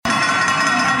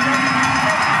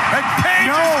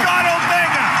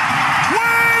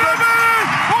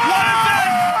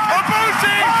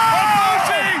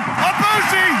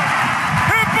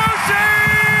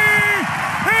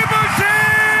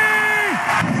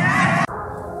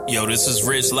Yo, this is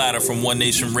Rich Latta from One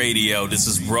Nation Radio. This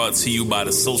is brought to you by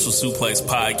the Social Suplex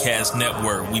Podcast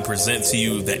Network. We present to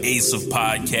you the Ace of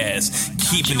Podcasts,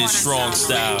 Keepin' It Strong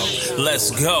Style. Let's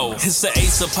go. It's the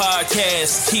Ace of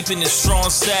Podcasts, Keepin' It Strong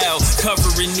Style.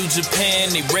 Covering New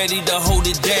Japan, they ready to hold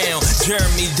it down.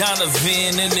 Jeremy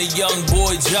Donovan and the young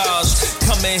boy Josh.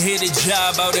 Come and hit a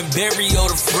job out and bury all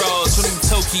the frauds. From the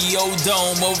Tokyo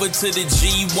Dome over to the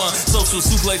G1. Social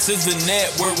Suplex is the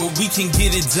network where we can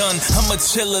get it done. I'ma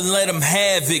chill and let them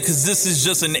have it, cause this is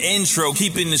just an intro.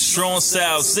 Keeping the strong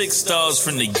style, 6 stars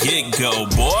from the get-go,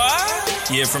 boy.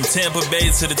 Yeah, from Tampa Bay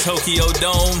to the Tokyo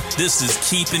Dome, this is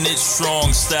Keeping It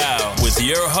Strong Style with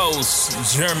your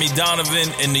hosts, Jeremy Donovan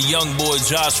and the young boy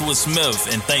Joshua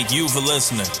Smith. And thank you for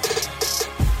listening.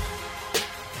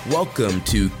 Welcome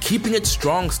to Keeping It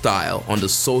Strong Style on the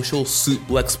Social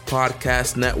Suplex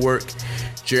Podcast Network.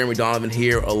 Jeremy Donovan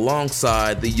here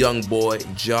alongside the young boy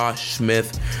Josh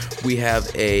Smith. We have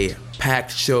a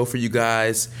packed show for you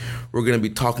guys. We're going to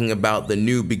be talking about the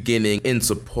new beginning in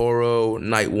Sapporo,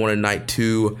 night 1 and night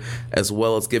 2, as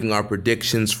well as giving our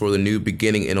predictions for the new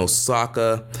beginning in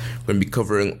Osaka. We're going to be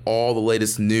covering all the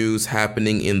latest news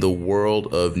happening in the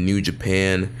world of New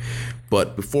Japan.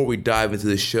 But before we dive into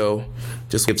the show,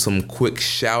 just give some quick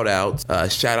shout outs.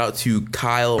 Shout out to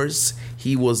Kyle.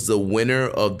 He was the winner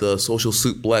of the Social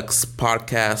Suplex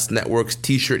Podcast Network's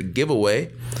t-shirt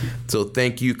giveaway. So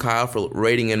thank you, Kyle, for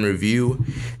rating and review.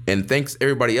 And thanks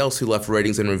everybody else who left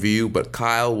ratings and review. But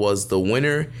Kyle was the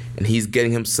winner, and he's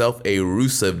getting himself a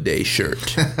Rusev Day shirt.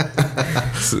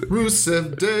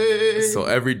 Rusev Day. So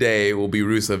every day will be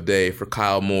Rusev Day for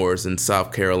Kyle Moores in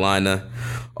South Carolina.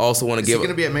 Also want to give. Is he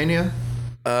going to be at Mania?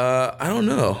 I don't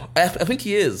know. I think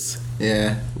he is.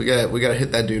 Yeah, we got to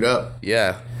hit that dude up.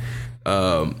 Yeah.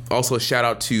 Also, a shout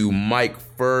out to Mike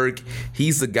Ferg.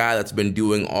 He's the guy that's been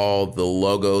doing all the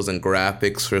logos and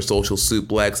graphics for Social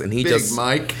Suplex, and he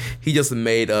just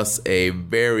made us a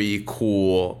very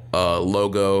cool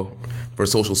logo for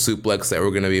Social Suplex that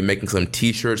we're going to be making some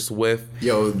t-shirts with.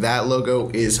 Yo, that logo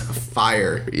is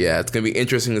fire. Yeah, it's going to be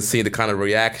interesting to see the kind of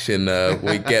reaction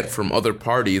we get from other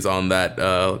parties on that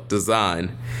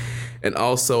design. And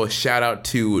also a shout out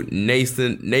to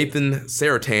Nathan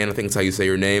Sartain, I think that's how you say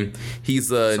your name. He's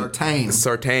Sartain.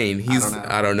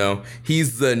 I don't know.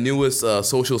 He's the newest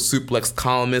Social Suplex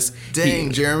columnist.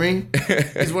 Dang, Jeremy.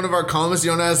 He's one of our columnists. You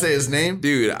don't know how to say his name?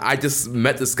 Dude, I just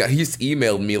met this guy. He just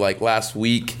emailed me like last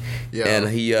week. Yo. And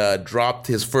he dropped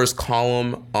his first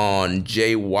column on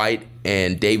Jay White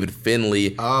and David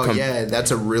Finlay. Yeah,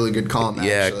 that's a really good column,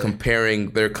 actually.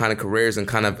 Comparing their kind of careers and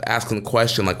kind of asking the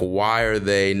question, like, why are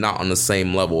they not on the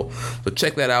same level? So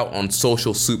check that out on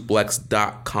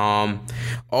socialsuplex.com.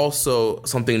 Also,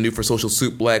 something new for Social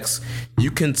Suplex, you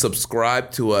can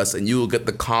subscribe to us and you will get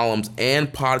the columns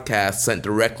and podcasts sent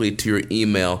directly to your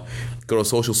email. Go to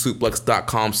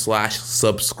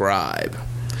socialsuplex.com/subscribe.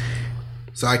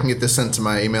 So I can get this sent to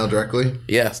my email directly?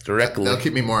 Yes, directly. That'll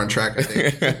keep me more on track, I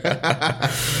think.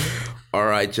 All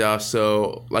right, Josh.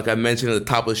 So like I mentioned at the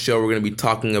top of the show, we're going to be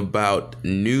talking about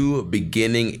new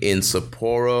beginning in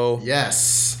Sapporo.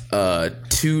 Yes.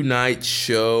 2-night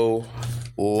show.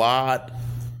 A lot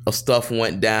of stuff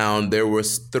went down. There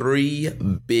was 3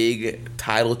 big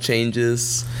title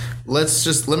changes. Let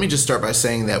me just start by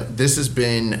saying that this has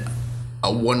been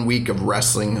a 1 week of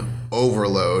wrestling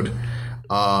overload.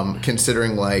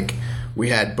 Considering like we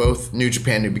had both New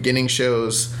Japan New Beginning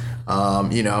shows,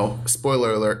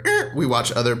 spoiler alert, we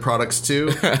watched other products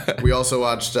too. We also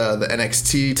watched the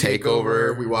NXT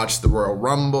Takeover. We watched the Royal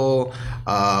Rumble.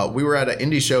 We were at an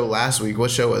indie show last week.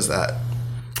 What show was that?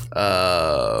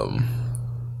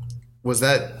 Was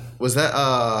that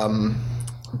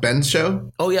Ben's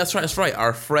show? Oh, yeah, that's right.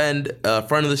 Our friend of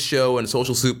the show and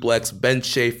Social Suplex, Ben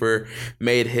Schaefer,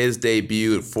 made his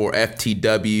debut for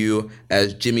FTW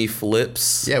as Jimmy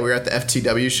Flips. Yeah, we were at the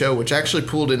FTW show, which actually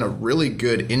pulled in a really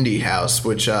good indie house,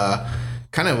 which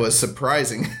kind of was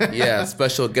surprising. Yeah,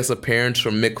 special guest appearance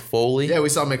from Mick Foley. Yeah, we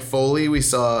saw Mick Foley. We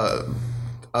saw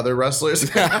other wrestlers.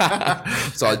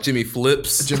 Saw Jimmy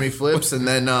Flips. And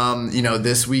then,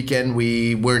 this weekend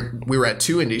we were at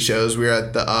 2 indie shows. We were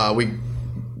at the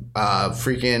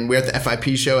we're at the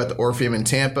FIP show at the Orpheum in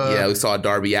Tampa. Yeah, we saw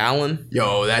Darby Allin.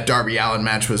 Yo, that Darby Allin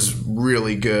match was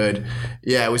really good.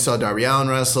 Yeah, we saw Darby Allin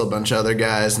wrestle, a bunch of other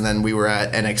guys, and then we were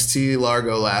at NXT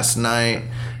Largo last night,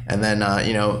 and then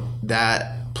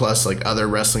that plus like other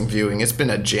wrestling viewing. It's been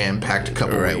a jam-packed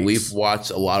couple weeks. We've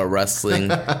watched a lot of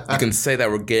wrestling. You can say that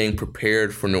we're getting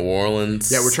prepared for New Orleans.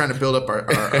 Yeah, we're trying to build up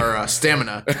our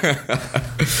stamina.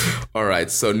 All right,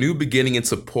 so new beginning in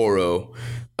Sapporo.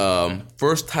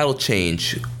 First title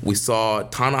change. We saw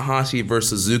Tanahashi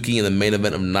versus Suzuki in the main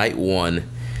event of night 1.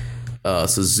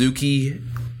 Suzuki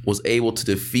was able to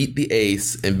defeat the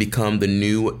Ace and become the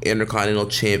new Intercontinental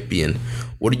Champion.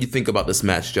 What do you think about this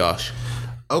match, Josh?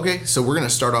 Okay, so we're going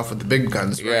to start off with the big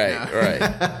guns now.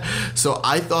 Right. So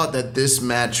I thought that this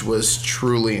match was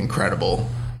truly incredible.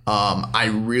 I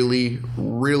really,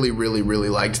 really, really, really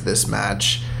liked this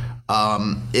match.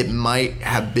 It might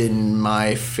have been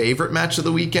my favorite match of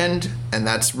the weekend, and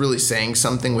that's really saying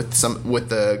something with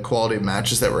the quality of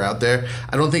matches that were out there.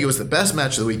 I don't think it was the best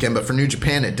match of the weekend, but for New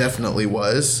Japan, it definitely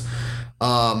was.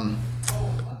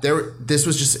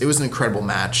 It was an incredible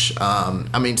match.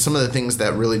 I mean, some of the things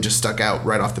that really just stuck out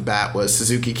right off the bat was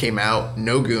Suzuki came out,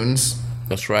 no goons.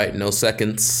 That's right, no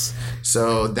seconds.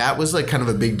 So that was like kind of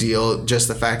a big deal. Just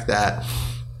the fact that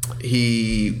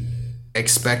he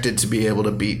expected to be able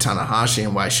to beat Tanahashi,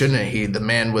 and why shouldn't he? The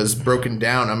man was broken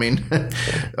down. I mean,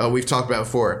 we've talked about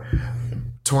before,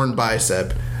 torn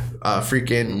bicep,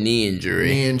 freaking knee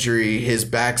injury, his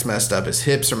back's messed up, his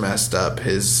hips are messed up,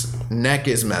 his neck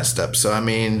is messed up. So I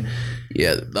mean,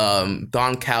 yeah,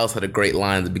 Don Callis had a great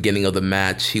line at the beginning of the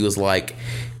match. He was like,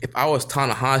 if I was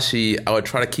Tanahashi, I would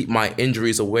try to keep my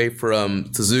injuries away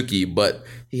from Suzuki, but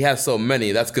he has so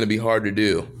many, that's going to be hard to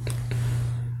do.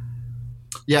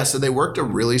 Yeah, so they worked a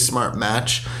really smart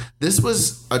match. This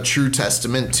was a true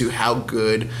testament to how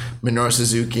good Minoru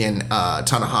Suzuki and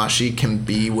Tanahashi can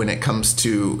be when it comes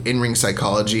to in-ring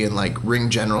psychology and like ring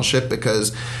generalship,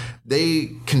 because they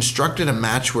constructed a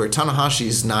match where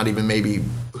Tanahashi's not even maybe,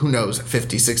 who knows,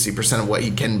 50, 60% of what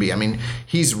he can be. I mean,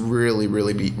 he's really,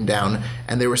 really beaten down,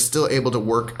 and they were still able to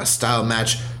work a style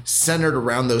match centered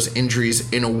around those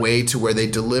injuries in a way to where they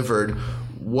delivered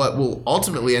what will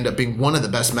ultimately end up being one of the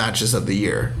best matches of the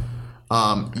year,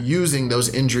 using those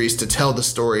injuries to tell the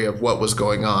story of what was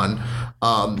going on.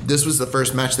 This was the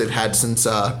first match they've had since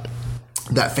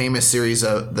that famous series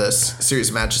of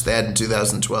matches they had in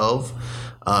 2012.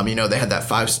 They had that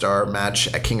 5-star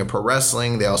match at King of Pro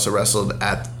Wrestling. They also wrestled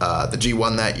at the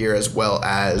G1 that year, as well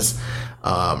as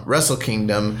Wrestle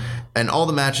Kingdom. And all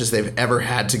the matches they've ever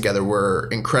had together were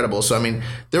incredible. So, I mean,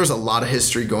 there was a lot of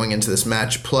history going into this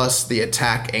match, plus the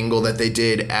attack angle that they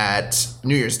did at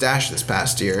New Year's Dash this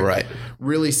past year. Right.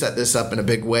 Really set this up in a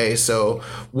big way. So,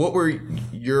 what were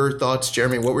your thoughts,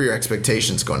 Jeremy? What were your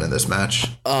expectations going into this match?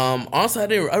 Honestly,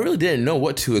 I really didn't know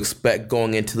what to expect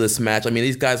going into this match. I mean,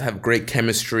 these guys have great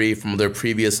chemistry from their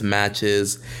previous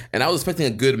matches, and I was expecting a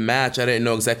good match. I didn't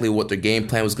know exactly what their game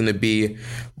plan was going to be,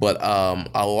 but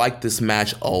I liked this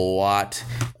match a lot.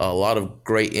 A lot of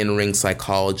great in-ring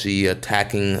psychology,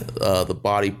 attacking the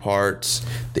body parts,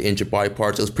 the injured body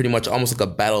parts. It was pretty much almost like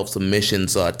a battle of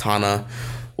submissions. Tana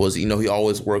was, he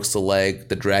always works the leg,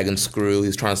 the dragon screw.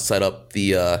 He's trying to set up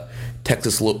the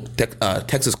Texas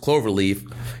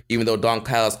Cloverleaf, even though Don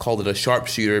Callis called it a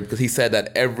sharpshooter, because he said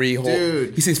that every hole.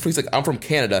 Dude. He's like, I'm from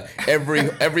Canada.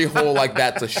 Every hole like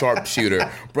that's a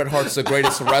sharpshooter. Bret Hart's the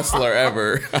greatest wrestler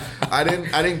ever. I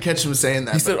didn't catch him saying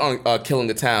that. He said on Killing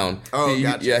the Town. Oh,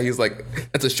 gotcha. Yeah, he's like,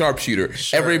 that's a sharpshooter.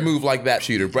 Sure. Every move like that,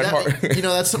 shooter. Bret Hart.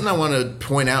 That's something I want to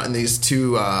point out in these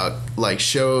two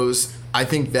shows. I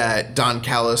think that Don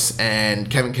Callis and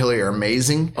Kevin Kelly are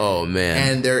amazing. Oh man!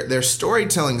 And their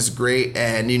storytelling is great,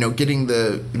 and getting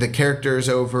the characters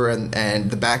over and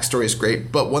the backstory is great.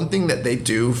 But one thing that they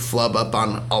do flub up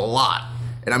on a lot,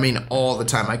 and I mean all the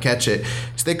time, I catch it,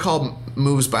 is they call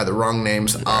moves by the wrong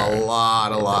names a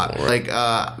lot. Like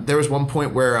there was one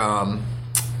point where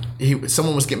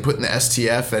someone was getting put in the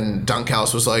STF, and Don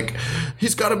Callis was like,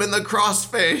 he's got him in the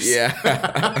crossface. Yeah.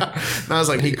 And I was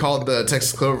like, he called the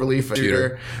Texas Cloverleaf a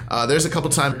shooter. There's a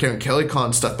couple times Kevin Kelly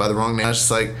calling stuff by the wrong name. I was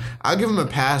just like, I'll give them a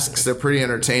pass because they're pretty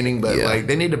entertaining, but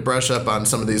they need to brush up on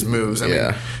some of these moves. I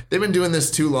mean, they've been doing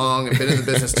this too long and been in the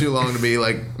business too long to be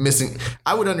like missing.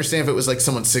 I would understand if it was like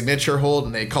someone's signature hold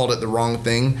and they called it the wrong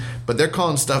thing, but they're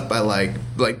calling stuff by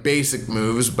like basic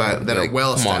moves that are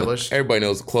well established. Everybody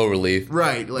knows Cloverleaf.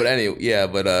 Right.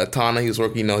 Tana, he was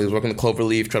working the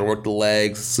Cloverleaf, trying to work the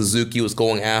legs. Suzuki was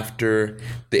going after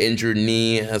the injured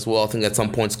knee as well. I think at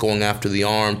some points going after the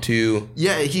arm too.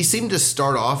 Yeah, he seemed to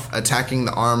start off attacking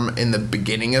the arm in the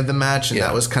beginning of the match, and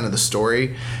that was kind of the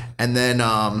story. And then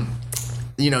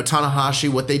Tanahashi,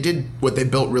 what they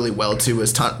built really well too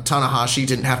is Tanahashi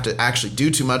didn't have to actually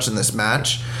do too much in this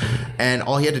match, and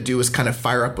all he had to do was kind of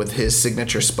fire up with his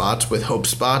signature spots, with hope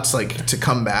spots, like to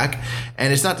come back.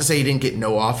 And it's not to say he didn't get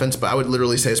no offense, but I would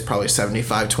literally say it's probably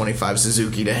 75-25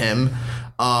 Suzuki to him.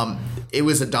 It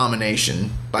was a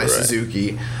domination by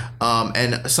Suzuki.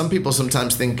 And some people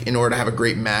sometimes think in order to have a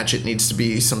great match, it needs to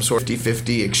be some sort of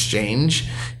 50-50 exchange,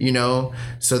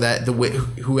 so that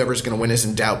whoever's going to win is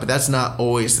in doubt. But that's not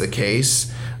always the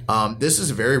case. This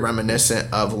is very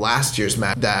reminiscent of last year's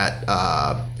match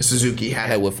that Suzuki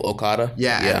had with Okada.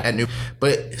 Yeah. At New,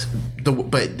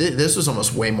 but this was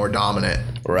almost way more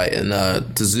dominant. Right,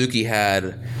 and Suzuki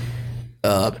had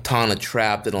Tana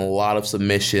trapped in a lot of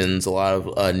submissions, a lot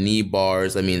of knee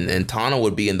bars. I mean, and Tana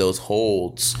would be in those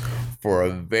holds for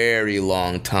a very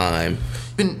long time.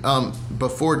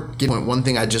 Before getting one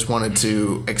thing I just wanted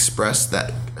to express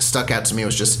that stuck out to me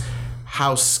was just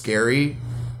how scary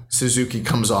Suzuki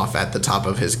comes off at the top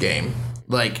of his game.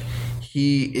 Like,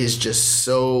 he is just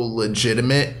so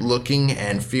legitimate looking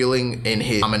and feeling in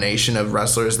his domination of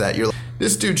wrestlers that you're like,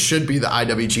 this dude should be the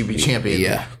IWGP champion.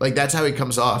 Yeah. Like, that's how he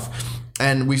comes off.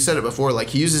 And we've said it before, like,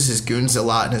 he uses his goons a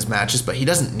lot in his matches, but he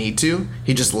doesn't need to.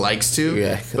 He just likes to.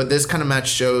 Yeah. But this kind of match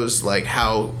shows, like,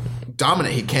 how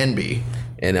dominant he can be.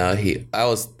 And I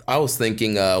was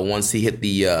thinking once he hit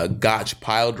the Gotch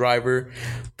pile driver,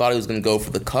 thought he was going to go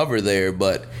for the cover there,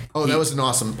 but that was an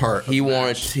awesome part. He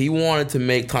wanted to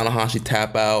make Tanahashi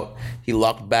tap out. He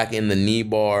locked back in the knee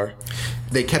bar.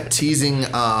 They kept teasing,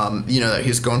 that he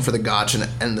was going for the Gotch,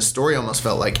 and the story almost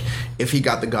felt like if he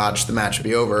got the Gotch, the match would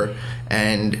be over.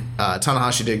 And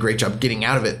Tanahashi did a great job getting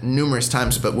out of it numerous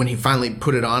times, but when he finally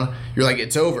put it on, you're like,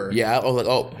 it's over. Yeah, I was like,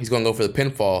 oh, he's going to go for the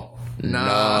pinfall.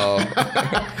 Nah. No.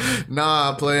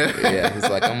 Nah, player. Yeah, he's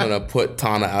like, I'm going to put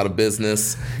Tana out of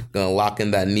business. Going to lock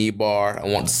in that knee bar. I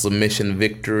want the submission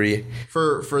victory.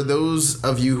 For those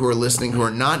of you who are listening who are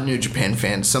not New Japan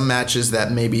fans, some matches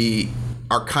that maybe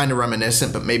are kind of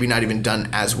reminiscent, but maybe not even done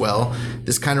as well.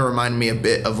 This kind of reminded me a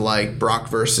bit of like Brock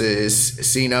versus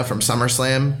Cena from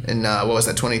SummerSlam in,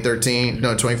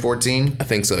 2014? I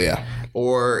think so, yeah.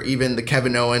 Or even the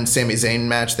Kevin Owens, Sami Zayn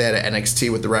match they had at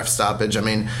NXT with the ref stoppage. I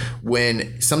mean,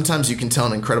 when sometimes you can tell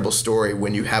an incredible story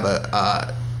when you have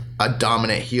a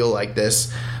dominant heel like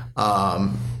this.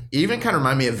 Even kind of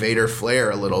remind me of Vader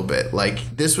Flair a little bit.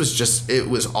 Like, this was just, it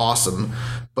was awesome.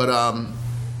 But,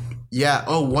 yeah.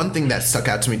 Oh, one thing that stuck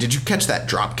out to me. Did you catch that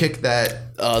drop kick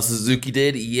that Suzuki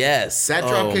did? Yes. That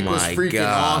drop kick was freaking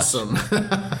awesome.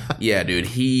 Yeah, dude.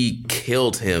 He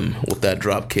killed him with that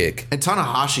drop kick. And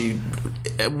Tanahashi,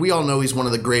 we all know he's one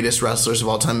of the greatest wrestlers of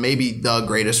all time. Maybe the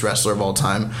greatest wrestler of all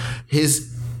time. His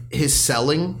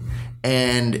selling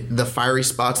and the fiery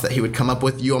spots that he would come up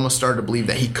with, you almost started to believe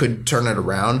that he could turn it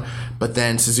around. But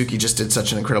then Suzuki just did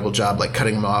such an incredible job, like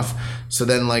cutting him off. So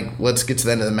then, like, let's get to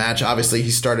the end of the match. Obviously,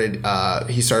 he started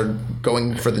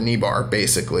going for the knee bar,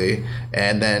 basically,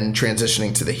 and then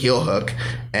transitioning to the heel hook.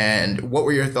 And what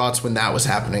were your thoughts when that was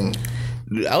happening?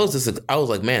 Dude, I was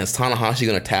like, man, is Tanahashi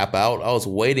going to tap out? I was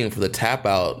waiting for the tap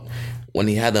out when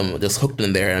he had them just hooked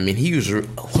in there. I mean, he was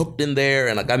hooked in there,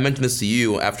 and like I mentioned this to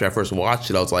you after I first watched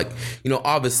it, I was like,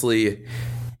 obviously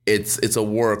it's a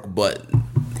work, but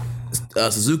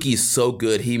Suzuki is so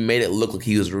good. He made it look like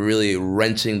he was really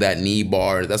wrenching that knee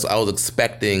bar. That's what I was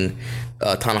expecting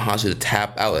Tanahashi to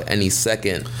tap out at any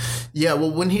second. Yeah,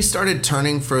 well, when he started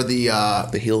turning for the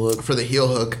heel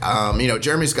hook,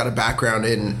 Jeremy's got a background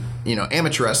in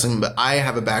amateur wrestling, but I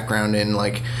have a background in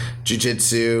like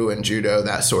jiu-jitsu and judo,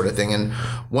 that sort of thing. And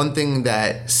one thing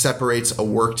that separates a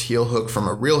worked heel hook from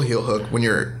a real heel hook, when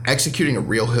you're executing a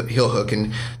real heel hook,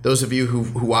 and those of you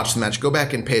who watch the match, go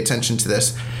back and pay attention to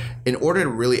this. In order to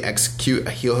really execute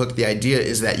a heel hook, the idea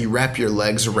is that you wrap your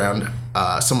legs around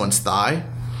someone's thigh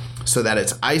so that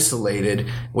it's isolated.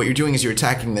 What you're doing is you're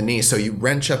attacking the knee, so you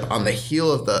wrench up on the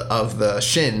heel of the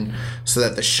shin so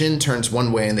that the shin turns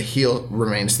one way and the heel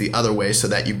remains the other way, so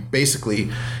that you basically,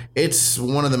 it's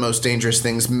one of the most dangerous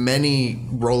things. Many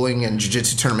rolling and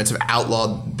jiu-jitsu tournaments have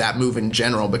outlawed that move in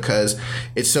general because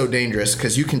it's so dangerous,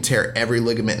 because you can tear every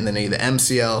ligament in the knee, the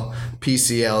MCL,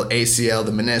 PCL, ACL,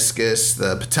 the meniscus,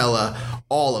 the patella,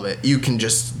 all of it. You can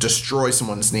just destroy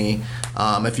someone's knee.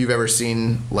 If you've ever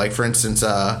seen, like, for instance,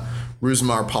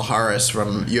 Ruzmar Palhares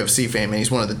from UFC fame, and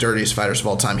he's one of the dirtiest fighters of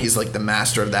all time. He's like the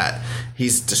master of that.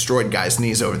 He's destroyed guys'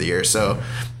 knees over the years. So,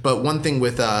 but one thing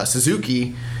with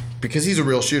Suzuki, because he's a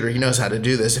real shooter, he knows how to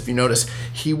do this. If you notice,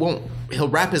 he'll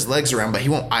wrap his legs around, but he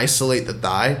won't isolate the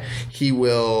thigh. He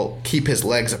will keep his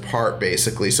legs apart,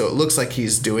 basically. So it looks like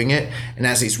he's doing it. And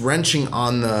as he's wrenching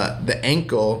on the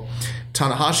ankle,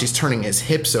 Tanahashi's turning his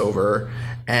hips over,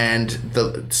 and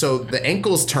so the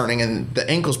ankle's turning, and the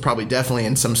ankle's probably definitely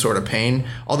in some sort of pain.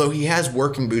 Although he has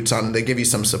working boots on, they give you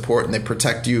some support and they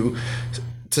protect you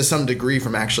to some degree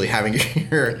from actually having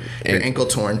your ankle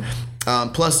torn.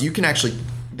 Plus, you can actually,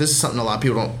 this is something a lot of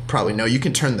people don't probably know. You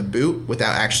can turn the boot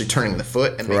without actually turning the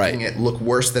foot and making it look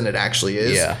worse than it actually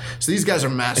is. Yeah. So these guys are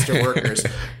master workers,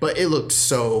 but it looked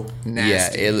so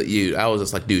nasty. Yeah, I was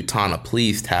just like, dude, Tana,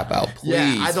 please tap out, please.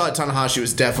 Yeah, I thought Tanahashi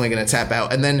was definitely going to tap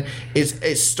out. And then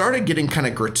it started getting kind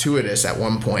of gratuitous at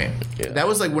one point. Yeah. That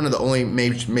was like one of the only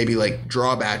maybe like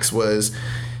drawbacks was,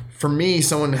 for me,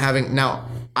 someone having... Now,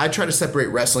 I try to separate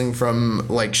wrestling from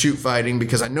like shoot fighting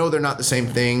because I know they're not the same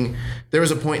thing. There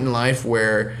was a point in life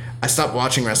where I stopped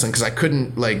watching wrestling because I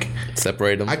couldn't like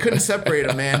separate them. I couldn't separate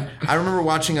them, man. I remember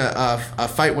watching a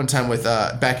fight one time with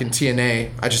back in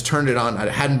TNA. I just turned it on. I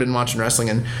hadn't been watching wrestling,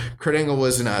 and Kurt Angle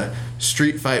was in a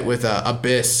street fight with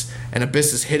Abyss, and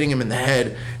Abyss is hitting him in the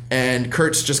head, and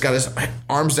Kurt's just got his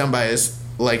arms down by his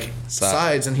like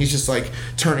sides, and he's just like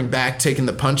turning back, taking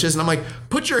the punches, and I'm like,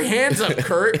 put your hands up,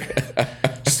 Kurt.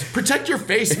 Just protect your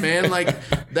face, man. Like,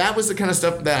 that was the kind of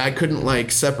stuff that I couldn't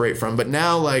like separate from. But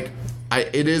now, like,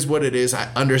 it is what it is.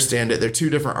 I understand it. They're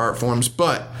two different art forms.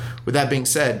 But with that being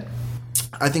said,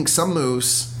 I think some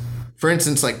moves, for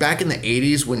instance, like back in the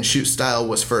 80s when shoot style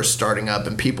was first starting up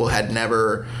and people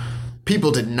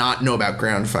did not know about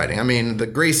ground fighting. I mean, the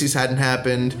Gracies hadn't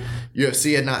happened,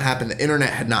 UFC had not happened, the internet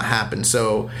had not happened.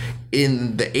 So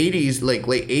in the 80s, like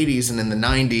late 80s and in the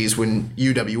 90s when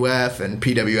UWF and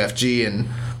PWFG and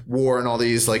War and all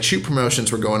these like shoot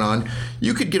promotions were going on,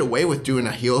 you could get away with doing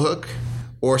a heel hook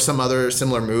or some other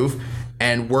similar move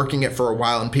and working it for a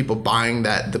while and people buying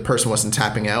that the person wasn't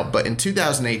tapping out. But in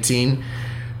 2018,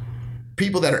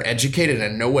 people that are educated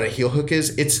and know what a heel hook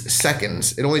is, it's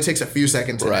seconds. It only takes a few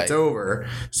seconds and it's over.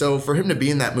 So for him to be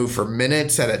in that move for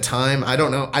minutes at a time, I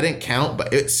don't know. I didn't count,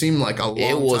 but it seemed like a long time.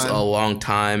 It was a long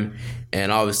time. And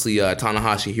obviously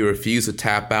Tanahashi, he refused to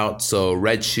tap out. So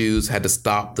Red Shoes had to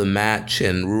stop the match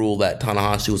and rule that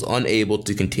Tanahashi was unable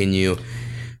to continue.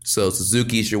 So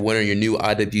Suzuki's your winner, your new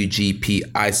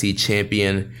IWGP IC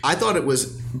champion. I thought it was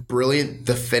brilliant,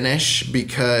 the finish,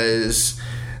 because...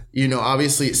 You know,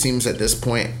 obviously it seems at this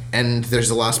point, and there's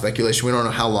a lot of speculation, we don't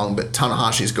know how long, but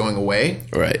Tanahashi's going away.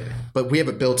 Right. But we have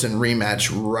a built-in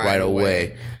rematch right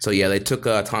away. So, yeah, they took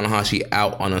Tanahashi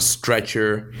out on a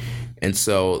stretcher, and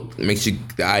so it makes you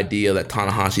the idea that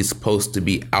Tanahashi's supposed to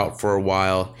be out for a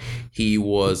while. He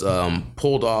was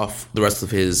pulled off the rest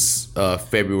of his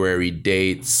February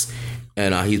dates,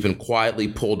 and he's been quietly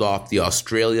pulled off the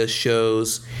Australia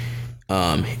shows.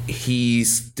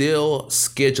 He's still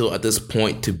scheduled at this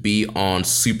point to be on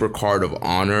Supercard of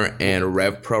Honor and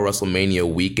Rev Pro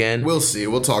WrestleMania weekend. We'll see.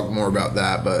 We'll talk more about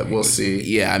that, but we'll see.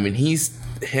 Yeah, I mean,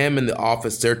 him in the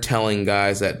office, they're telling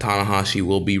guys that Tanahashi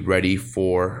will be ready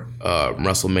for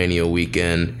WrestleMania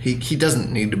weekend. He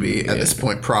doesn't need to be at this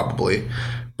point, probably.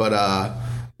 But,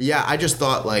 yeah, I just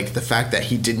thought, like, the fact that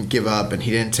he didn't give up and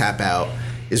he didn't tap out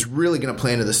is really going to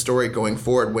play into the story going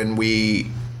forward when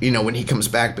when he comes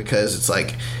back, because it's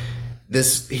like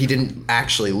he didn't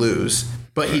actually lose,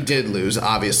 but he did lose,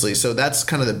 obviously. So that's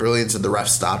kind of the brilliance of the ref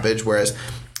stoppage. Whereas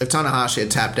if Tanahashi had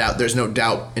tapped out, there's no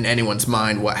doubt in anyone's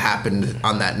mind what happened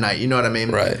on that night. You know what I mean?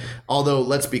 Right. Although,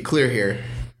 let's be clear here.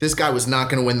 This guy was not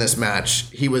going to win this match.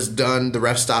 He was done. The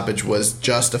ref stoppage was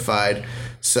justified.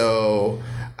 So,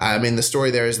 I mean, the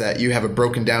story there is that you have a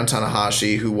broken down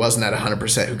Tanahashi who wasn't at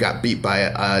 100%, who got beat by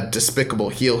a despicable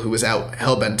heel who was out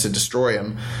hellbent to destroy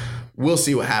him. We'll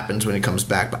see what happens when he comes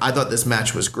back. But I thought this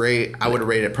match was great. I would have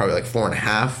rated it probably like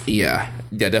 4.5. Yeah,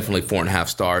 definitely 4.5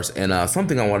 stars. And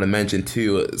something I want to mention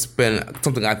too, it's been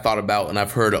something I thought about and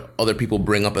I've heard other people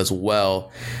bring up as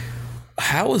well.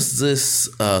 How is this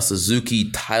Suzuki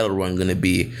title run going to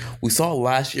be? We saw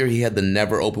last year he had the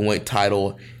never openweight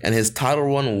title, and his title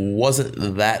run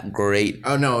wasn't that great.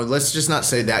 Oh, no, let's just not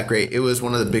say that great. It was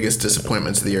one of the biggest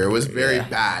disappointments of the year. It was very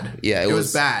bad. Yeah, it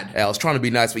was bad. Yeah, I was trying to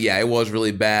be nice, but yeah, it was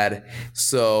really bad.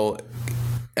 So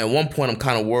at one point, I'm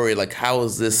kind of worried, like,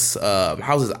 how's his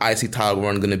IC title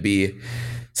run going to be?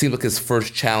 Seems like his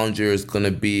first challenger is going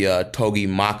to be Togi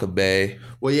Makabe.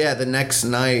 Well, yeah, the next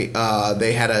night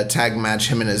they had a tag match,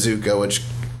 him and Iizuka, which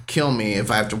kill me if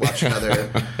I have to watch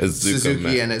another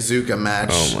Suzuki and Iizuka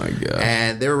match. Oh, my God.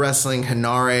 And they were wrestling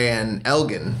Hinare and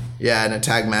Elgin, in a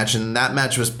tag match. And that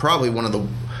match was probably one of the...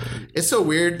 It's so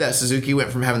weird that Suzuki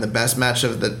went from having the best match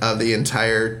of the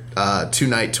entire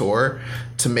 2-night tour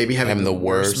to maybe having the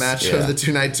worst match of the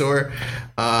 2-night tour.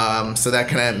 So that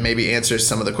kind of maybe answers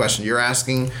some of the question you're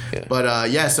asking. Yeah. But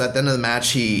so at the end of the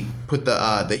match, he put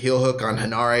the heel hook on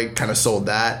Hinare, kind of sold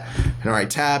that. Hinare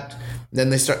tapped.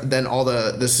 Then all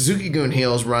the Suzuki Gun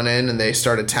heels run in and they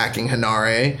start attacking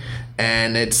Hinare,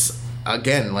 and it's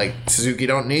again, like Suzuki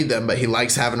don't need them, but he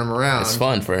likes having them around. It's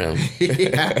fun for him.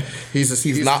 Yeah,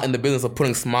 he's not in the business of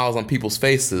putting smiles on people's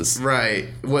faces. Right.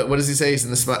 What does he say? He's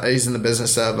in the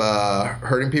business of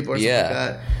hurting people or something like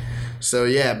that. So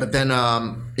yeah, but then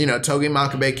Togi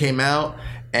Makabe came out,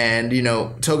 and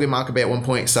Togi Makabe at one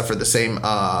point suffered the same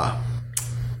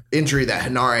injury that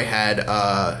Hanare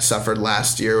had suffered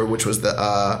last year, which was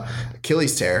the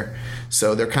Achilles tear.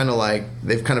 So they're kind of like,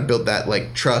 they've kind of built that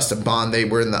like trust and bond. They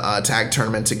were in the tag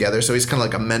tournament together, so he's kind of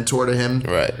like a mentor to him.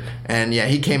 Right. And yeah,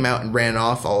 he came out and ran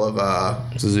off all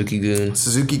of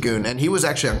Suzuki-gun. And he was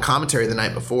actually on commentary the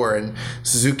night before, and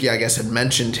Suzuki, I guess, had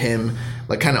mentioned him,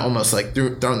 like kind of almost like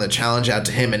throwing the challenge out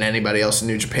to him and anybody else in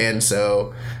New Japan.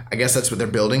 So I guess that's what they're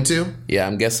building to. Yeah,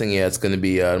 I'm guessing, it's going to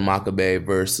be Makabe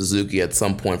versus Suzuki at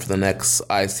some point for the next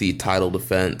IC title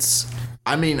defense.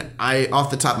 I mean,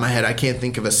 off the top of my head, I can't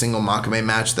think of a single Makabe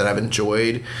match that I've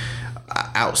enjoyed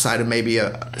outside of maybe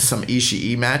some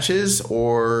Ishii matches,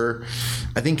 or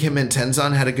I think him and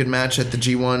Tenzan had a good match at the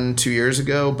G1 2 years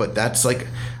ago, but that's like,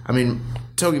 I mean,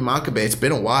 Togi Makabe, it's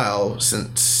been a while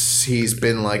since he's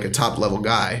been like a top level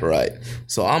guy. Right.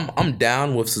 So I'm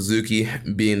down with Suzuki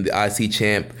being the IC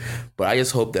champ, but I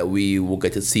just hope that we will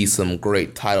get to see some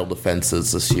great title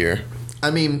defenses this year.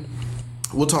 I mean,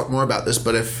 we'll talk more about this,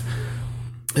 but if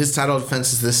his title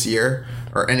defenses this year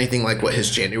or anything like what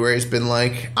his January has been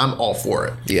like, I'm all for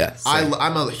it. Yeah.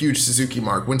 I'm a huge Suzuki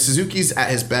mark. When Suzuki's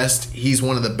at his best, he's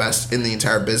one of the best in the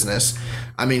entire business.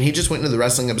 I mean, he just went into the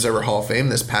Wrestling Observer Hall of Fame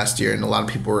this past year, and a lot of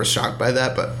people were shocked by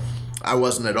that, but I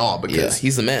wasn't at all, because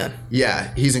he's the man.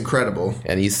 Yeah, he's incredible.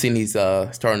 And he's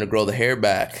starting to grow the hair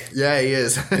back. Yeah, he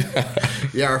is.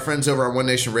 Yeah, our friends over on One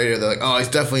Nation Radio, they're like, oh, he's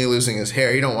definitely losing his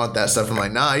hair. You don't want that stuff. I'm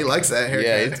like, nah, he likes that hair.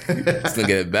 Yeah, he's going to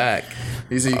get it back.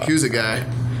 He's a Yakuza guy.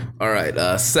 All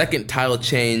right, second title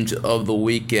change of the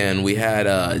weekend. We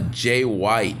had Jay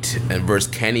White versus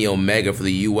Kenny Omega for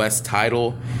the U.S.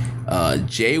 title.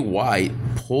 Jay White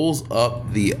pulls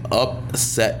up the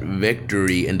upset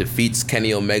victory and defeats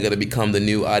Kenny Omega to become the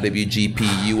new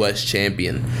IWGP U.S.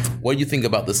 champion. What do you think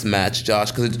about this match,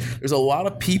 Josh? Because there's a lot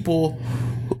of people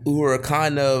who are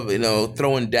kind of,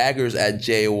 throwing daggers at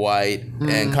Jay White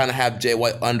and kind of have Jay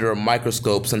White under a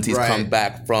microscope since he's come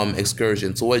back from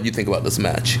excursion. So what did you think about this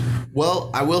match? Well,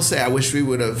 I will say I wish we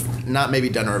would have not maybe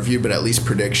done a review, but at least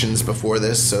predictions before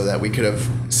this so that we could have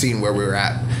seen where we were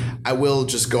at. I will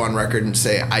just go on record and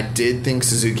say I did think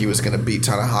Suzuki was going to beat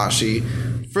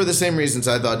Tanahashi for the same reasons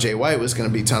I thought Jay White was going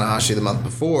to beat Tanahashi the month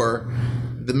before.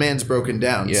 The man's broken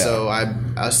down, so I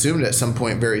assumed at some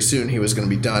point very soon he was going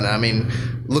to be done. I mean,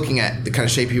 looking at the kind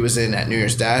of shape he was in at New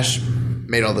Year's Dash,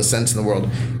 made all the sense in the world.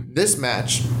 This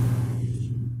match,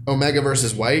 Omega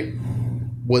versus White,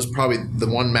 was probably the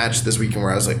one match this weekend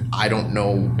where I was like, I don't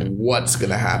know what's going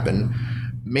to happen.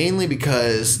 Mainly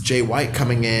because Jay White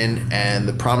coming in and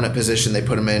the prominent position they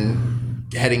put him in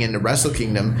heading into Wrestle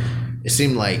Kingdom, it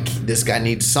seemed like this guy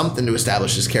needs something to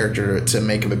establish his character to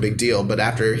make him a big deal. But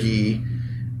after he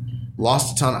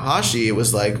lost to Tanahashi, it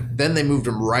was like, then they moved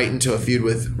him right into a feud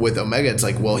with Omega. It's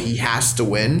like, well, he has to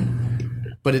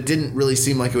win. But it didn't really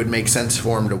seem like it would make sense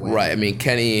for him to win. Right. I mean,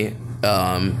 Kenny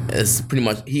is pretty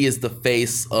much, he is the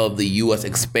face of the U.S.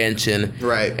 expansion.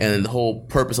 Right. And the whole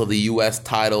purpose of the U.S.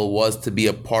 title was to be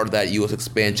a part of that U.S.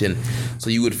 expansion. So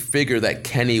you would figure that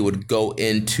Kenny would go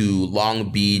into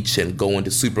Long Beach and go into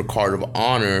Supercard of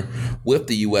Honor with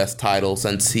the U.S. title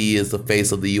since he is the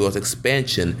face of the U.S.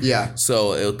 expansion. Yeah.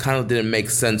 So it kind of didn't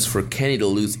make sense for Kenny to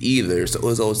lose either. So it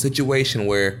was a situation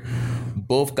where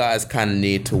both guys kind of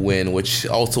need to win, which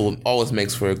also always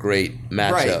makes for a great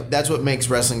matchup. Right. That's what makes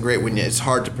wrestling great when it's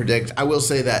hard to predict. I will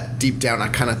say that deep down, I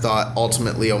kind of thought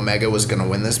ultimately Omega was going to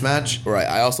win this match. Right.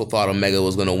 I also thought Omega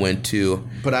was going to win too.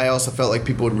 But I also felt like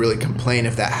people would really complain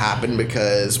if that happened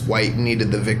because White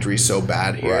needed the victory so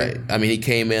bad here. Right. I mean, he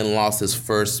came in, lost his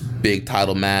first big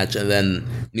title match, and then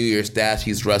New Year's Dash,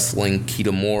 he's wrestling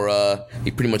Kitamura.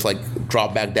 He pretty much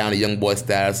dropped back down to young boy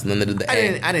status, and then they did the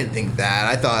end. I didn't think that.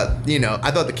 I thought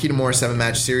the Kitamura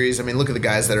 7-match series, I mean, look at the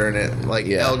guys that are in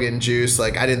it, Elgin, Juice.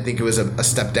 I didn't think it was a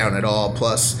step down at all.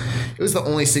 Plus, it was the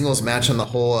only singles match on the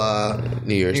whole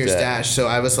New Year's Dash. So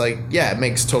I was like, yeah, it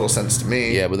makes total sense to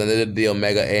me. Yeah, but then they did the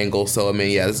Omega angle. So, I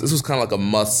mean, yeah, this was kind of like a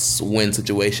must-win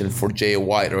situation for Jay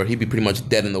White, or he'd be pretty much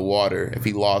dead in the water if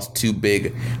he lost two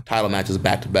big title matches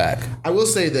back-to-back. I will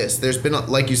say this. There's been,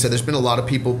 like you said, there's been a lot of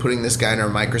people putting this guy under a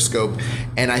microscope,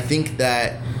 and I think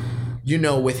that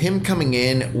with him coming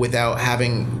in without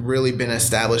having really been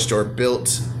established or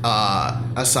built,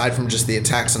 aside from just the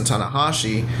attacks on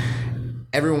Tanahashi,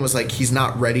 everyone was like, he's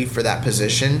not ready for that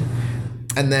position.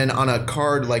 And then on a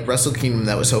card like Wrestle Kingdom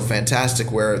that was so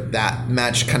fantastic, where that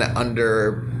match kind of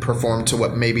performed to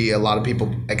what maybe a lot of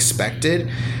people expected.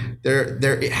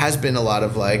 There has been a lot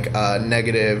of like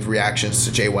negative reactions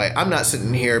to Jay White. I'm not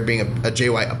sitting here being a Jay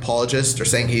White apologist or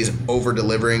saying he's over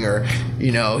delivering or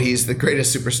he's the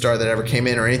greatest superstar that ever came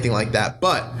in or anything like that.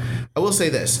 But I will say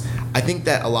this: I think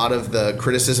that a lot of the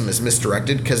criticism is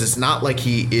misdirected because it's not like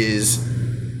he is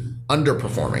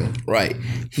underperforming. Right.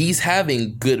 He's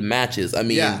having good matches. I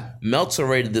mean, Meltzer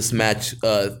rated this match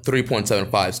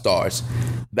 3.75 stars.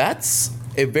 That's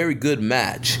a very good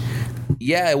match.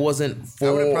 Yeah, it wasn't 4.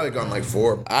 I would have probably gone like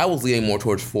 4. I was leaning more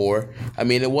towards 4. I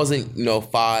mean, it wasn't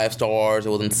 5 stars. It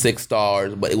wasn't 6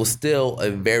 stars, but it was still a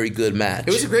very good match.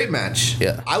 It was a great match.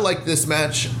 Yeah, I liked this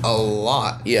match a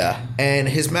lot. Yeah, and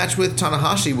his match with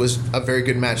Tanahashi was a very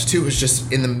good match too. It was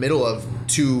just in the middle of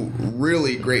 2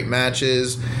 really great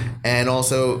matches, and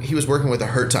also he was working with a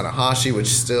hurt Tanahashi, which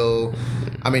still,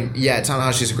 I mean, yeah,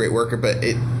 Tanahashi's a great worker, but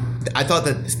I thought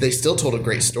that they still told a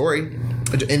great story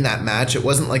in that match. It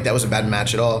wasn't like that was a bad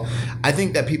match at all. I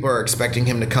think that people are expecting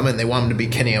him to come in. They want him to be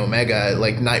Kenny Omega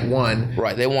like night 1.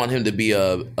 Right. They want him to be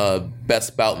a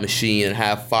best bout machine and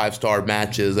have 5-star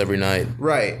matches every night.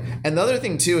 Right. And the other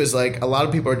thing too is like a lot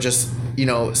of people are just,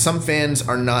 some fans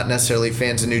are not necessarily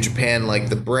fans of New Japan like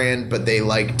the brand, but they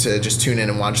like to just tune in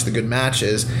and watch the good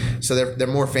matches. So they're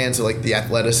more fans of like the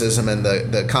athleticism and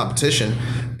the competition.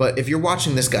 But if you're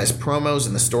watching this guy's promos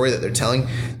and the story that they're telling,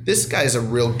 this guy's a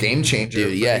real game changer.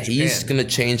 Dude, yeah, he's going to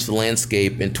change the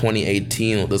landscape in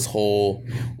 2018 with this whole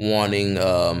wanting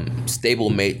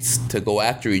stablemates to go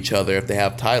after each other if they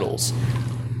have titles.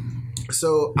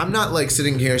 So I'm not like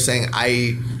sitting here saying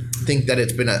I think that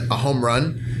it's been a home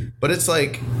run, but it's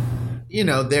like,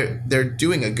 they're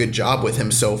doing a good job with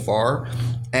him so far.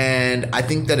 And I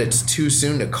think that it's too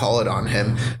soon to call it on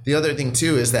him. The other thing,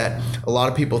 too, is that a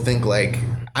lot of people think, like,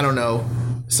 I don't know,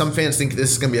 some fans think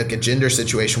this is going to be like a gender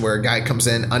situation where a guy comes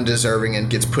in undeserving and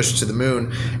gets pushed to the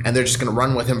moon, and they're just going to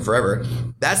run with him forever.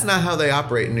 That's not how they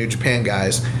operate in New Japan,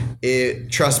 guys.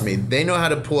 Trust me, they know how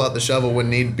to pull out the shovel when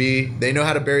need be. They know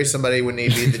how to bury somebody when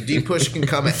need be. The deep push can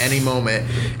come at any moment,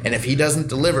 and if he doesn't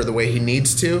deliver the way he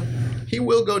needs to, he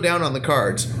will go down on the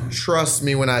cards. Trust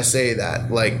me when I say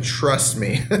that. Like, trust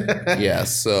me. Yeah,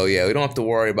 so yeah, we don't have to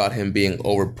worry about him being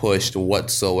overpushed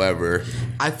whatsoever.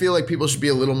 I feel like people should be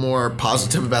a little more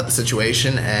positive about the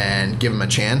situation and give him a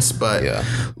chance. But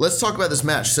let's talk about this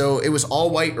match. So it was all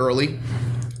White early,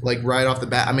 like right off the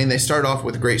bat. I mean, they started off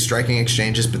with great striking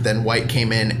exchanges, but then White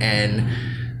came in and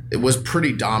it was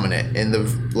pretty dominant in the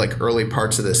like early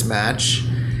parts of this match.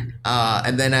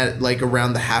 And then at like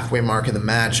around the halfway mark of the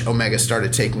match, Omega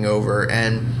started taking over.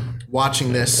 And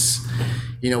watching this,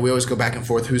 we always go back and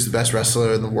forth. Who's the best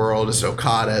wrestler in the world? Is it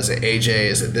Okada? Is it AJ?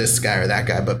 Is it this guy or that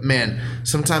guy? But man,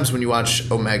 sometimes when you watch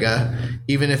Omega,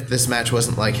 even if this match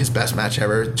wasn't like his best match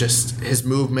ever, just his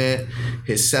movement,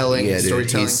 his selling, his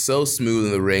storytelling. He's so smooth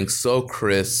in the ring, so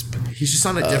crisp. He's just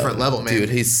on a different level, man. Dude,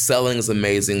 his selling is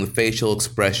amazing. The facial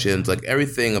expressions, like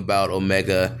everything about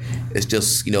Omega is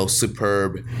just,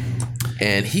 superb.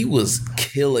 And he was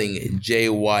killing Jay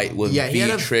White with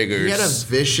V-triggers. He had a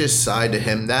vicious side to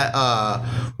him. That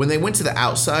when they went to the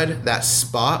outside, that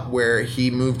spot where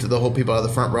he moved the whole people out of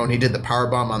the front row and he did the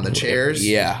powerbomb on the chairs.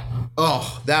 Yeah.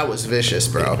 Oh, that was vicious,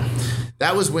 bro.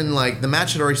 That was when like the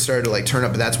match had already started to like turn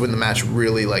up, but that's when the match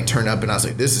really like turned up, and I was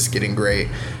like, this is getting great.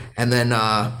 And then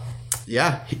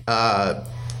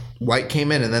White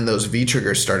came in, and then those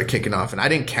V-triggers started kicking off, and I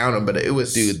didn't count them, but it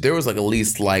was... Dude, there was like at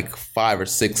least like 5 or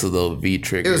 6 of those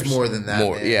V-triggers. It was more than that,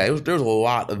 man. Yeah, there was a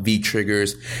lot of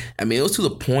V-triggers. I mean, it was to the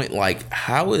point, like,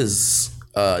 how is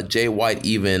Jay White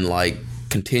even, like,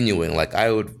 continuing? Like,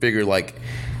 I would figure, like,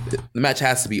 the match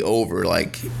has to be over,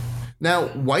 like... Now,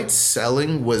 White's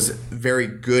selling was very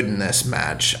good in this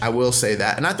match. I will say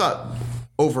that. And I thought...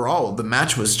 Overall, the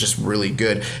match was just really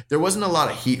good. There wasn't a lot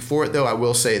of heat for it, though. I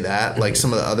will say that. Like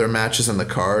some of the other matches on the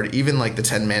card, even like the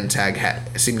 10-man tag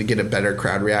seemed to get a better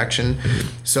crowd reaction.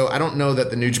 So I don't know that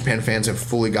the New Japan fans have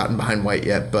fully gotten behind White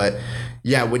yet. But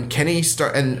yeah, when Kenny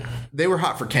started, and they were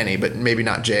hot for Kenny, but maybe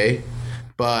not Jay.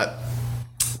 But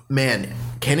man,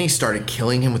 Kenny started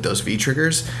killing him with those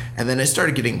V-triggers. And then it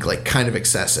started getting like kind of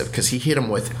excessive because he hit him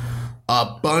with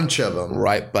a bunch of them.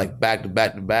 Right, like back to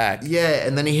back to back. Yeah,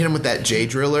 and then he hit him with that J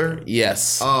Driller.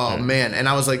 Yes. Oh, man. And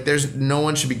I was like, there's no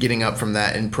one should be getting up from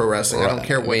that in pro wrestling. I don't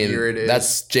care what year it is.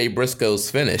 That's Jay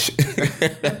Briscoe's finish.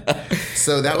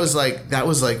 So that was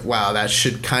like, wow, that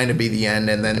should kind of be the end.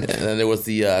 And then there was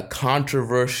the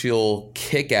controversial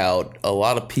kick out. A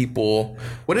lot of people...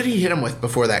 What did he hit him with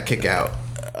before that kick out?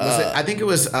 I think it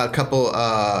was a couple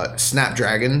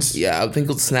Snapdragons. Yeah, I think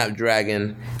it was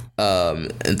Snapdragon.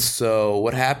 And so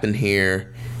what happened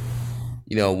here,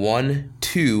 1,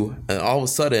 2, and all of a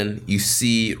sudden you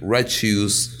see Red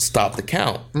Shoes stop the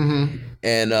count. Mm-hmm.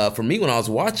 And for me, when I was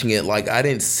watching it, like, I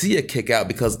didn't see a kick out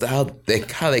because how they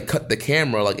cut the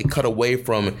camera, like, it cut away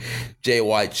from Jay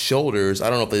White's shoulders. I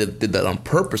don't know if they did that on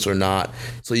purpose or not.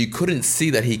 So you couldn't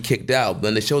see that he kicked out.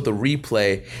 Then they showed the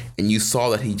replay, and you saw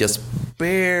that he just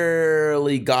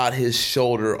barely got his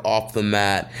shoulder off the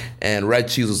mat, and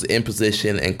Red Shoes was in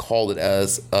position and called it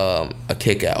as a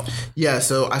kick out. Yeah,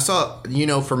 so I saw,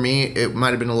 for me, it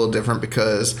might have been a little different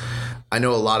because I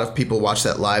know a lot of people watched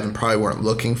that live and probably weren't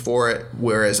looking for it,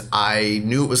 whereas I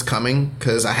knew it was coming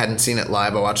because I hadn't seen it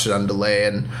live. I watched it on delay,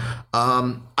 and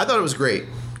I thought it was great,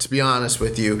 to be honest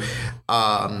with you.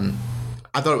 I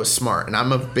thought it was smart, and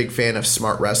I'm a big fan of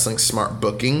smart wrestling, smart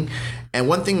booking. And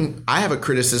one thing, I have a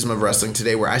criticism of wrestling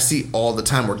today where I see all the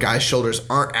time where guys' shoulders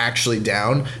aren't actually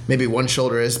down. Maybe one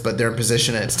shoulder is, but they're in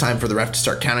position and it's time for the ref to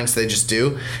start counting, so they just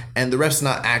do. And the ref's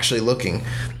not actually looking.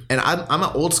 And I'm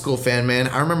an old school fan, man.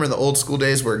 I remember in the old school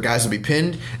days where guys would be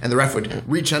pinned and the ref would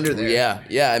reach under there.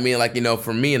 Yeah. I mean, like,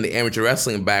 for me in the amateur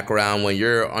wrestling background, when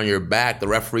you're on your back, the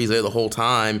referee's there the whole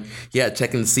time.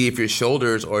 Checking to see if your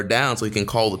shoulders are down so he can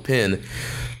call the pin.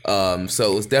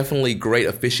 So it was definitely great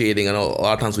officiating. I know a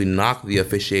lot of times we knock the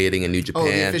officiating in New Japan.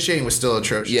 Oh, the officiating was still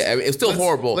atrocious. Yeah, I mean, it's still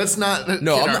horrible. Let's not.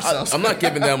 No, I'm not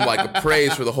giving them like a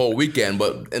praise for the whole weekend,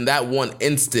 but in that one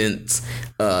instance,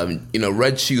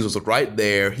 Red Shoes was right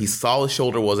there. He saw his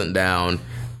shoulder wasn't down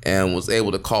and was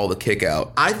able to call the kick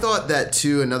out. I thought that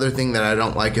too. Another thing that I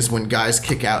don't like is when guys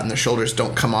kick out and their shoulders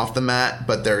don't come off the mat,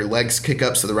 but their legs kick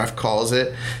up, so the ref calls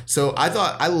it. So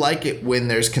I like it when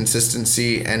there's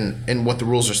consistency and what the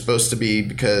rules are supposed to be,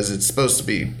 because it's supposed to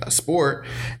be a sport.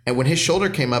 And when his shoulder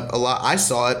came up a lot, I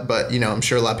saw it, but I'm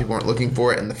sure a lot of people weren't looking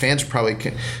for it, and the fans were probably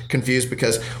confused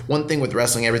because one thing with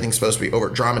wrestling, everything's supposed to be over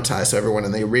dramatized so everyone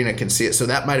in the arena can see it. So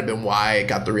that might have been why it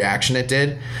got the reaction it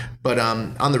did. But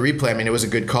on the replay, I mean, it was a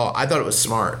good call. I thought it was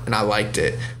smart, and I liked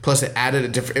it. Plus, it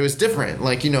added it was different.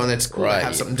 Like, and it's cool to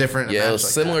have something different. Yeah, it was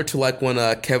similar to like when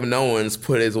Kevin Owens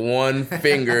put his one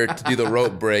finger to do the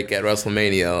rope break at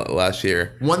WrestleMania last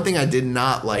year. One thing I did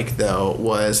not like, though,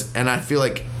 was, and I feel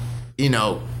like,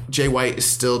 Jay White is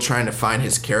still trying to find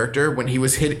his character. When he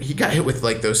was hit, he got hit with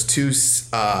like those two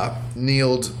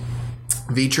kneeled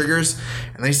V-triggers,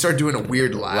 and then he started doing a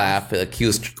weird laugh. Like he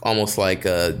was almost like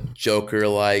a Joker,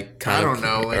 like kind of. I don't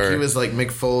know, like he was like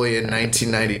Mick Foley in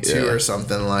 1992 or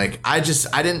something. Like I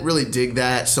didn't really dig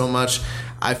that so much.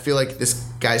 I feel like this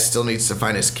guy still needs to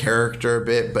find his character a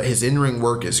bit, but his in-ring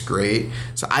work is great.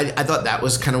 So I thought that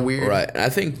was kind of weird. Right, and I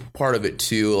think part of it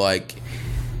too, like,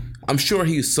 I'm sure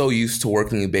he's so used to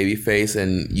working in babyface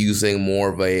and using more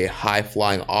of a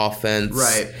high-flying offense.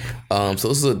 Right. So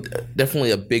this is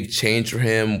definitely a big change for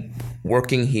him,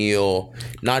 working heel,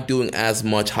 not doing as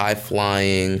much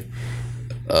high-flying.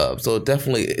 So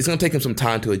definitely, it's going to take him some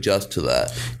time to adjust to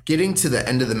that. Getting to the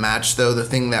end of the match, though, the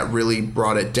thing that really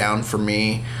brought it down for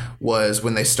me was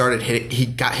when they started hitting. He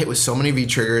got hit with so many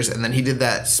V-triggers, and then he did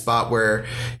that spot where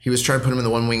he was trying to put him in the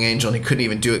one-wing angel, and he couldn't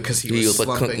even do it because he was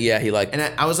slumping. And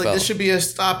I was like, this should be a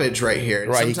stoppage right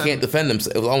here. And he can't defend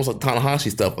himself. It was almost like Tanahashi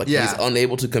stuff. Like, he's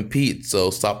unable to compete, so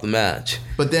stop the match.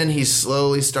 But then he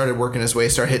slowly started working his way,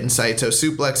 started hitting Saito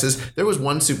suplexes. There was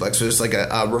one suplex, it was like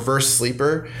a reverse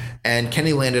sleeper, and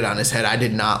Kenny landed on his head. I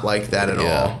did not like that at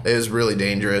all. It was really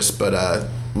dangerous, but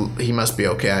he must be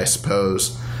okay, I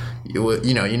suppose.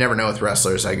 You never know with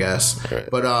wrestlers, I guess. Right.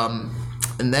 But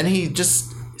and then he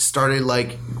just started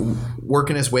like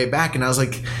working his way back, and I was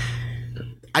like,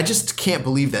 I just can't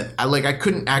believe that. I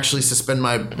couldn't actually suspend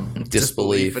my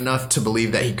disbelief enough to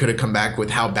believe that he could have come back with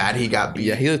how bad he got beat.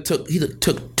 Yeah, he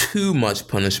took too much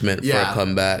punishment for a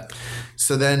comeback.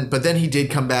 So but then he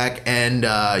did come back, and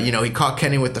he caught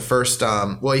Kenny with the first.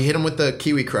 He hit him with the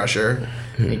Kiwi Crusher.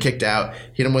 He kicked out.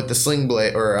 Hit him with the Sling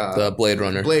Blade or the Blade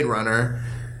Runner. Blade Runner.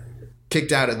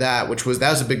 Kicked out of that, that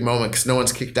was a big moment because no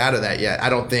one's kicked out of that yet. I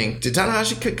don't think. Did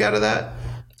Tanahashi kick out of that?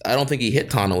 I don't think he hit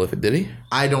Tana with it, did he?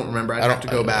 I don't remember. I'd have to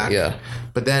go back. Yeah.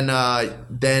 But then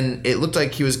it looked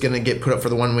like he was going to get put up for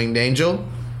the one-winged angel,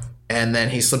 and then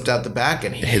he slipped out the back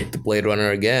and he hit the Blade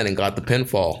Runner again and got the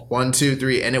pinfall. 1, 2,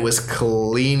 3, and it was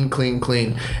clean.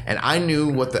 And I knew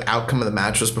what the outcome of the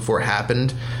match was before it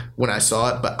happened when I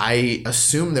saw it, but I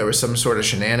assumed there was some sort of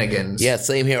shenanigans. Yeah,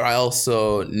 same here. I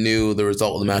also knew the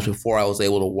result of the match before I was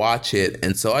able to watch it,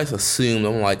 and so I just assumed,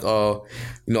 I'm like,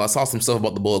 I saw some stuff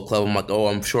about the Bullet Club. I'm like,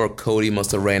 I'm sure Cody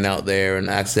must have ran out there and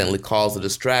accidentally caused a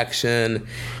distraction.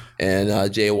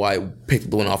 And Jay White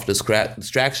picked the one off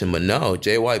distraction, but no,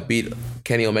 Jay White beat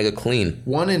Kenny Omega clean.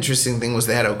 One interesting thing was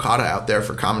they had Okada out there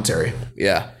for commentary.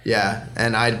 Yeah. Yeah,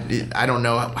 and I don't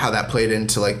know how that played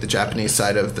into like the Japanese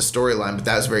side of the storyline, but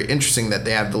that was very interesting that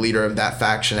they have the leader of that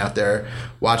faction out there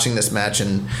watching this match.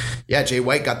 And yeah, Jay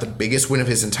White got the biggest win of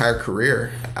his entire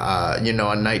career,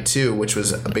 on night 2, which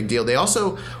was a big deal. They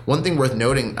also, one thing worth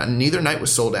noting, neither night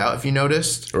was sold out, if you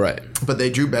noticed. Right. But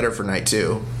they drew better for night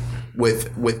 2.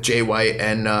 With Jay White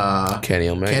and Kenny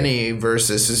Omega. Kenny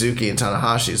versus Suzuki and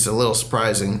Tanahashi. It's a little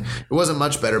surprising. It wasn't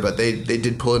much better, but they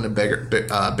did pull in a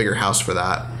bigger house for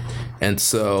that. And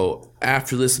so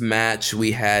after this match,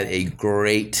 we had a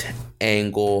great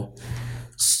angle.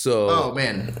 So, oh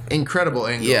man, incredible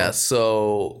angle. Yeah.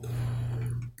 So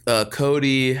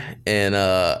Cody and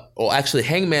actually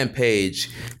Hangman Page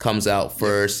comes out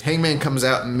first. Hangman comes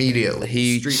out immediately.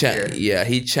 He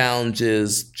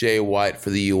challenges Jay White for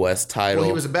the U.S. title. Well,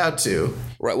 he was about to.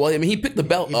 Right. Well, I mean, he picked the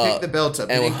belt up. He picked the belt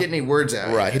up. He didn't get any words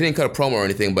out. Right. He didn't cut a promo or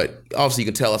anything, but obviously you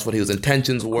can tell that's what his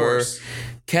intentions were.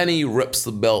 Kenny rips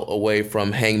the belt away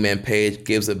from Hangman Page,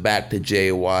 gives it back to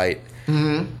Jay White.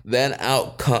 Mm-hmm. Then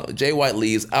Jay White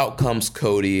leaves. Out comes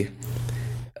Cody.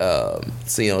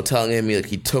 Telling him like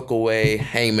he took away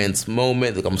Hangman's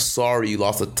moment. Like, I'm sorry you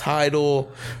lost the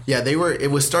title. Yeah,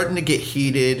 it was starting to get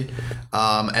heated.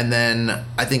 And then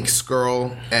I think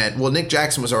Skrull and Nick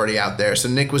Jackson was already out there, so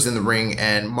Nick was in the ring,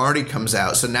 and Marty comes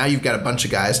out. So now you've got a bunch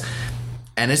of guys,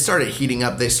 and it started heating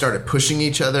up. They started pushing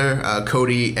each other,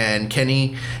 Cody and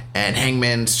Kenny, and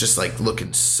Hangman's just like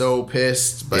looking so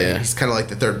pissed, but he's kind of like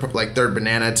the third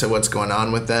banana to what's going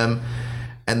on with them.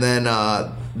 And then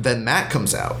Matt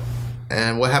comes out.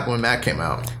 And what happened when Matt came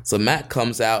out? So Matt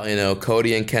comes out,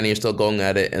 Cody and Kenny are still going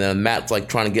at it, and then Matt's like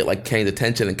trying to get like Kenny's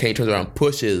attention, and Kenny turns around and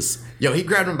pushes. He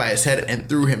grabbed him by his head and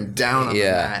threw him down on the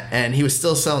mat, and he was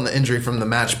still selling the injury from the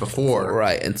match before.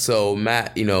 Right, and so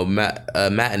Matt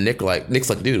and Nick's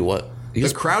like, dude, what?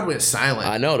 The crowd went silent.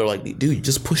 I know. They're like, dude,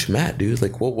 just push Matt, dude.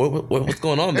 Like, what's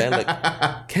going on, man?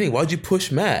 Like, Kenny, why'd you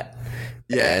push Matt?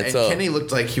 Yeah, and Kenny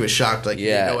looked like he was shocked, like he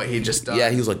didn't know what he just done.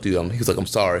 Yeah, he was like, dude, I'm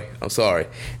sorry.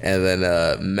 And then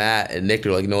Matt and Nick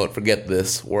are like, you know what, forget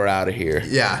this, we're out of here.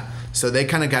 Yeah, so they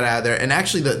kind of got out of there, and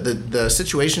actually the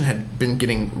situation had been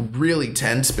getting really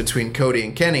tense between Cody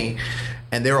and Kenny,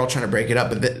 and they were all trying to break it up,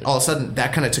 but all of a sudden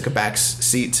that kind of took a back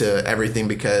seat to everything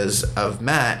because of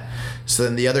Matt. So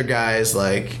then the other guys,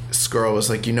 like Skrull, was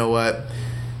like, you know what?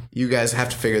 You guys have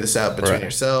to figure this out between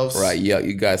yourselves. Right, yeah,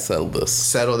 you guys settle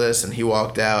this. And he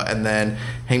walked out, and then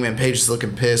Hangman Page is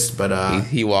looking pissed, but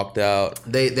he walked out.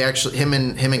 They actually him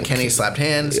and Kenny slapped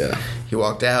hands. Yeah. He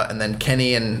walked out, and then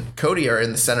Kenny and Cody are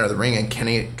in the center of the ring, and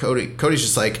Cody's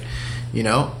just like,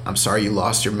 I'm sorry you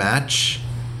lost your match.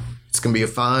 It's gonna be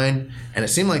fine. And it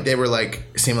seemed like they were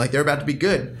about to be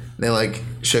good. They like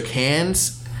shook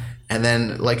hands. And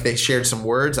then, like, they shared some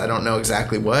words. I don't know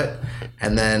exactly what.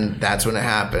 And then that's when it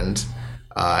happened.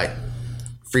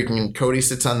 Freaking Cody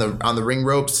sits on the ring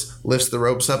ropes, lifts the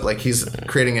ropes up like he's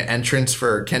creating an entrance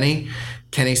for Kenny.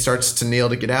 Kenny starts to kneel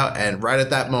to get out, and right at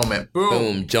that moment,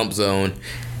 boom, jump zone.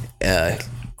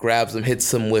 Grabs him,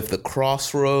 hits him with the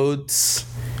crossroads.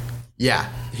 Yeah,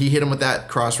 he hit him with that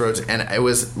crossroads, and it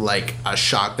was like a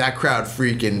shock. That crowd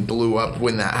freaking blew up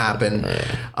when that happened.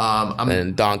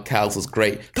 And Don Callis was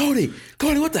great. Cody,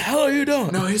 what the hell are you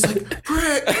doing? No, he's like,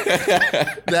 prick.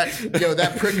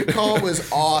 that prick call was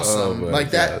awesome. Oh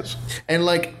gosh. And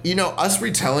us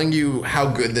retelling you how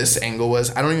good this angle was,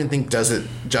 I don't even think does it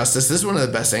justice. This is one of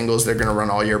the best angles they're going to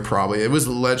run all year, probably. It was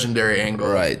a legendary angle.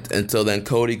 Right. And so then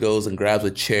Cody goes and grabs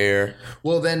a chair.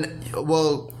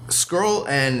 Skrull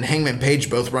and Hangman Page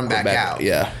both run back out.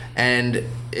 Yeah. And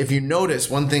if you notice,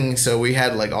 one thing, so we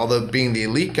had like all being the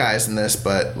elite guys in this,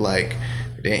 but like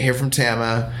we didn't hear from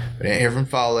Tama, we didn't hear from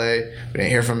Fale, we didn't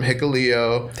hear from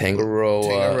Hikuleo,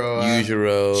 Tangaroa,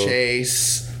 Yujiro,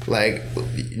 Chase. Like,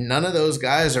 none of those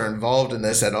guys are involved in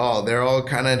this at all. They're all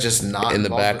kind of just not in the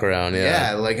background.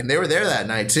 Yeah, and they were there that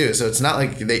night too. So it's not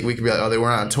like we could be like, oh, they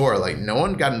weren't on tour. Like, no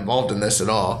one got involved in this at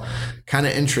all. Kind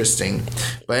of interesting.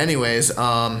 But anyways,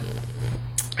 one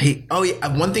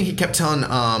thing he kept telling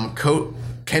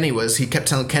Kenny was he kept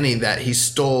telling Kenny that he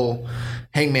stole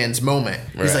Hangman's moment.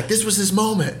 Right. He's like, this was his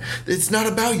moment. It's not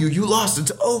about you. You lost.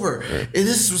 It's over. Right.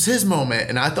 This was his moment.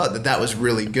 And I thought that was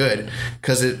really good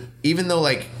because even though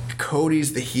like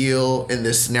Cody's the heel in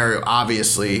this scenario,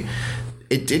 obviously,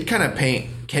 it did kind of paint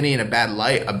Kenny in a bad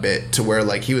light a bit to where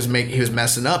like he was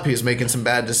messing up. He was making some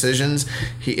bad decisions.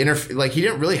 He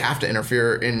didn't really have to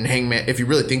interfere in Hangman. If you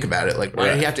really think about it, like why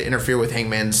did he have to interfere with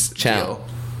Hangman's deal?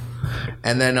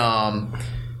 And then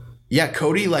Yeah,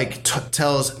 Cody like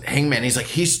tells Hangman, he's like,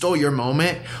 he stole your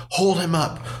moment. Hold him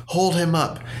up.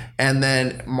 And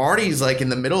then Marty's like in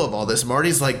the middle of all this.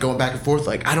 Marty's like going back and forth,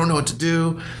 like, I don't know what to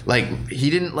do. Like he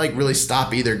didn't like really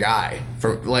stop either guy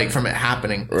from it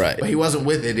happening. Right. But he wasn't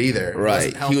with it either.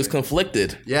 Right. He was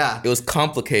conflicted. Yeah. It was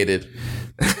complicated.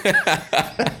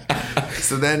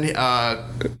 So then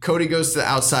Cody goes to the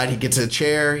outside. He gets a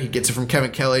chair. He gets it from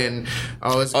Kevin Kelly. And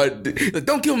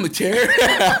don't give him the chair.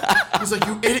 He's like,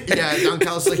 you idiot. Yeah, Don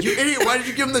Callis is like, you idiot. Why did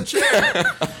you give him the chair?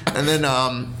 And then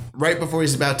right before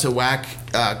he's about to whack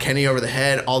Kenny over the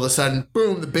head, all of a sudden,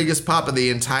 boom, the biggest pop of the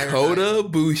entire Kota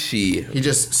Ibushi. He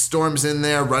just storms in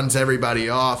there, runs everybody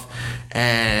off.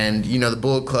 And, the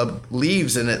Bullet Club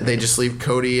leaves, and they just leave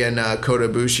Cody and Kota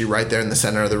Ibushi right there in the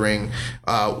center of the ring.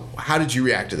 How did you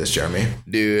react to this, Jeremy?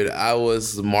 Dude, I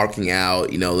was marking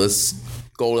out, this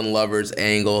Golden Lovers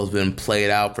angle has been played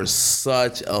out for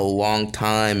such a long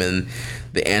time, and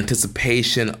the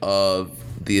anticipation of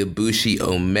the Ibushi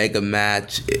Omega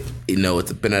match,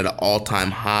 it's been at an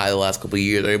all-time high the last couple of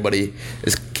years. Everybody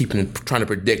is trying to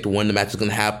predict when the match is going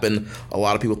to happen. A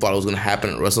lot of people thought it was going to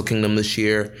happen at Wrestle Kingdom this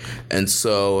year, and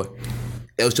so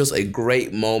it was just a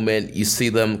great moment. You see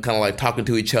them kind of like talking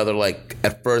to each other. Like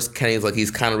at first, Kenny's like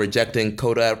he's kind of rejecting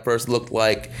Kota. At first, looked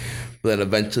like, but then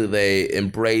eventually they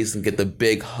embrace and get the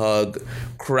big hug.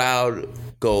 Crowd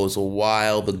goes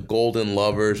wild. The Golden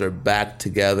Lovers are back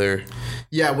together.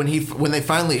 Yeah, when they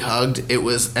finally hugged, it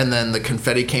was, and then the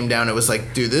confetti came down. It was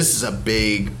like, dude, this is a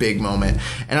big moment.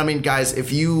 And I mean, guys,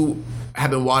 if you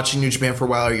have been watching New Japan for a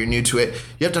while or you're new to it,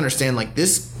 you have to understand like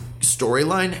this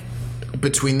storyline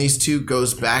between these two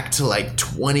goes back to like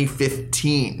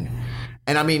 2015.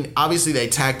 And I mean, obviously they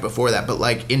tagged before that, but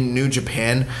like in New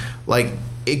Japan, like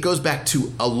it goes back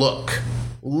to a look,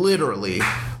 literally.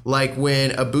 Like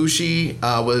when Ibushi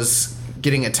was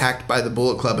getting attacked by the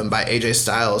Bullet Club and by AJ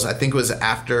Styles, I think it was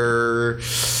after,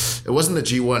 it wasn't the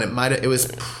G1, it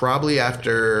was probably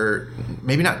after,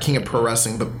 maybe not King of Pro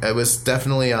Wrestling, but it was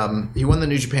definitely, he won the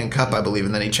New Japan Cup, I believe,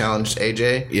 and then he challenged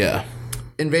AJ. Yeah.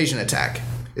 Invasion Attack.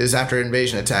 It was after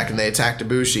Invasion Attack, and they attacked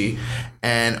Ibushi,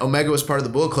 and Omega was part of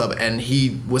the Bullet Club, and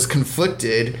he was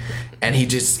conflicted, and he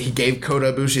gave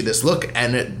Kota Ibushi this look,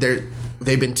 and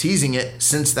they've been teasing it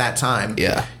since that time.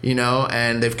 Yeah.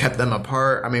 And they've kept them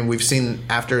apart. I mean, we've seen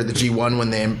after the G1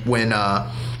 when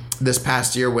this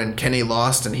past year when Kenny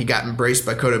lost and he got embraced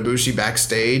by Kota Ibushi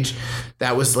backstage,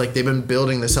 that was like they've been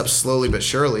building this up slowly but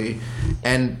surely.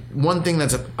 And one thing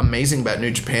that's amazing about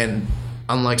New Japan,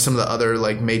 unlike some of the other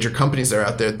like major companies that are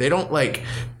out there, they don't like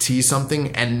tease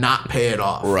something and not pay it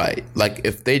off. Right. Like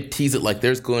if they tease it, like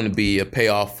there's going to be a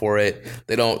payoff for it.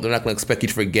 They're not going to expect you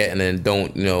to forget and then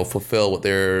don't, fulfill what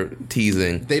they're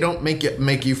teasing. They don't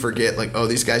make you forget like, oh,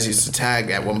 these guys used to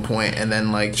tag at one point and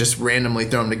then like just randomly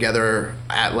throw them together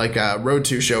at like a Road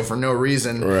 2 show for no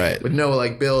reason. Right. With no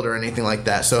like build or anything like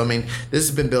that. So I mean, this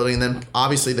has been building. And then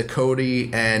obviously the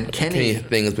Cody and Kenny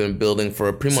thing has been building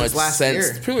for pretty much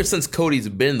since Cody's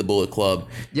been in the Bullet Club.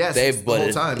 Yes, the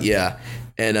whole time. Yeah.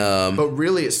 And but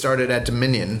really it started at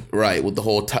Dominion. Right, with the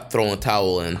whole throwing a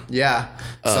towel in. Yeah.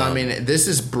 So I mean, this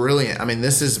is brilliant. I mean,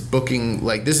 this is booking,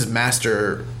 like this is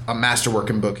a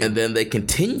masterwork in booking. And then they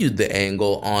continued the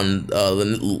angle on the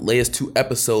latest 2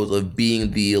 episodes of Being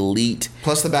the Elite.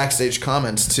 Plus the backstage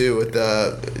comments too with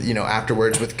the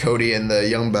afterwards with Cody and the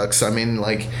Young Bucks. I mean,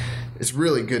 like it's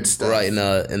really good stuff. Right,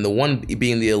 and the one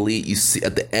Being the Elite, you see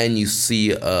at the end, you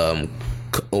see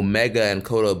Omega and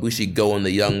Kota Ibushi go in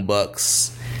the Young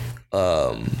Bucks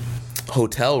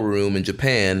hotel room in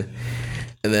Japan,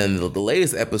 and then the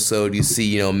latest episode you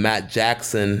see Matt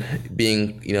Jackson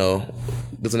being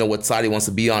doesn't know what side he wants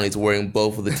to be on. He's wearing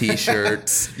both of the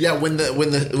t-shirts. Yeah, when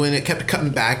it kept cutting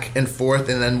back and forth,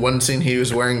 and then one scene he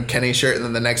was wearing Kenny's shirt, and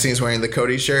then the next scene he's wearing the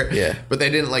Cody shirt. Yeah, but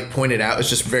they didn't like point it out. It's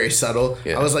just very subtle.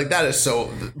 Yeah. I was like, that is so,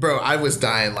 bro. I was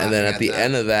dying laughing. And then at the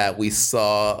end of that, we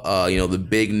saw the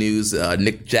big news.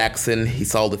 Nick Jackson, he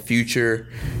saw the future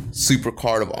Super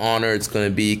Card of Honor. It's going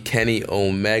to be Kenny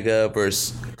Omega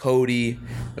versus Cody,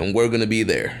 and we're going to be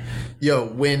there. Yo,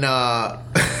 when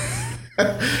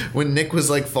Nick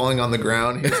was like falling on the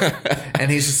ground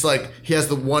and he's just like, he has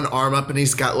the one arm up and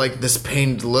he's got like this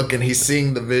pained look and he's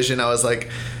seeing the vision, I was like,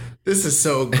 this is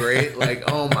so great. Like,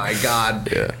 oh my God.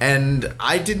 Yeah. And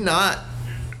I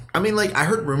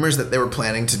heard rumors that they were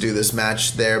planning to do this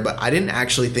match there, but I didn't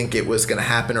actually think it was going to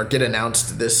happen or get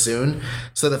announced this soon.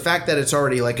 So the fact that it's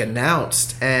already like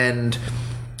announced and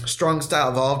Strong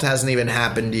Style Evolved hasn't even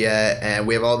happened yet, and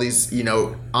we have all these,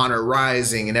 Honor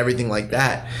Rising and everything like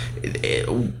that.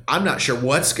 I'm not sure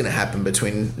what's going to happen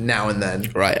between now and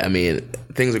then. Right. I mean,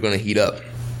 things are going to heat up.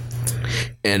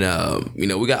 And,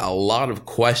 we got a lot of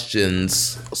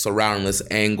questions surrounding this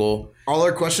angle. All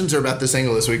our questions are about this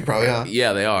angle this week, probably, huh?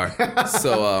 Yeah, they are.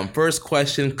 So, first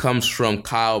question comes from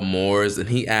Kyle Moores, and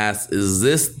he asks, is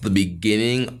this the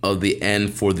beginning of the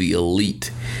end for the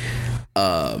Elite?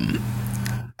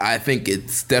 I think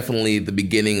it's definitely the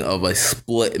beginning of a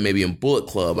split, maybe in Bullet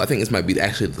Club. I think this might be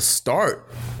actually the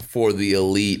start for the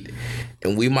Elite,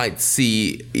 and we might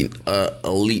see a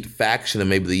Elite faction of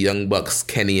maybe the Young Bucks,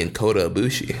 Kenny and Kota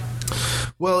Ibushi.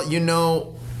 Well, you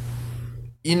know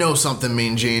something,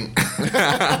 Mean Gene.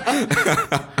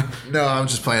 No, I'm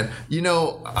just playing.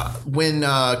 When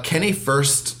Kenny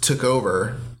first took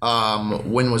over,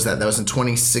 when was that? That was in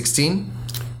 2016?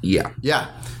 Yeah. Yeah.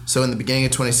 So in the beginning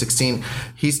of 2016,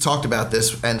 he's talked about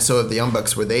this, and so have the Young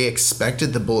Bucks, where they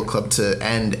expected the Bullet Club to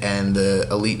end and the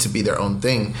Elite to be their own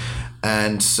thing.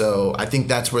 And so I think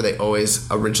that's where they always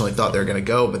originally thought they were going to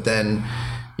go. But then,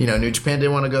 New Japan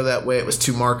didn't want to go that way. It was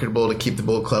too marketable to keep the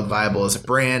Bullet Club viable as a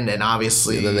brand. And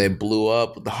obviously, and then they blew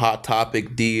up with the Hot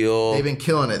Topic deal. They've been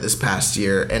killing it this past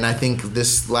year. And I think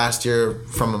this last year,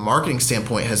 from a marketing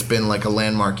standpoint, has been like a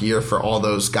landmark year for all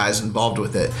those guys involved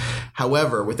with it.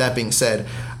 However, with that being said,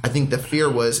 I think the fear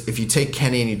was, if you take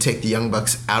Kenny and you take the Young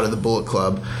Bucks out of the Bullet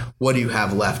Club, what do you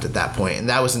have left at that point? And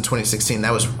that was in 2016.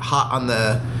 That was hot on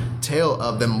the tail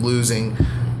of them losing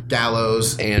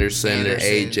Gallows, Anderson and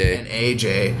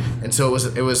AJ. And so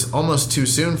it was almost too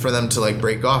soon for them to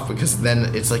break off, because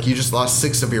then it's like you just lost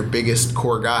 6 of your biggest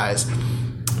core guys.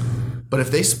 But if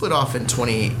they split off in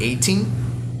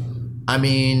 2018, I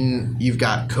mean, you've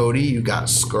got Cody, you've got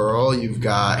Skrull, you've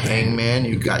got Hangman,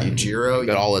 you've got Yujiro, you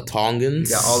got all the Tongans.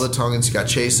 You got all the Tongans, you got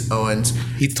Chase Owens.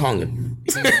 He's Tongan.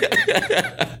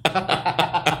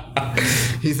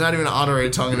 He's not even an honorary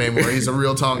Tongan anymore. He's a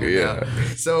real Tongan now.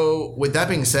 So with that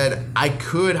being said, I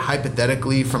could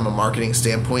hypothetically, from a marketing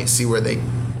standpoint, see where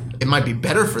it might be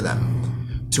better for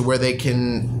them, to where they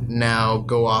can now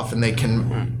go off and they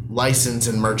can license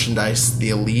and merchandise the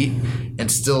Elite and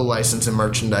still license and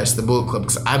merchandise the Bullet Club,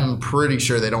 because I'm pretty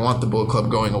sure they don't want the Bullet Club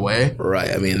going away.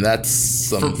 Right. I mean, that's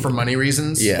for money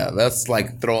license. Yeah, that's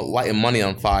like lighting money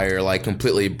on fire, like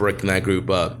completely breaking that group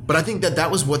up. But I think that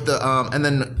was what the and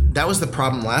then that was the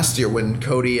problem last year when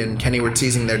Cody and Kenny were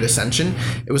teasing their dissension.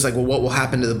 It was like, well, what will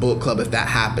happen to the Bullet Club if that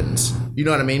happens? You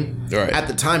know what I mean? Right. At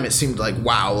the time, it seemed like,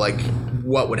 wow, like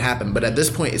what would happen? But at this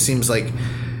point, it seems like,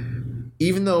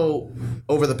 even though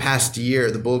over the past year,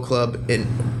 the Bullet Club, and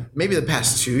maybe the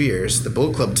past 2 years, the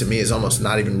Bullet Club to me is almost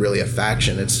not even really a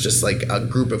faction. It's just like a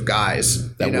group of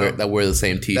guys that wear the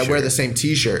same T-shirt. That wear the same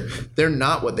T-shirt. They're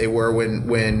not what they were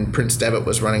when Prince Devitt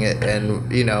was running it,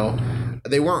 and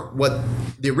they weren't what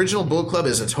the original Bullet Club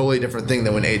is. A totally different thing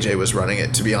than when AJ was running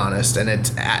it, to be honest. And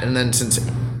then since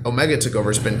Omega took over,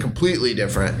 it's been completely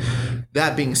different.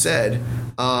 That being said,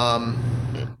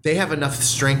 they have enough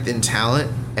strength in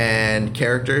talent and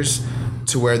characters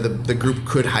to where the group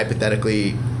could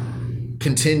hypothetically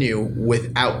continue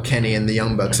without Kenny and the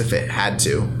Young Bucks if it had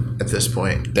to at this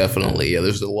point. Definitely. Yeah,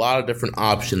 there's a lot of different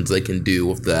options they can do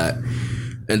with that.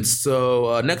 And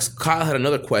so next, Kyle had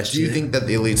another question. Do you think that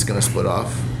the Elite's going to split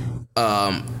off?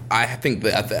 I think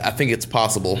it's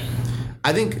possible.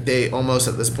 I think they almost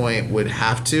at this point would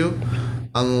have to,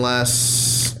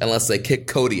 unless they kick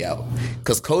Cody out,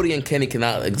 because Cody and Kenny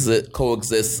cannot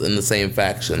coexist in the same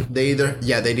faction. They'd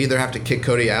either have to kick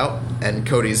Cody out and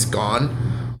Cody's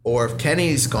gone, or if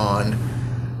Kenny's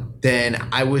gone, then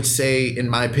I would say, in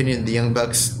my opinion, the Young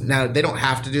Bucks, now they don't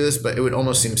have to do this, but it would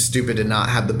almost seem stupid to not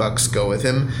have the Bucks go with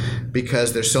him,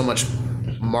 because there's so much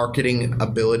marketing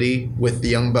ability with the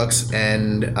Young Bucks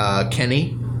and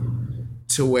Kenny,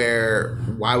 to where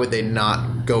why would they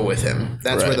not go with him?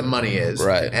 That's where the money is.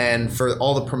 Right. And for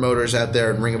all the promoters out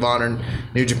there in Ring of Honor,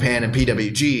 New Japan, and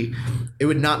PWG, it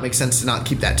would not make sense to not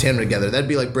keep that tandem together. That'd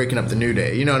be like breaking up the New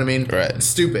Day. You know what I mean? Right. It's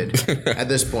stupid at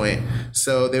this point.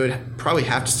 So they would probably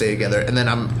have to stay together. And then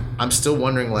I'm still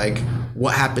wondering, like,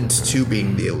 what happens to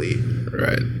being the Elite?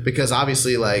 Right. Because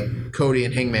obviously, like, Cody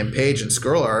and Hangman Page and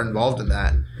Skrull are involved in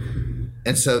that.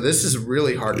 And so this is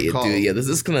really hard to call. Dude, this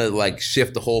is going to like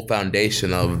shift the whole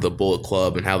foundation of the Bullet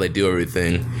Club and how they do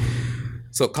everything.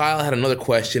 So Kyle had another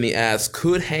question. He asked,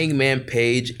 could Hangman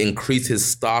Page increase his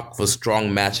stock for a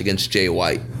strong match against Jay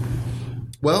White?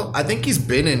 Well, I think he's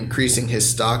been increasing his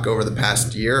stock over the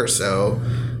past year or so,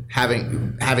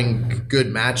 having good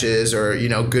matches or,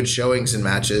 good showings in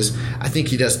matches. I think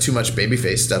he does too much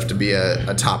babyface stuff to be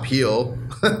a top heel.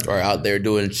 Or out there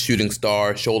doing shooting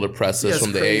star shoulder presses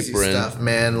from the apron stuff,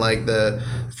 man, like the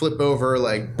flip over,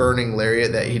 like burning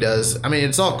lariat that he does. I mean,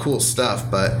 it's all cool stuff,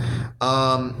 but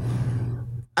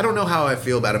I don't know how I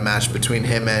feel about a match between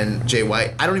him and Jay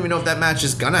White. I don't even know if that match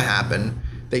is gonna happen.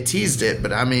 they teased it,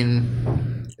 but I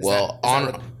mean,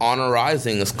 Honor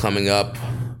Rising is coming up.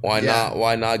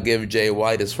 Why not give Jay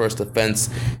White his first defense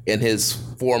in his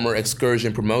former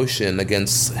Excursion promotion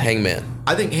against Hangman?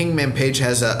 I think Hangman Page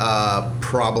has a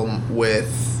problem with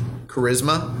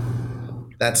charisma.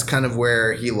 That's kind of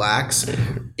where he lacks.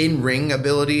 In ring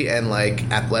ability and like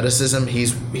athleticism,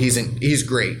 he's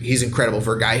great. He's incredible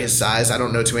for a guy his size. I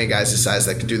don't know too many guys his size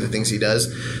that can do the things he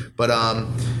does. But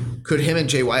could him and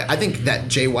Jay White, I think that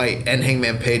Jay White and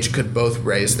Hangman Page could both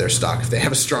raise their stock if they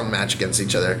have a strong match against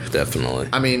each other. Definitely.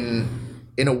 I mean,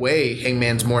 in a way,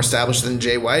 Hangman's more established than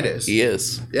Jay White is. He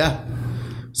is. Yeah.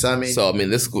 So I mean,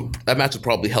 that match would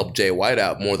probably help Jay White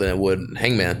out more than it would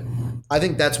Hangman. I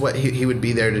think that's what he would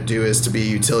be there to do, is to be a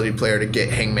utility player to get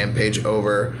Hangman Page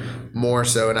over more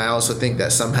so. And I also think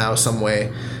that somehow, some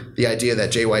way, the idea that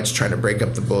Jay White's trying to break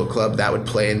up the Bullet Club, that would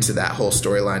play into that whole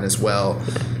storyline as well.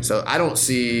 So I don't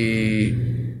see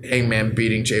Hangman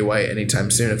beating Jay White anytime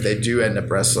soon if they do end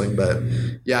up wrestling. But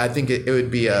yeah, I think it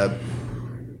would be a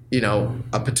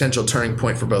potential turning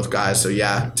point for both guys. So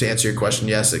yeah, to answer your question,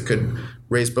 yes, it could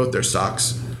raise both their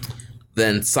stocks.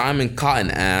 Then Simon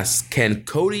Cotton asks, can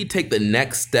Cody take the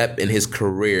next step in his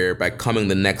career by becoming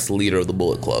the next leader of the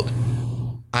Bullet Club?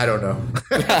 I don't know.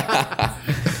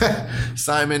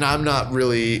 Simon, I'm not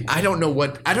really, I don't know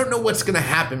what's going to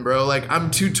happen, bro. Like,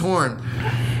 I'm too torn.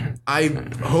 I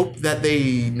hope that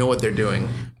they know what they're doing.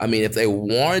 I mean, if they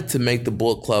wanted to make the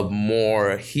Bullet Club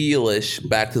more heelish,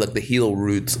 back to like the heel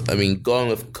roots, I mean, going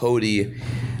with Cody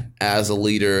as a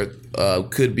leader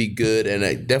could be good, and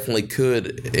it definitely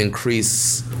could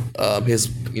increase his,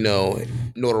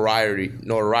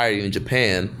 notoriety in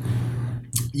Japan.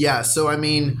 Yeah, so I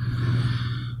mean,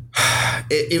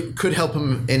 it could help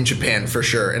him in Japan for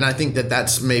sure, and I think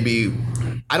that's maybe.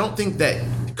 I don't think that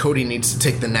Cody needs to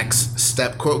take the next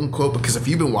step, quote unquote, because if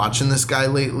you've been watching this guy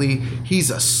lately, he's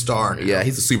a star now. Yeah,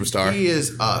 he's a superstar. He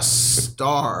is a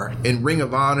star in Ring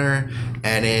of Honor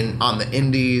and on the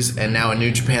Indies and now in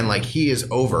New Japan. Like, he is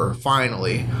over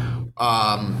finally.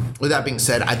 With that being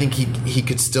said, I think he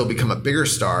could still become a bigger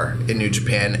star in New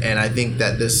Japan, and I think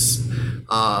that this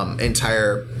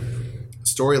entire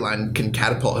storyline can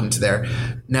catapult him to there.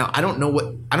 Now, I don't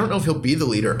know if he'll be the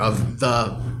leader of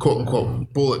the quote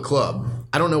unquote Bullet Club.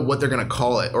 I don't know what they're going to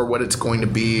call it or what it's going to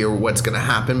be or what's going to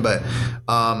happen, but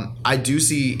I do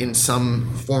see in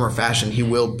some form or fashion he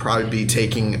will probably be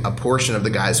taking a portion of the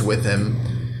guys with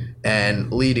him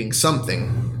and leading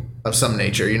something of some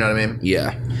nature, you know what I mean?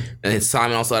 Yeah. And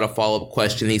Simon also had a follow-up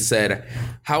question. He said,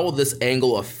 how will this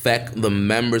angle affect the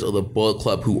members of the Bullet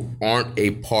Club who aren't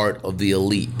a part of the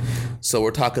elite? So we're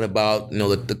talking about,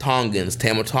 the Tongans,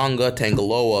 Tama Tonga,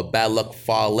 Tangaloa, Bad Luck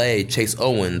Fale, Chase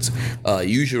Owens,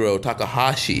 Yujiro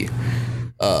Takahashi.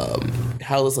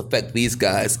 How does this affect these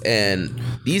guys? And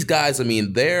these guys, I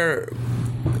mean, they're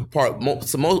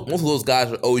most of those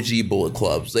guys are OG Bullet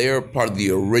Clubs. They are part of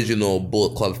the original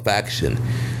Bullet Club faction.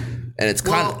 And it's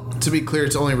to be clear,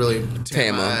 it's only really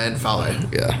Tama and Fale.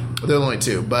 Yeah. They're the only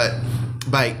two. But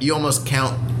you almost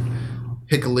count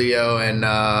Hikuleo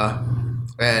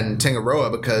and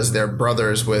Tangaroa because they're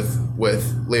brothers with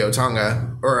Leo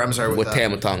Tonga. Or, I'm sorry, with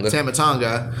Tama Tonga. Tama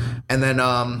Tonga. And then,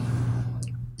 and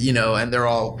they're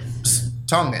all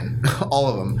Tongan. All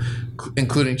of them.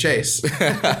 Including Chase.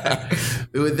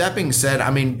 With that being said, I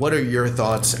mean, what are your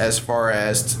thoughts as far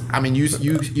as, I mean,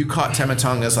 you caught Tama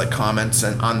Tonga's like comments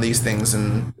on these things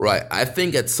and right. I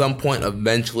think at some point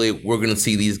eventually we're going to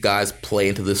see these guys play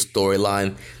into this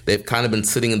storyline. They've kind of been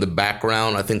sitting in the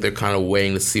background. I think they're kind of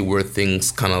waiting to see where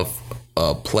things kind of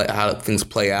how things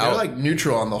play out. They're like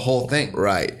neutral on the whole thing.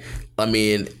 Right. I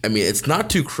mean, it's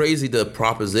not too crazy to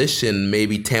proposition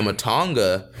maybe Tama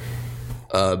Tonga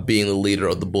being the leader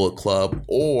of the Bullet Club,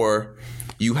 or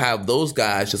you have those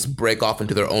guys just break off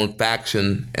into their own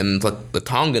faction and it's like the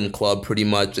Tongan Club pretty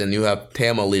much, and you have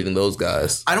Tama leading those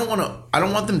guys. I don't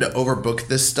want them to overbook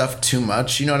this stuff too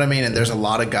much, you know what I mean? And there's a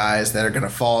lot of guys that are going to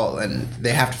fall and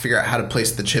they have to figure out how to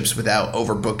place the chips without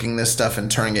overbooking this stuff and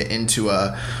turning it into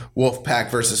a Wolfpack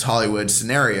versus Hollywood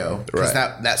scenario, because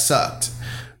that sucked.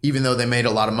 Even though they made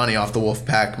a lot of money off the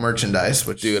Wolfpack merchandise,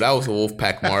 which... Dude, I was a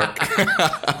Wolfpack mark.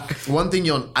 One thing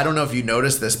I don't know if you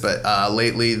noticed this, but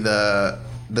lately the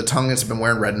Tongans have been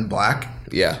wearing red and black.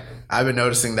 Yeah. I've been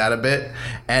noticing that a bit.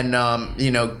 And,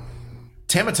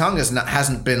 Tama Tonga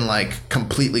hasn't been, like,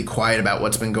 completely quiet about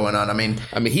what's been going on. I mean,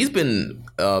 he's been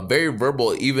very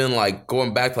verbal, even, like,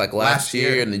 going back to, like, last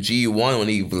year in the G1 when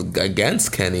he was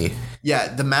against Kenny.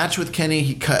 Yeah, the match with Kenny,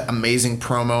 he cut amazing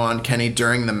promo on Kenny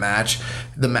during the match.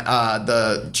 The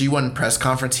G1 press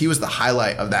conference, he was the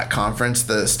highlight of that conference.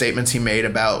 The statements he made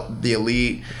about the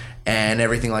elite and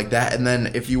everything like that. And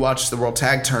then if you watch the World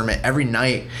Tag Tournament, every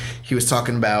night he was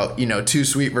talking about, you know, 2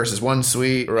 sweet versus 1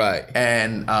 sweet. Right.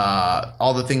 And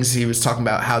all the things he was talking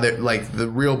about, how they like the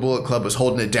real Bullet Club was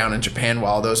holding it down in Japan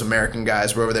while those American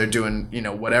guys were over there doing, you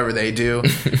know, whatever they do.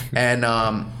 And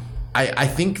I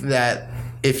think that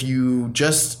if you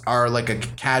just are like a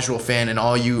casual fan and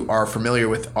all you are familiar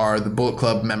with are the Bullet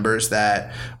Club members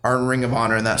that are in Ring of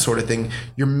Honor and that sort of thing,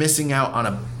 you're missing out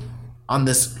on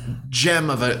this gem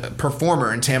of a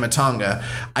performer in Tama Tonga.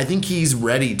 I think he's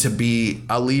ready to be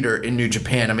a leader in New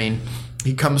Japan. I mean,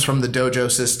 he comes from the dojo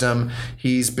system.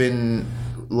 He's been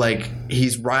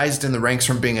he's rised in the ranks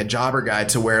from being a jobber guy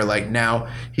to where like now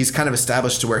he's kind of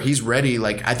established to where he's ready.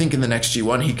 Like I think in the next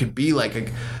G1 he could be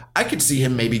like I could see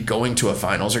him maybe going to a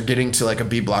finals or getting to like a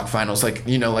B block finals, like,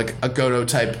 you know, like a Goto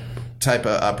type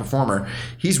of performer.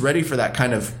 He's ready for that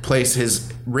kind of place.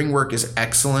 His ring work is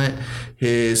excellent.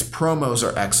 His promos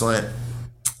are excellent.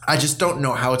 I just don't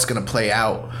know how it's going to play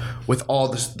out with all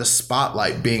the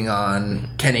spotlight being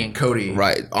on Kenny and Cody.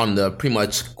 Right, on the pretty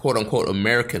much quote-unquote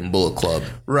American Bullet Club.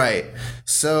 Right.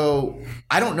 So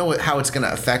I don't know how it's going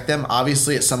to affect them.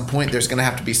 Obviously, at some point, there's going to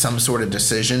have to be some sort of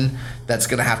decision that's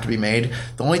going to have to be made.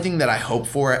 The only thing that I hope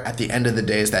for at the end of the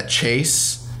day is that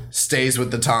Chase stays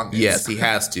with the Tongans. Yes, he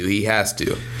has to. He has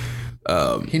to.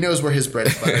 He knows where his bread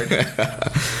is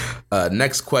buttered.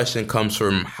 Next question comes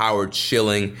from Howard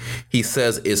Schilling. He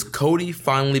says, is Cody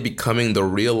finally becoming the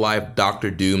real-life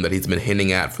Dr. Doom that he's been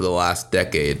hinting at for the last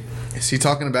decade? Is he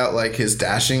talking about like his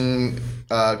dashing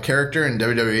character in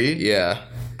WWE? Yeah.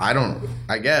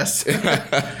 I guess.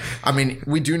 I mean,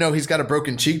 we do know he's got a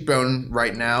broken cheekbone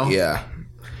right now. Yeah.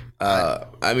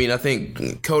 I mean, I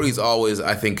think Cody's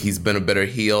he's been a better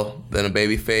heel than a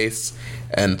babyface.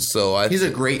 And so he's a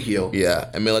great heel. Yeah.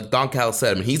 I mean, like Don Cal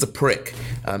said, I mean, he's a prick.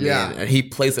 I mean, and he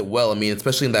plays it well. I mean,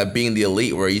 especially in that Being the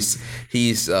Elite where he's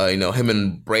you know, him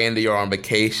and Brandy are on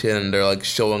vacation and they're like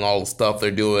showing all the stuff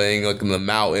they're doing like in the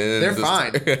mountains. They're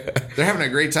fine. They're having a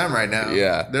great time right now.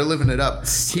 Yeah. They're living it up.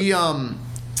 He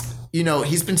you know,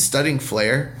 he's been studying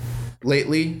Flair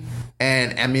lately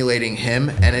and emulating him,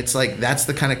 and it's like that's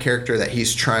the kind of character that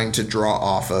he's trying to draw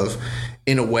off of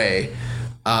in a way.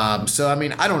 So I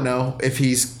mean, I don't know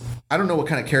what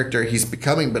kind of character he's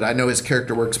becoming, but I know his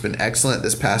character work's been excellent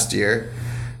this past year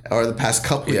or the past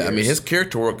couple years. Yeah, I mean, his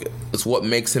character work is what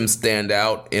makes him stand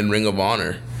out in Ring of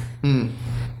Honor.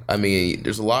 I mean,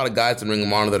 there's a lot of guys in Ring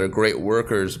of Honor that are great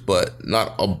workers, but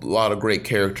not a lot of great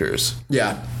characters.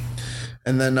 Yeah.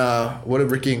 And then what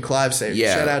did Ricky and Clive say?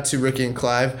 Yeah. Shout out to Ricky and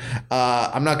Clive.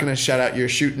 I'm not going to shout out your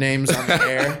shoot names on the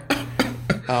air,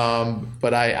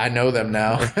 but I know them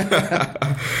now.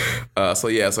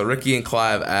 So Ricky and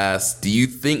Clive asked, do you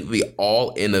think the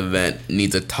All-In event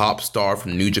needs a top star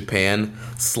from New Japan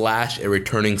 / a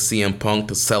returning CM Punk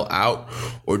to sell out?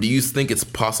 Or do you think it's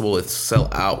possible to sell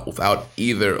out without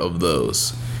either of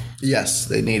those? Yes,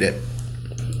 they need it.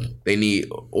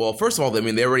 Well, first of all, I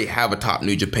mean, they already have a top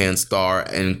New Japan star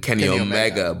and Kenny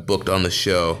Omega booked on the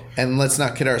show. And let's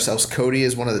not kid ourselves. Cody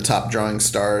is one of the top drawing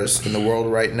stars in the world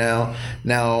right now.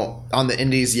 Now, on the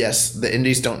indies, yes, the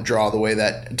indies don't draw the way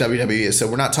that WWE is. So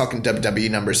we're not talking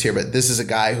WWE numbers here, but this is a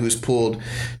guy who's pulled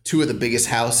 2 of the biggest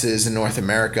houses in North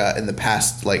America in the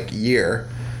past, year.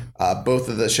 Both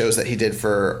of the shows that he did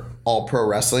for All Pro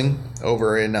Wrestling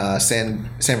over in San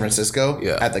Francisco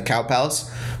at the Cow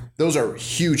Palace. Those are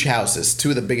huge houses, 2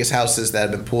 of the biggest houses that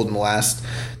have been pulled in the last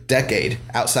decade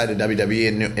outside of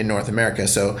WWE in North America.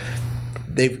 So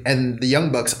and the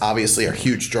Young Bucks obviously are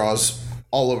huge draws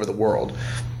all over the world.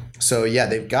 So yeah,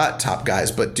 they've got top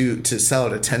guys, but to sell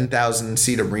at a 10,000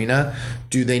 seat arena,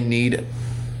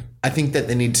 I think that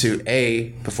they need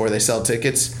to, before they sell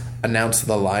tickets, announce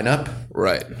the lineup.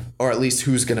 Right. Or at least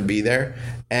who's going to be there.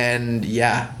 And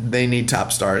yeah, they need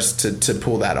top stars to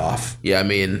pull that off. Yeah, I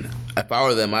mean, if I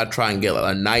were them, I'd try and get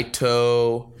a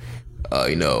Naito,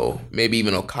 maybe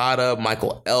even Okada,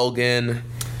 Michael Elgin.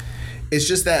 It's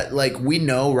just that, we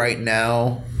know right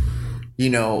now,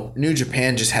 New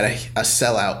Japan just had a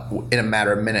sellout in a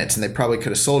matter of minutes, and they probably could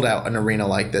have sold out an arena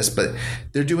like this, but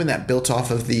they're doing that built off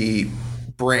of the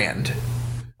brand.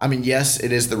 I mean, yes,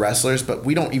 it is the wrestlers, but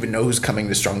we don't even know who's coming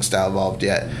to Strong Style Evolved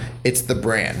yet. It's the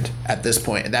brand at this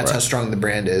point, and that's how strong the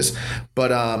brand is. But,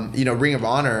 Ring of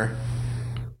Honor,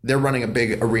 they're running a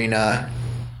big arena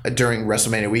during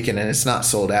WrestleMania weekend, and it's not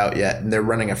sold out yet. And they're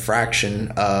running a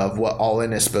fraction of what All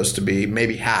In is supposed to be,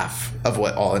 maybe half of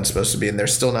what All In is supposed to be, and they're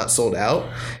still not sold out.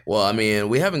 Well, I mean,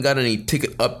 we haven't got any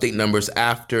ticket update numbers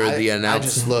after the announcement. I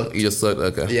just looked. You just looked?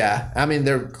 Okay. Yeah. I mean,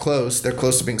 they're close. They're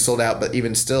close to being sold out, but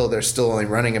even still, they're still only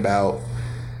running about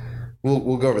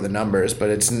we'll go over the numbers, but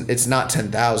it's not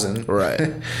 10,000.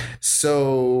 Right.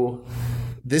 So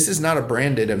this is not a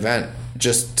branded event,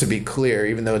 just to be clear,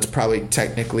 even though it's probably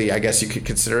technically, I guess you could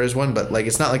consider it as one, but like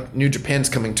it's not like New Japan's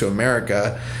coming to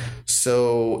America.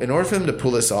 So in order for them to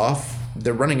pull this off,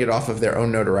 they're running it off of their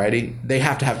own notoriety. They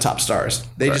have to have top stars.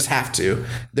 They just have to.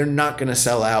 They're not going to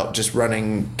sell out just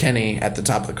running Kenny at the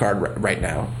top of the card right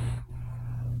now.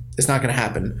 It's not going to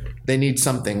happen. They need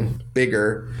something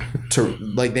bigger to,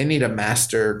 like, they need a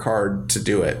master card to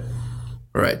do it.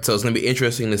 Right. So it's going to be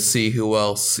interesting to see who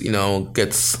else,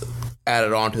 gets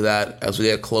added on to that as we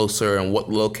get closer, and what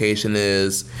the location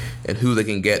is and who they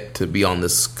can get to be on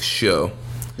this show.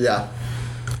 Yeah.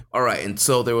 All right, and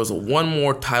so there was one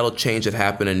more title change that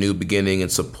happened in New Beginning in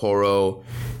Sapporo,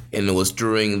 and it was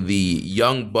during the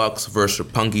Young Bucks versus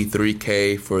Roppongi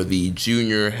 3K for the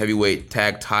junior heavyweight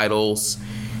tag titles,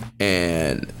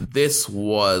 and this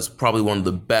was probably one of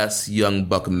the best Young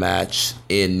Buck match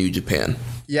in New Japan.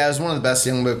 Yeah, it was one of the best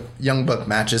Young Buck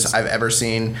matches I've ever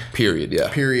seen. Period, yeah.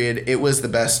 Period. It was the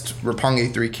best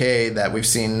Roppongi 3K that we've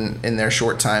seen in their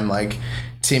short time, like,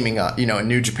 teaming up, in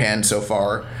New Japan so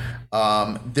far.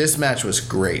 This match was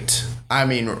great. I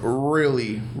mean,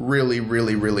 really, really,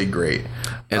 really, really great.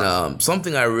 And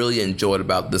something I really enjoyed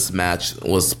about this match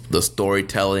was the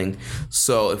storytelling.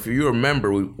 So if you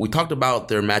remember, we talked about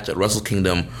their match at Wrestle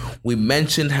Kingdom. We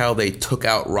mentioned how they took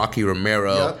out Rocky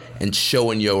Romero and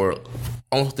Sho and Yo were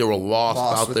almost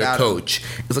lost without their coach.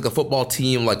 Him. It's like a football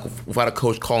team, like without a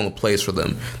coach calling the plays for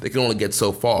them. They can only get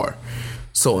so far.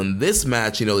 So in this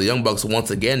match, the Young Bucks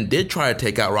once again did try to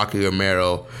take out Rocky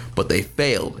Romero, but they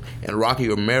failed. And Rocky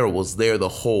Romero was there the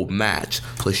whole match.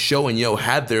 So Sho and Yo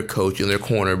had their coach in their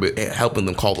corner, helping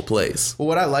them call the plays. Well,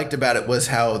 what I liked about it was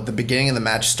how the beginning of the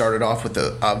match started off with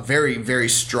a very, very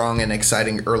strong and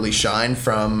exciting early shine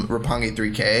from Roppongi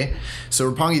 3K.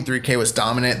 So Roppongi 3K was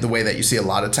dominant the way that you see a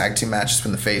lot of tag team matches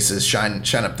when the faces shine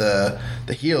up the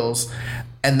heels.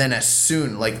 And then as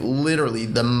soon, like literally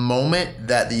the moment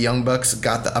that the Young Bucks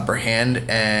got the upper hand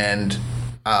and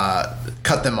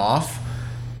cut them off,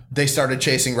 they started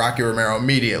chasing Rocky Romero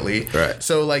immediately. Right.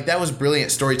 So like that was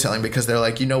brilliant storytelling, because they're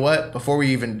like, you know what? Before we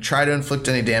even try to inflict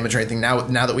any damage or anything, now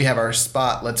that we have our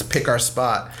spot, let's pick our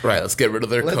spot. Right. Let's get rid of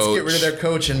their coach. Let's get rid of their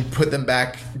coach and put them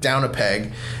back down a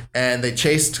peg. And they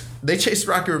chased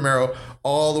Rocky Romero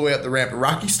all the way up the ramp.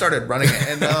 Rocky started running it.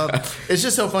 And it's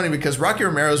just so funny because Rocky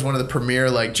Romero is one of the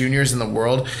premier like juniors in the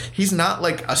world. He's not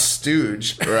like a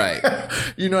stooge. Right.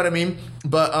 You know what I mean?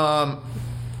 But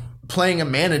playing a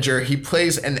manager, he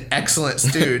plays an excellent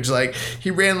stooge. Like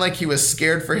he ran like he was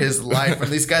scared for his life.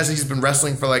 And these guys, he's been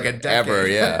wrestling for like a decade. Ever,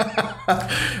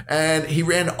 yeah. And he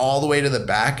ran all the way to the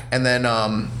back. And then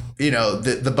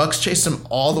the Bucks chased him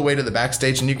all the way to the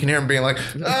backstage, and you can hear him being like,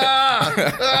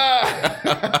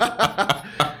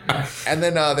 and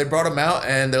then they brought him out,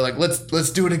 and they're like,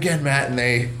 let's do it again, Matt. And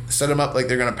they set him up like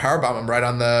they're gonna powerbomb him right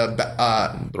on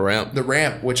the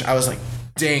ramp, which I was like,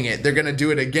 dang it, they're gonna do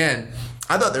it again.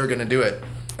 I thought they were gonna do it,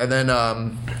 and then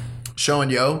Sho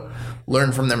and Yo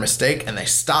learned from their mistake and they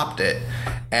stopped it.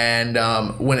 And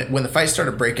when the fight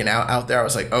started breaking out there, I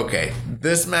was like, okay,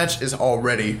 this match is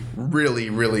already really,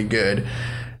 really good.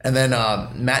 And then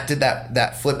Matt did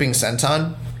that flipping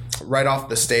senton right off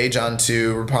the stage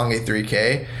onto Roppongi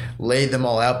 3K, laid them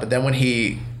all out. But then when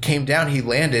he came down, he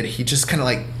landed, he just kind of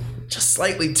like just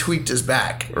slightly tweaked his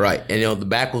back. Right. And the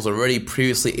back was already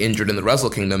previously injured in the Wrestle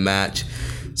Kingdom match.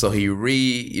 So he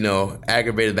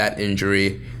aggravated that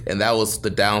injury, and that was the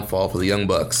downfall for the Young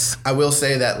Bucks. I will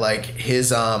say that like his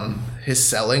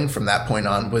selling from that point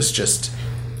on was just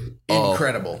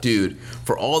incredible. Dude,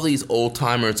 for all these old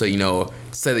timers that,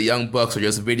 say the Young Bucks are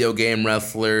just video game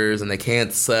wrestlers and they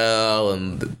can't sell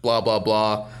and blah, blah,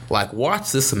 blah. Like,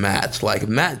 watch this match. Like,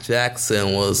 Matt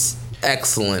Jackson was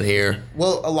excellent here.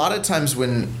 Well, a lot of times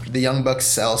when the Young Bucks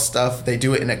sell stuff, they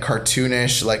do it in a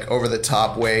cartoonish, like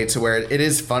over-the-top way to where it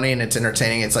is funny and it's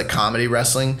entertaining. It's like comedy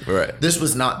wrestling. Right. This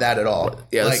was not that at all.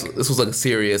 Yeah, this was like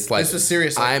serious. Like, this was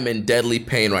serious. Like, I'm in deadly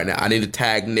pain right now. I need to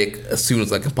tag Nick as soon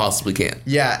as I possibly can.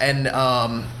 Yeah, and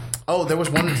there was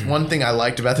one thing I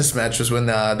liked about this match was when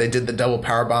they did the double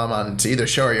powerbomb onto either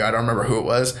Sho or Yo, I don't remember who it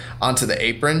was, onto the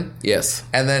apron. Yes.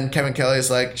 And then Kevin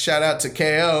Kelly's like, shout out to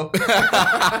KO.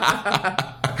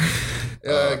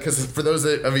 Because for those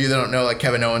of you that don't know, like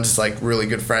Kevin Owens is like really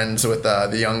good friends with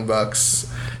the Young Bucks.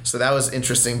 So that was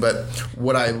interesting. But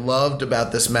what I loved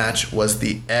about this match was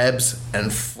the ebbs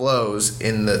and flows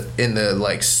in the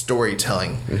like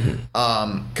storytelling.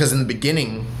 Because in the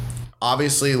beginning,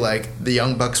 obviously, like, the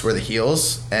Young Bucks were the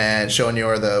heels, and Sho and Yo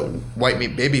are the white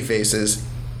meat baby faces.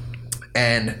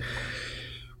 And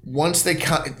once they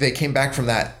came back from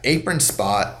that apron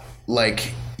spot,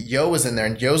 like Yo was in there,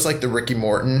 and Yo's like the Ricky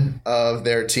Morton of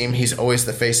their team. He's always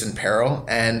the face in peril,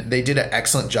 and they did an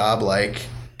excellent job like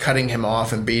cutting him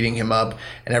off and beating him up,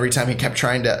 and every time he kept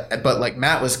trying to, but like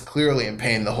Matt was clearly in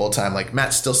pain the whole time. Like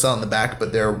Matt's still selling the back,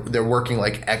 but they're working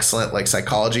like excellent like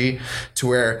psychology to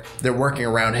where they're working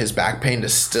around his back pain to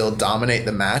still dominate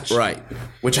the match, Right.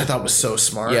 which I thought was so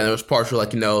smart. Yeah, there was parts where,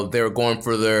 like, they were going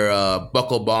for their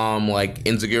buckle bomb, like,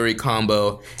 enziguri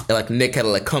combo, and, like, Nick had to,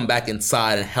 like, come back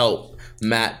inside and help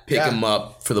Matt pick him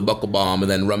up for the buckle bomb and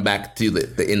then run back to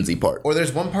the Enzy part. Or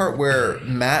there's one part where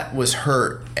Matt was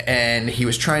hurt and he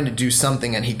was trying to do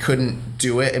something and he couldn't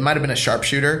do it. It might have been a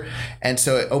sharpshooter, and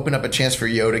so it opened up a chance for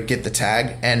Yo to get the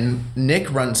tag, and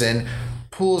Nick runs in,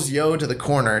 pulls Yo to the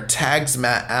corner, tags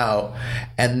Matt out,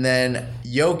 and then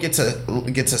Yo gets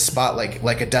a spot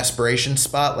like a desperation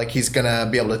spot, like he's gonna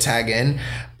be able to tag in,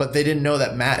 but they didn't know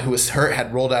that Matt, who was hurt,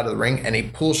 had rolled out of the ring, and he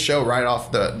pulls Show right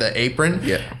off the apron.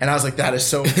 Yeah. And I was like, that is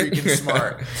so freaking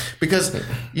smart, because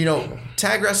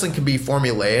tag wrestling can be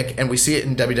formulaic, and we see it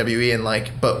in WWE,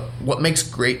 and but what makes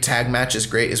great tag matches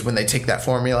great is when they take that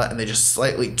formula and they just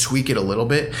slightly tweak it a little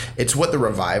bit. It's what the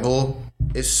Revival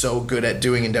is so good at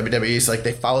doing in WWE. It's like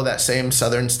they follow that same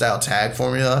Southern style tag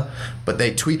formula, but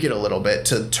they tweak it a little bit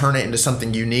to turn it into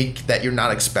something unique that you're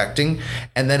not expecting,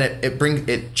 and then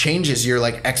it changes your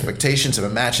like expectations of a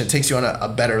match, and it takes you on a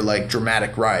better like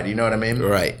dramatic ride. You know what I mean?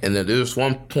 Right. And then there's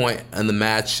one point in the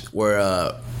match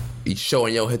where Show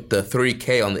and Yo hit the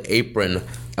 3K on the apron.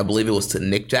 I believe it was to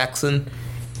Nick Jackson.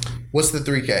 What's the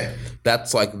 3K?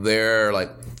 That's like their like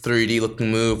 3D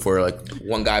looking move where like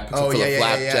one guy picks up for the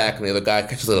flapjack and the other guy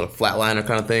catches a flatliner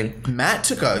kind of thing. Matt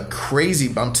took a crazy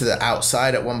bump to the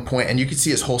outside at one point, and you could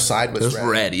see his whole side was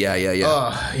red.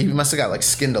 Yeah. He must have got like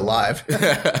skinned alive.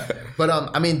 But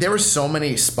I mean, there were so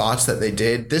many spots that they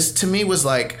did. This to me was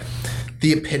like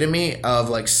the epitome of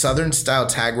like Southern style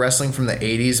tag wrestling from the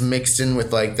 80s mixed in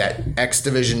with like that X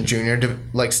Division Junior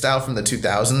like style from the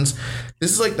 2000s.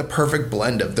 This is like the perfect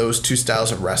blend of those two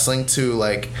styles of wrestling to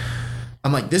like,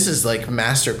 I'm like, this is like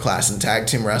masterclass in tag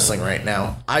team wrestling right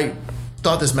now. I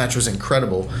thought this match was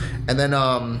incredible. And then,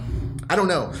 I don't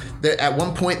know. At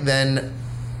one point then,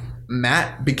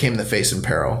 Matt became the face in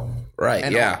peril. Right,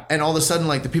 and and all of a sudden,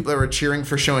 like, the people that were cheering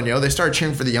for Show and Yo, they started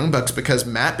cheering for the Young Bucks because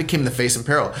Matt became the face in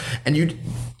peril. And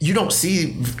you don't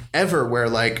see ever where,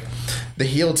 like, the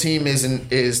heel team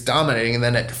is dominating, and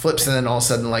then it flips, and then all of a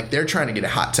sudden, like, they're trying to get a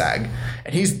hot tag.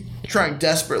 And he's trying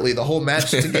desperately the whole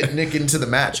match to get Nick into the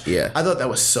match. Yeah. I thought that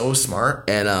was so smart.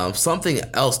 And something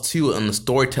else, too, in the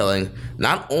storytelling,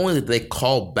 not only did they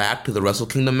call back to the Wrestle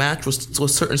Kingdom match with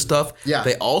certain stuff,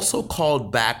 they also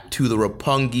called back to the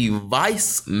Roppongi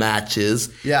Vice matches.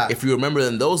 Yeah. If you remember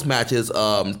in those matches,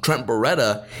 Trent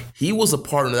Beretta, he was a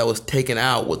partner that was taken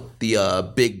out with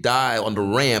the big dive on the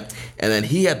ramp, and then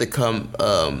he had to come...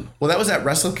 well, that was at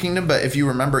Wrestle Kingdom, but if you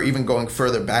remember even going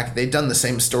further back, they'd done the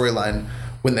same storyline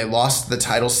when they lost the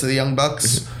titles to the Young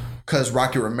Bucks, because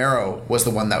Rocky Romero was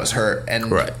the one that was hurt, and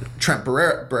Trent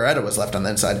Beretta was left on the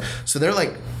inside. So they're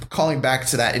like calling back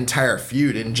to that entire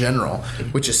feud in general,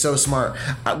 which is so smart.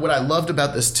 What I loved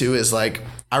about this too is like,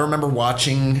 I remember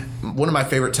watching one of my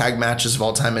favorite tag matches of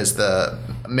all time is the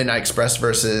Midnight Express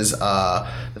versus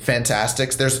the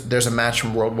Fantastics. There's a match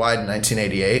from Worldwide in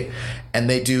 1988, and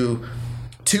they do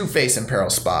 2 face in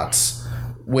peril spots,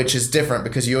 which is different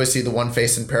because you always see the one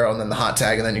face in peril and then the hot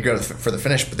tag, and then you go for the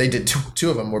finish. But they did two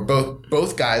of them where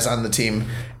both guys on the team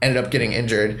ended up getting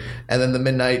injured, and then the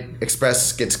Midnight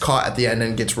Express gets caught at the end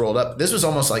and gets rolled up. This was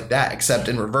almost like that, except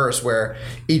in reverse, where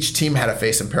each team had a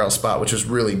face in peril spot, which was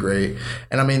really great.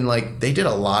 And I mean, like, they did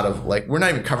a lot of, like, we're not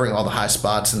even covering all the high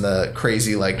spots and the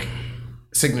crazy, like,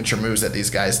 signature moves that these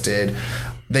guys did.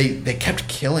 They kept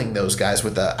killing those guys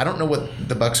with I don't know what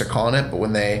the Bucks are calling it, but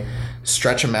when they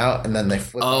stretch them out and then they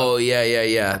flip up.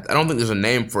 Yeah. I don't think there's a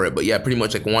name for it, but yeah, pretty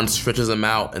much like one stretches them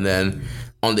out, and then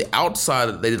on the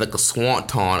outside they did like a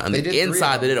swanton, and the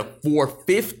inside they did a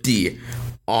 450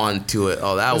 onto it.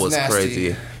 Oh, that was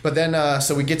crazy. But then,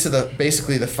 so we get to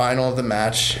basically the final of the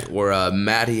match, where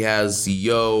Matt, he has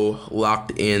Yo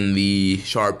locked in the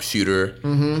sharpshooter,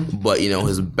 but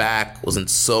his back was in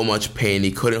so much pain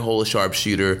he couldn't hold a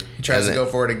sharpshooter. He tries to go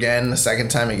for it again. The second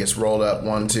time he gets rolled up.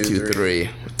 1, 2, 3.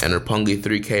 And Roppongi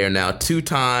 3K are now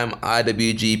 2-time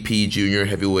IWGP Junior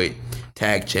Heavyweight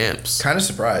Tag Champs. Kind of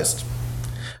surprised.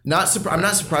 I'm not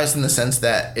surprised in the sense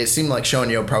that it seemed like Show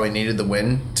and Yo probably needed the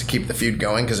win to keep the feud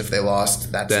going, because if they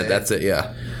lost, that's it. That's it,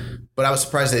 yeah. But I was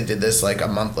surprised they did this like a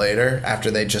month later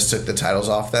after they just took the titles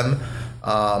off them.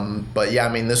 But yeah, I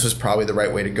mean, this was probably the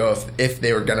right way to go. If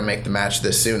they were going to make the match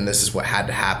this soon, this is what had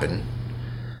to happen.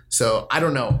 So I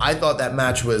don't know. I thought that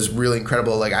match was really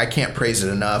incredible. Like, I can't praise it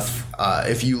enough.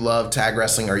 If you love tag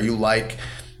wrestling or you like,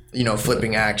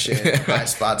 flipping action, high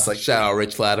spots, like shout out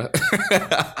Rich Latta.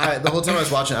 The whole time I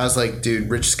was watching, I was like, dude,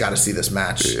 Rich's got to see this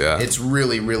match. Yeah. It's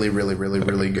really, really, really, really,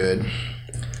 really good.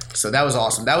 So that was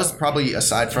awesome. That was probably,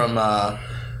 aside from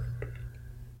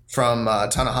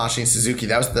Tanahashi and Suzuki,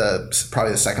 that was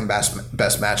probably the second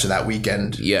best match of that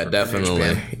weekend. Yeah,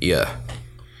 definitely. Yeah.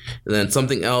 And then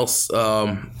something else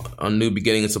on New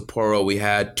Beginning in Sapporo, we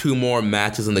had 2 more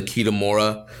matches in the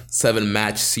Kitamura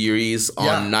 7-match series.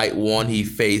 On night 1, he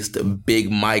faced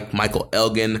Big Michael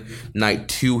Elgin. Night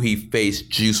 2, he faced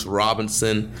Juice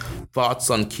Robinson. Thoughts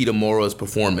on Kitamura's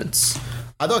performance?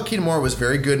 I thought Kitamura was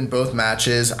very good in both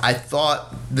matches. I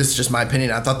thought, this is just my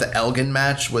opinion, I thought the Elgin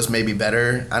match was maybe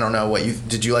better. I don't know,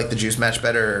 did you like the Juice match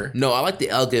better? Or? No, I like the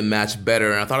Elgin match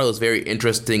better, and I thought it was very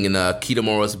interesting in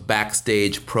Kitamura's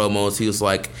backstage promos. He was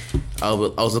like, I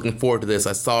was looking forward to this.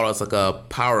 I saw it as like a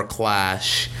power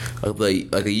clash,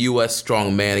 like a U.S.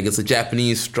 strong man against a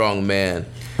Japanese strong man.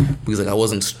 He's like, I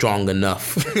wasn't strong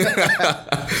enough.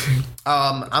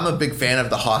 I'm a big fan of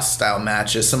the Haas style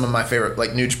matches. Some of my favorite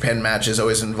like New Japan matches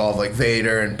always involve like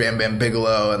Vader and Bam Bam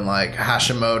Bigelow and like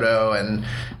Hashimoto and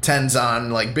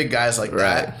Tenzan, like big guys like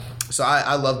that. So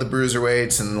I love the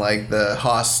bruiserweights and like the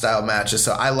Haas style matches.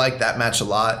 So I like that match a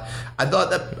lot. I thought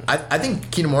that I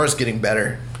think Kitamura's getting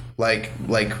better, like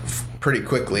pretty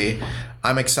quickly.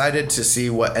 I'm excited to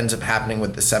see what ends up happening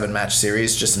with the 7-match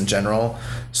series just in general.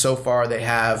 So far, they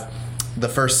have the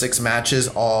first 6 matches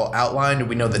all outlined.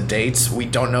 We know the dates. We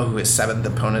don't know who his 7th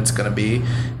opponent's going to be.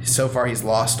 So far, he's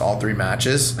lost all 3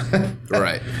 matches.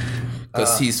 Right.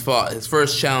 Because he's fought. His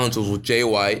first challenge was with Jay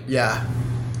White. Yeah.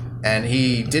 And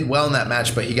he did well in that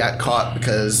match, but he got caught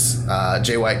because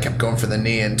Jay White kept going for the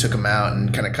knee and took him out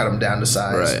and kind of cut him down to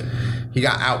size. Right. He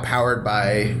got outpowered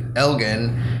by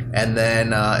Elgin. And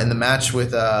then in the match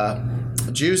with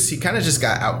Juice, he kind of just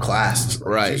got outclassed.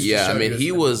 Right, Juice yeah. I mean,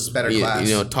 he was better class.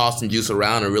 Tossing Juice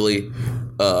around and really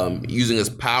using his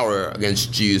power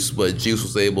against Juice, but Juice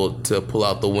was able to pull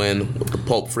out the win with the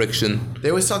pulp friction. They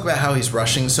always talk about how he's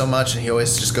rushing so much and he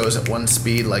always just goes at one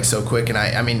speed, like so quick. And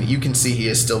I mean, you can see he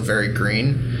is still very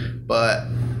green, but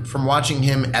from watching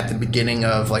him at the beginning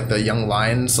of like the Young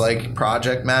Lions like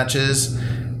project matches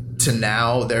to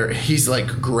now, he's like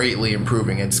greatly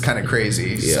improving. It's kind of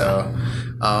crazy. Yeah. So,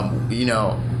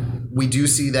 we do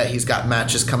see that he's got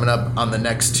matches coming up on the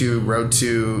next 2 Road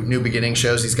to New Beginning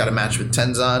shows. He's got a match with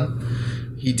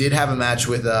Tenzan. He did have a match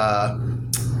with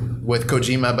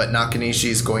Kojima, but Nakanishi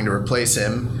is going to replace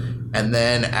him. And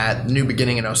then at New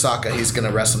Beginning in Osaka, he's going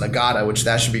to wrestle Nagata, which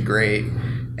that should be great.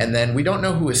 And then we don't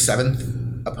know who his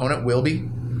 7th opponent will be.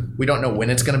 We don't know when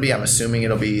it's going to be. I'm assuming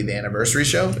it'll be the anniversary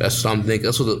show. That's what I'm thinking.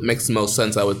 That's what makes the most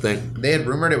sense, I would think. They had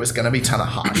rumored it was going to be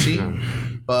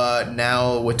Tanahashi, but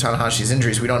now with Tanahashi's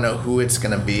injuries, we don't know who it's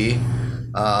going to be.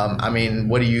 I mean,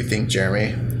 what do you think,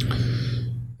 Jeremy?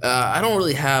 I don't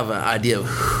really have an idea of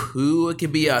who it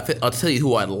could be. I'll tell you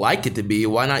who I'd like it to be.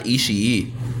 Why not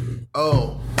Ishii?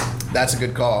 Oh, that's a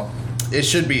good call. It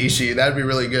should be Ishii. That'd be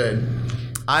really good.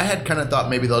 I had kind of thought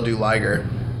maybe they'll do Liger.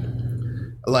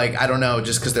 Like, I don't know,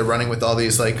 just because they're running with all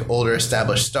these, like, older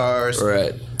established stars.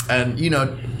 Right. And,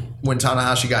 when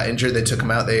Tanahashi got injured, they took him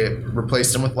out. They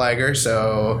replaced him with Liger,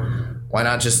 so why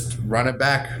not just run it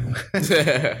back?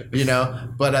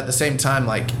 But at the same time,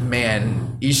 like,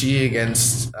 man, Ishii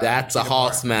against... that's a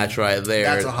Haas match right there.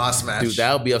 That's a Haas match. Dude,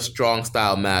 that would be a strong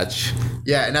style match.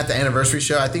 Yeah, and at the anniversary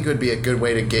show, I think it would be a good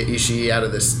way to get Ishii out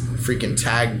of this freaking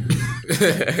tag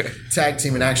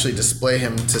team and actually display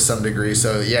him to some degree.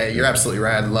 So, yeah, you're absolutely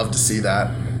right. I'd love to see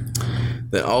that.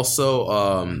 Then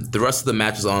also, the rest of the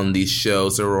matches on these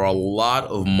shows, there were a lot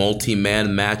of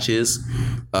multi-man matches,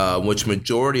 which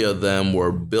majority of them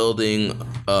were building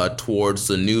towards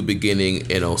the New Beginning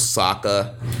in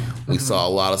Osaka. We saw a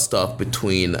lot of stuff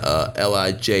between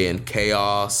LIJ and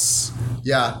Chaos.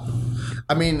 Yeah.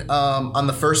 I mean, on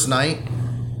the first night,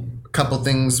 a couple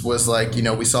things was like,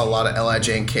 we saw a lot of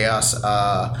LIJ and Chaos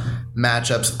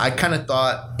matchups. I kind of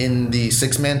thought in the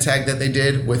 6-man tag that they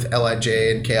did with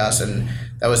LIJ and Chaos, and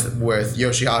that was with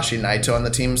Yoshihashi and Naito on the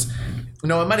teams.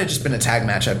 No, it might have just been a tag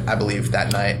match, I believe,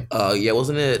 that night. Yeah,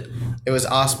 wasn't it? It was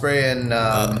Ospreay and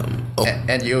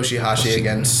Yoshihashi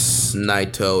against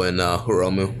Naito and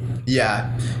Hiromu.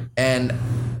 Yeah, and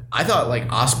I thought like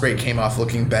Ospreay came off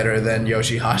looking better than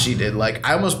Yoshihashi did. Like,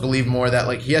 I almost believe more that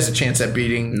like he has a chance at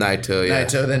beating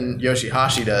Naito than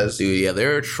Yoshihashi does. Dude, yeah,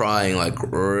 they're trying like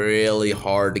really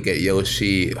hard to get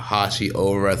Yoshihashi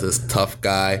over as this tough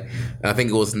guy. And I think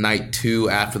it was night 2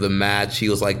 after the match, he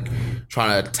was like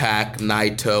trying to attack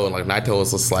Naito, and like Naito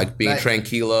was just like being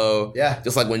tranquilo. Yeah.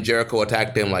 Just like when Jericho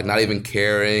attacked him, like not even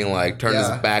caring, like turned his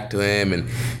back to him, and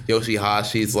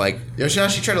Yoshihashi's like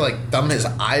Yoshihashi tried to like thumb his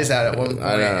eyes out at one point,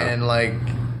 and like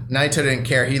Naito didn't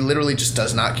care. He literally just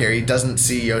does not care. He doesn't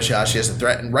see Yoshihashi as a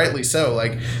threat, and rightly so.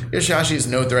 Like Yoshihashi is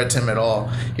no threat to him at all.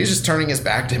 He's just turning his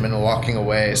back to him and walking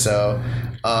away. So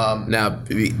now,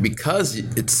 because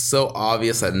it's so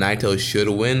obvious that Naito should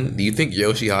win, do you think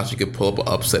Yoshihashi could pull up an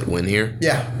upset win here?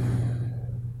 Yeah,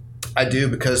 I do,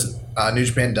 because New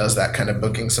Japan does that kind of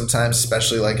booking sometimes,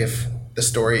 especially like if the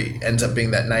story ends up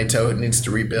being that Naito needs to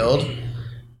rebuild.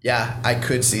 Yeah, I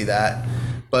could see that.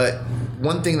 But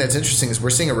one thing that's interesting is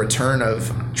we're seeing a return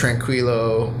of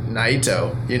Tranquilo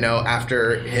Naito,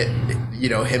 after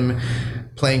him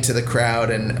playing to the crowd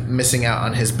and missing out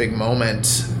on his big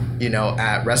moment,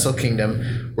 at Wrestle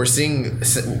Kingdom. We're seeing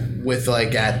with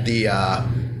like at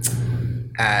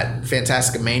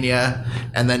Fantasticmania,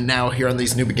 and then now here on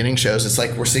these New Beginning shows, it's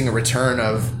like we're seeing a return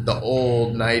of the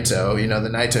old Naito, the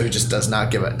Naito who just does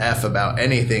not give a F about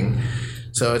anything.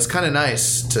 So it's kind of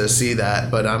nice to see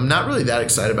that, but I'm not really that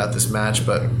excited about this match,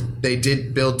 but they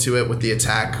did build to it with the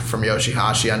attack from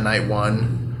Yoshihashi on night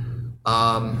one.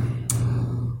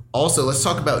 Also, let's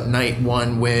talk about night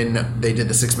one when they did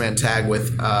the 6-man tag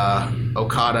with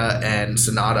Okada and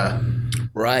Sonata.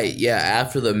 Right, yeah.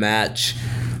 After the match,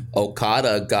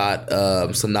 Okada got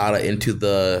Sonata into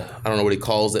the, I don't know what he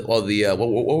calls it. Well, the what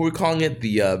were we calling it?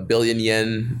 The billion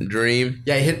yen dream.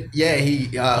 Yeah,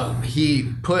 he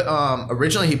put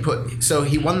originally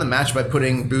he won the match by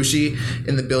putting Bushi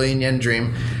in the billion yen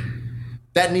dream.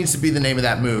 That needs to be the name of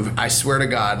that move. I swear to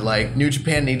God, like New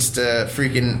Japan needs to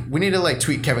we need to like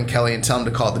tweet Kevin Kelly and tell him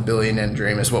to call it the billion yen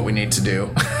dream is what we need to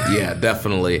do. Yeah,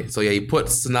 definitely. So yeah, he put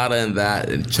Sonata in that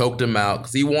and choked him out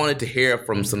because he wanted to hear it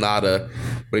from Sonata,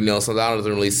 but Sonata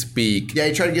doesn't really speak. Yeah,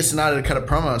 he tried to get Sonata to cut a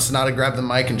promo, and Sonata grabbed the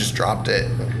mic and just dropped it.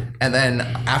 And then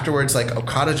afterwards, like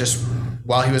Okada just,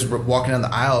 while he was walking down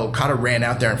the aisle, Okada ran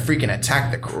out there and freaking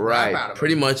attacked the crap out of him.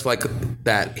 Pretty much like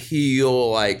that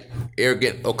heel, like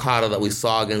arrogant Okada that we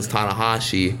saw against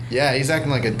Tanahashi. Yeah, he's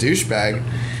acting like a douchebag.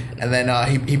 And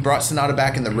then he brought Sonata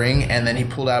back in the ring, and then he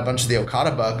pulled out a bunch of the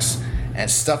Okada bucks and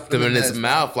stuffed them in his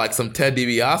mouth like some Ted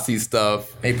DiBiase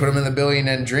stuff. And he put him in the billion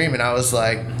yen dream, and I was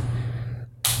like,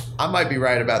 I might be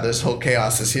right about this whole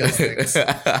chaos as heel things.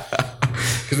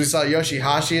 Because we saw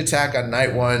Yoshihashi attack on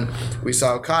night one. We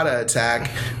saw Okada attack.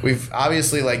 We've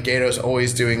obviously, like, Gato's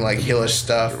always doing, like, heelish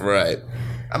stuff. Right.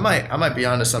 I might be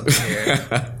onto something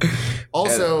here.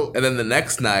 Also... And then the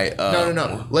next night...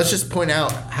 No. Let's just point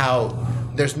out how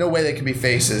there's no way they can be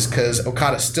faces because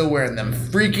Okada's still wearing them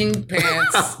freaking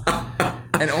pants.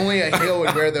 And only a heel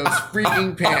would wear those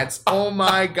freaking pants. Oh,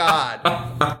 my God.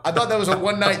 I thought that was a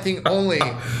one-night thing only.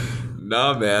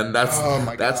 No, man,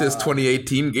 that's his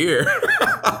 2018 gear.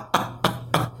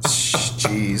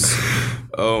 Jeez.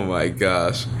 Oh my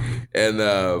gosh.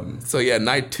 And so yeah,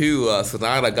 night two,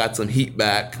 Sonata got some heat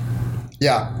back.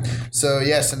 Yeah. So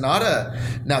yeah, Sonata.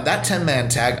 Now that 10-man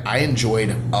tag, I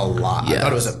enjoyed a lot. Yeah. I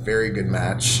thought it was a very good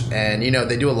match. And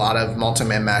they do a lot of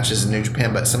multi-man matches in New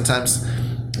Japan, but sometimes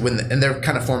and they're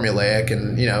kind of formulaic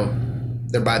and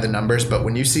they're by the numbers. But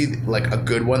when you see like a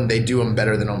good one, they do them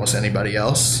better than almost anybody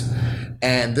else.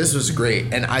 And this was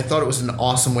great. And I thought it was an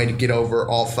awesome way to get over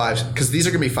all 5, because these are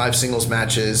going to be 5 singles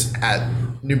matches at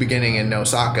New Beginning in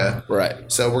Osaka.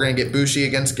 Right. So we're going to get Bushi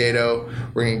against Gato.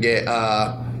 We're going to get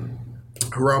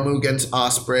Hiromu against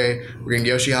Ospreay. We're going to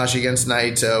get Yoshihashi against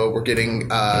Naito. We're getting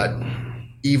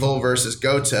Evil versus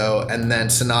Goto. And then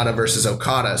Sonata versus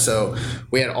Okada. So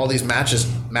we had all these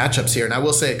matchups here. And I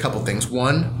will say a couple things.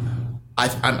 One,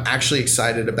 I'm actually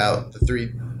excited about the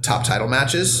 3 top title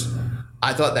matches.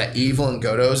 I thought that Evil and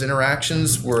Goto's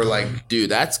interactions were like...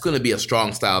 Dude, that's going to be a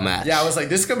strong style match. Yeah, I was like,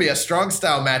 this is going to be a strong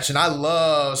style match, and I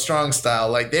love strong style.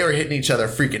 Like, they were hitting each other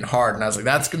freaking hard, and I was like,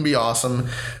 that's going to be awesome.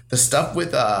 The stuff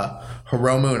with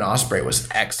Hiromu and Ospreay was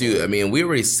excellent. Dude, I mean, we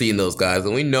already seen those guys,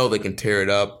 and we know they can tear it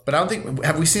up. But I don't think...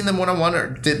 Have we seen them one-on-one, or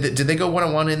did they go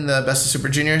one-on-one in the Best of Super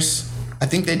Juniors? I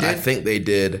think they did. I think they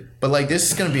did. But, like,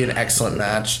 this is going to be an excellent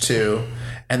match, too.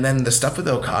 And then the stuff with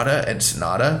Okada and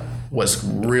Sonata was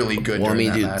really good during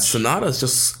that match. Sonata's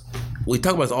just... We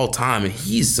talk about this all the time, and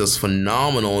he's just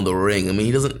phenomenal in the ring. I mean,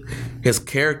 he doesn't... His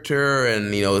character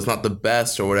and, is not the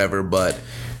best or whatever, but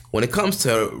when it comes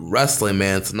to wrestling,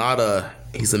 man, Sonata,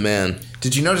 he's a man.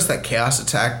 Did you notice that Chaos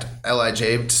attacked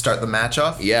LIJ to start the match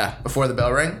off? Yeah. Before the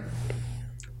bell rang?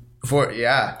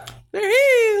 Yeah. They're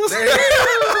heels! They're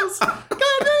heels! God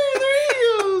damn, they're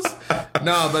heels!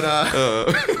 No, but...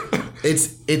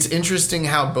 It's interesting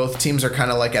how both teams are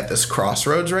kind of like at this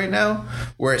crossroads right now,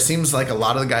 where it seems like a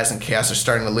lot of the guys in Chaos are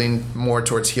starting to lean more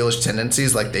towards heelish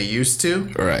tendencies like they used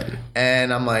to. Right.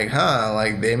 And I'm like,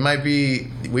 like we might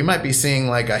be seeing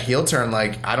like a heel turn.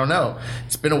 Like, I don't know.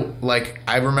 It's been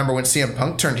I remember when CM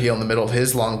Punk turned heel in the middle of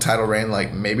his long title reign.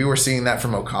 Like, maybe we're seeing that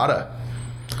from Okada.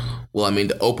 Well, I mean,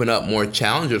 to open up more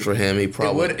challenges for him, he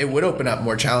probably it would open up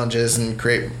more challenges and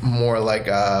create more like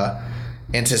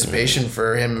anticipation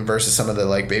for him versus some of the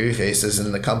like baby faces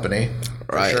in the company.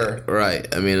 Right, sure. Right.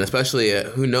 I mean, especially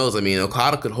who knows? I mean,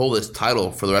 Okada could hold his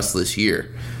title for the rest of this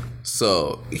year,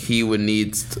 so he would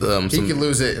need he could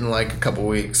lose it in like a couple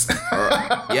weeks.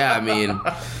 Yeah, I mean,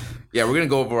 we're gonna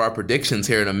go over our predictions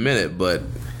here in a minute, but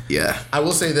yeah, I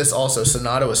will say this also: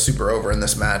 Sonata was super over in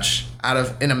this match.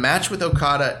 In a match with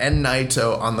Okada and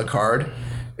Naito on the card.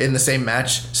 In the same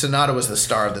match, Sonata was the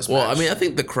star of this match. Well, I mean, I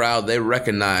think the crowd, they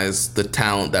recognize the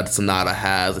talent that Sonata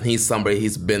has, and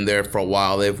he's been there for a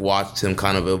while. They've watched him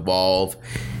kind of evolve,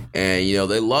 and,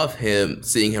 they love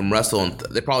seeing him wrestle, and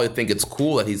they probably think it's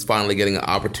cool that he's finally getting an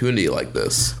opportunity like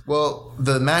this. Well,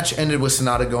 the match ended with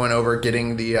Sonata going over,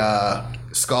 getting the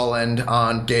skull end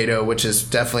on Gato, which is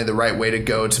definitely the right way to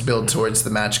go to build towards the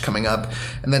match coming up.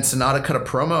 And then Sonata cut a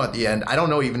promo at the end. I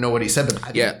don't even know what he said,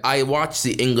 but I watched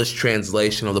the English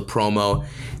translation of the promo.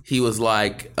 He was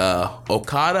like,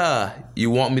 Okada, you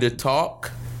want me to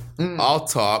talk? I'll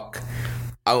talk.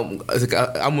 I'm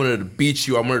going to beat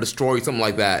you. I'm going to destroy you, something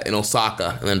like that in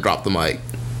Osaka, and then drop the mic.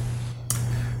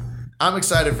 I'm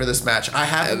excited for this match. I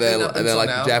haven't been up until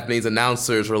now. The Japanese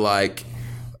announcers were like,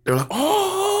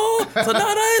 oh,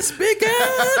 Sonata is speaking.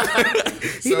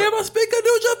 He never speak in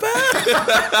New Japan.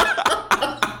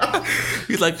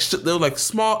 He's like, they were like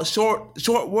small,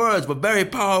 short words, but very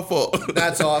powerful.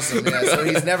 That's awesome. Yeah. So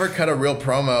he's never cut a real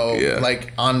promo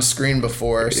like on screen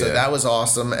before. So that was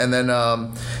awesome. And then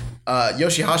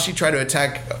Yoshihashi tried to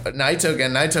attack Naito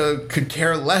again. Naito could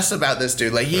care less about this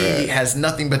dude. Like he has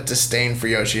nothing but disdain for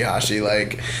Yoshihashi.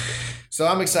 Like. So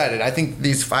I'm excited. I think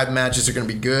these 5 matches are going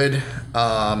to be good.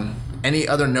 Any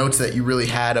other notes that you really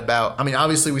had about... I mean,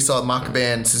 obviously we saw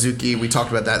Makabe and Suzuki. We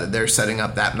talked about that they're setting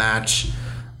up that match.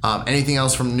 Anything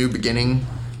else from New Beginning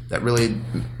that really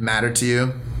mattered to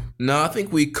you? No, I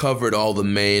think we covered all the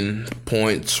main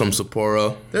points from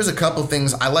Sapporo. There's a couple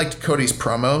things. I liked Cody's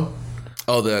promo.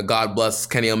 Oh, the God Bless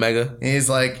Kenny Omega? And he was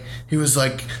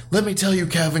like, let me tell you,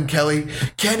 Kevin Kelly,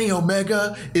 Kenny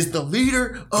Omega is the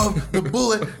leader of the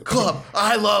Bullet Club.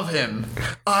 I love him.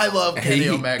 I love Kenny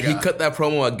Omega. He cut that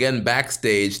promo again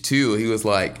backstage, too. He was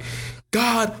like,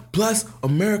 God bless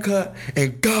America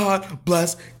and God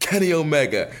bless Kenny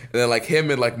Omega. And then like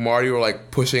him and like Marty were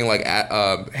like pushing like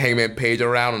Hangman Page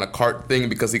around on a cart thing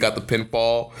because he got the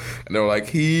pinfall. And they were like,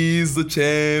 he's the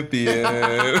champion.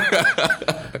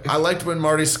 I liked when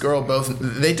Marty Scurll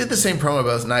they did the same promo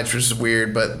both nights, which is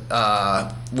weird. But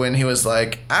when he was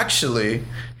like, actually,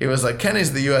 he was like,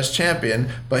 Kenny's the U.S. champion,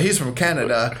 but he's from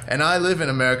Canada, and I live in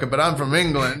America, but I'm from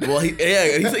England. Well, he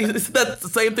said that's the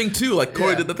same thing too. Like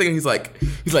Corey did the thing, and he's like,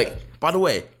 by the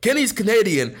way, Kenny's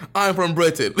Canadian, I'm from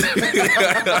Britain.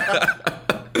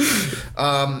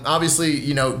 Obviously,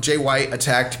 Jay White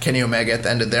attacked Kenny Omega at the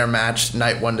end of their match,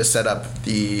 night 1, to set up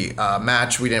the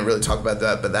match. We didn't really talk about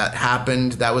that, but that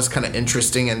happened. That was kind of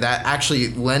interesting, and that actually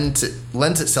lent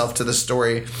itself to the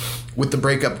story with the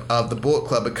breakup of the Bullet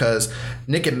Club, because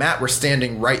Nick and Matt were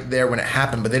standing right there when it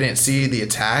happened, but they didn't see the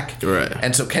attack. Right.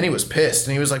 And so Kenny was pissed,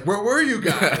 and he was like, where were you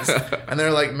guys? And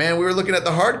they're like, man, we were looking at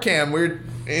the hard cam.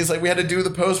 He's like, we had to do the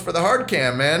post for the hard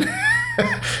cam, man.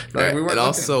 Like, we weren't. And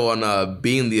also on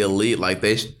Being the Elite, like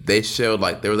they showed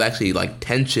like there was actually like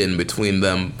tension between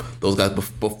those guys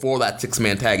before that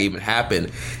 6-man tag even happened,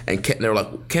 and they were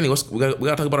like, Kenny, we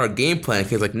gotta talk about our game plan.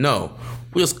 Kenny's like, no,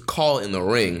 we just call it in the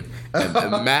ring. And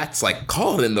Matt's like,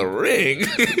 call it in the ring.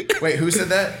 Wait, who said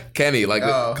that? Kenny, like,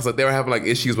 because like they were having like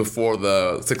issues before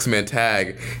the 6-man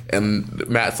tag, and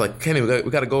Matt's like, Kenny, we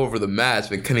got to go over the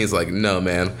match, and Kenny's like, no,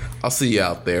 man, I'll see you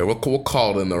out there. We'll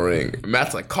call it in the ring.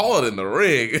 Matt's like, call it in the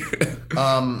ring.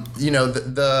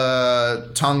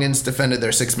 The Tongans defended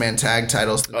their 6-man tag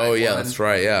titles. Oh yeah, that's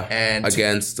right. Yeah, and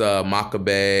against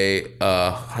Makabe,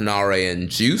 Hanare, and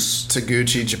Juice,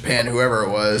 Taguchi, Japan, whoever it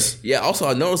was. Yeah. Also,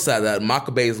 I noticed that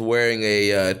Makabe is wearing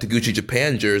a Taguchi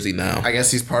Japan jersey now. I guess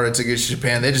he's part of Taguchi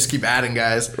Japan. They just keep adding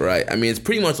guys. Right. I mean, it's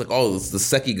pretty much like the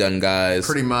Sekigun guys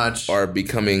pretty much are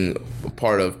becoming a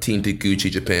part of Team Taguchi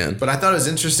Japan. But I thought it was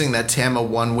interesting that Tama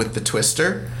won with the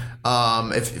Twister.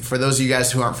 If for those of you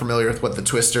guys who aren't familiar with what the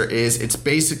Twister is, it's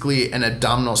basically an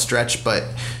abdominal stretch, but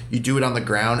you do it on the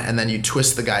ground and then you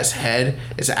twist the guy's head.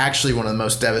 It's actually one of the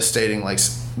most devastating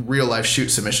real life shoot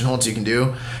submission holds you can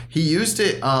do. He used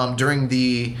it during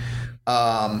the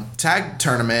tag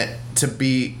tournament to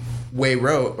beat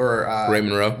Raymond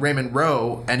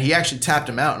Rowe, and he actually tapped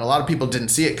him out, and a lot of people didn't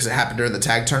see it because it happened during the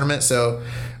tag tournament. So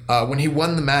when he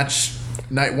won the match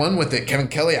night one with it, Kevin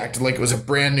Kelly acted like it was a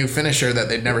brand new finisher that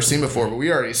they'd never seen before, but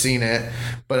we already seen it.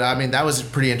 But I mean, that was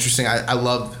pretty interesting. I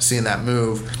love seeing that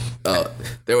move.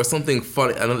 There was something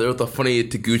funny. I know there was a funny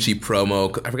Taguchi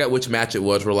promo. I forgot which match it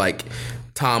was, where like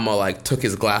Tama like took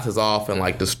his glasses off and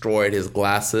like destroyed his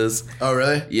glasses. Oh,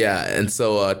 really? Yeah, and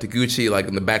so Taguchi, like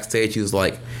in the backstage, he was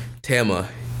like, "Tama,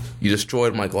 you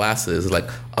destroyed my glasses." Like,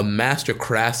 a master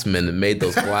craftsman made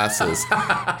those glasses.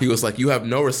 He was like, "You have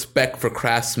no respect for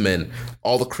craftsmen.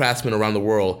 All the craftsmen around the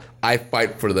world, I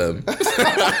fight for them."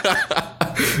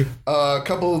 A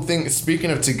couple of things.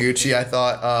 Speaking of Taguchi, I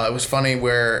thought it was funny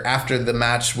where after the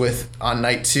match on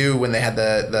night 2, when they had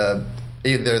the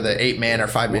either the 8-man or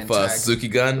 5-man tag. Suzuki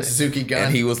Gun.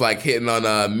 And he was like hitting on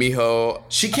Miho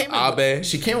Abe.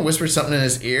 She came and whispered something in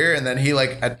his ear, and then he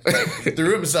like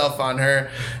threw himself on her.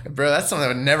 Bro, that's something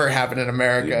that would never happen in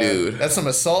America. Dude. That's some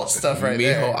assault stuff right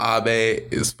there. Miho Abe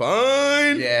is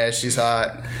fine. Yeah, she's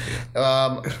hot.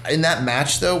 In that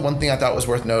match, though, one thing I thought was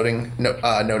worth noting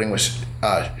was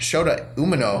Shota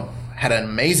Umino had an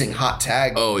amazing hot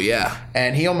tag. Oh, yeah.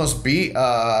 And he almost beat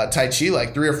Taichi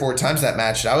like 3 or 4 times that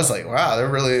match. I was like, wow, they're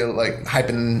really like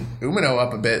hyping Umino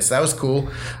up a bit. So that was cool.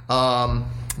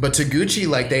 But Taguchi,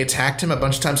 like, they attacked him a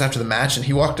bunch of times after the match, and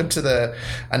he walked up to the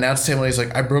announce table and he's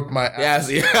like, "I broke my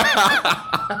ass." Yes,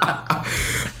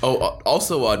 yeah.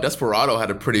 Also, Desperado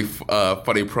had a pretty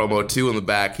funny promo too in the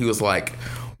back. He was like,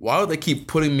 "Why do they keep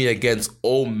putting me against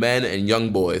old men and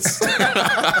young boys?"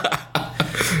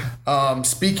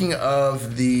 Speaking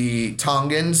of the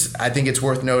Tongans, I think it's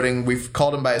worth noting, we've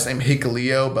called him by his name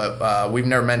Hikuleo, but we've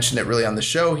never mentioned it really on the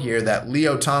show here, that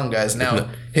Leo Tonga is now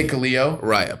Hikuleo.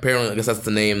 Right. Apparently, I guess that's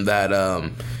the name that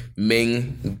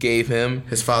Ming gave him.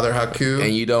 His father, Haku.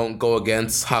 And you don't go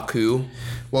against Haku.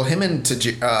 Well, him and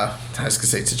Tajiri, I was going to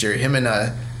say Tajiri, him and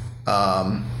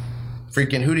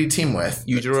freaking, who did he team with?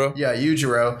 Yujiro? Yeah,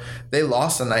 Yujiro. They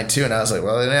lost on night 2, and I was like,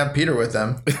 well, they didn't have Peter with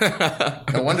them.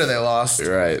 No wonder they lost.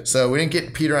 Right. So we didn't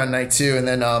get Peter on night 2. And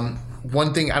then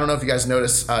one thing, I don't know if you guys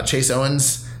noticed, Chase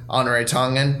Owens, honorary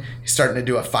Tongan, he's starting to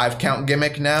do a 5-count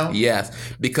gimmick now. Yes,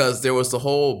 because there was the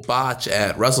whole botch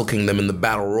at Wrestle Kingdom in the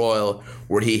Battle Royal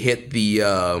where he hit the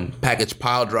package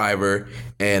pile driver,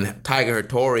 and Tiger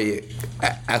Hattori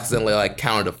accidentally like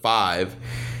counted to 5.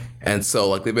 And so,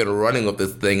 like, they've been running with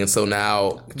this thing, and so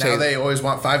now they always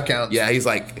want 5 counts. Yeah, he's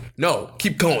like, "No,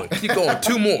 keep going,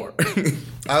 2 more."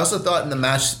 I also thought in the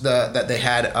match that they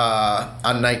had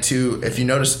on night 2, if you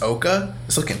notice, Oka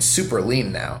is looking super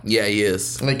lean now. Yeah, he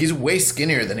is. Like, he's way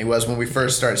skinnier than he was when we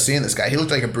first started seeing this guy. He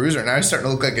looked like a bruiser, now he's starting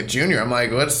to look like a junior. I'm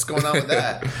like, what's going on with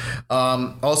that?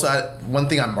 Also, one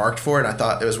thing I marked for it, and I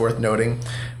thought it was worth noting,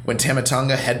 when Tama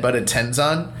Tonga headbutted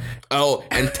Tenzan. Oh,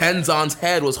 and Tenzan's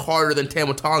head was harder than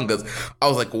Tama Tonga's. I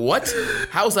was like, what?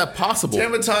 How is that possible?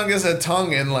 Tama Tonga's a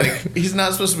Tongan. Like, he's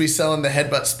not supposed to be selling the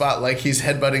headbutt spot like he's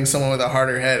headbutting someone with a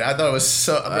harder head. I thought it was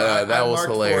so... that was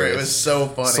hilarious. It was so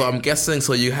funny. So I'm guessing,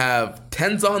 so you have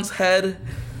Tenzan's head,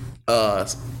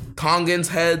 Tongan's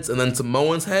heads, and then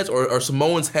Samoan's heads, or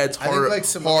Samoan's heads harder? I think like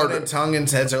Samoan and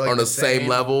Tongan's heads are like on the same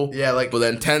level. Yeah, like... But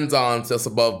then Tenzan's just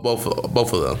above both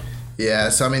of them. Yeah,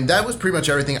 so I mean, that was pretty much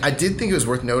everything. I did think it was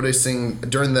worth noticing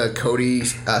during the Cody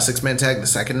 6-man tag the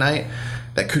second night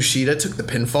that Kushida took the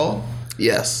pinfall.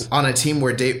 Yes. On a team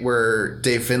where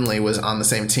Dave Finlay was on the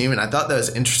same team, and I thought that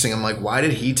was interesting. I'm like, why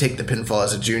did he take the pinfall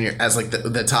as a junior, as like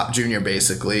the top junior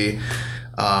basically?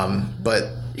 But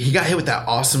he got hit with that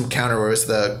awesome counter where it was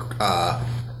the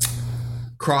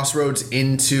crossroads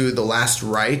into the last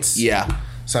rites. Yeah.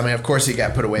 So I mean, of course he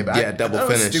got put away. But yeah, double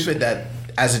finish. It was stupid that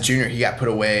as a junior he got put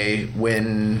away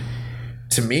when,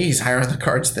 to me, he's higher on the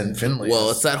cards than Finlay. Well,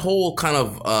 it's that whole kind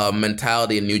of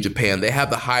mentality in New Japan. They have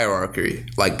the hierarchy.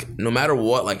 Like, no matter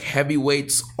what, like,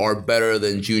 heavyweights are better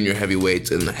than junior heavyweights,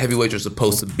 and heavyweights are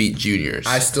supposed to beat juniors.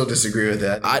 I still disagree with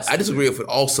that. I disagree with it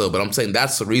also, but I'm saying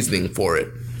that's the reasoning for it.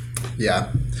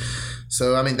 Yeah.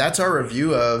 So, I mean, that's our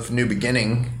review of New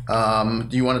Beginning. Do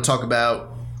you want to talk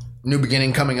about New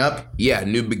Beginning coming up? Yeah,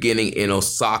 New Beginning in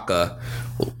Osaka.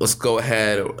 Let's go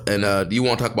ahead and do you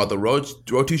want to talk about the Road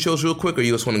 2 shows real quick, or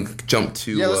you just want to jump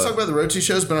to... Yeah, let's talk about the Road 2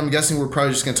 shows, but I'm guessing we're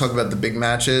probably just going to talk about the big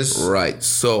matches. Right.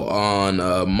 So on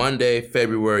Monday,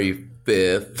 February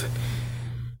 5th,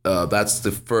 that's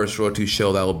the first Road 2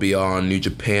 show that will be on New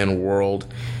Japan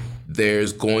World.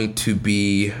 There's going to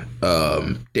be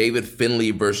David Finlay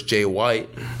versus Jay White.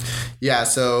 Yeah,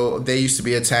 so they used to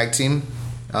be a tag team,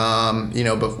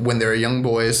 but when they were young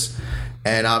boys.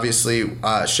 And obviously,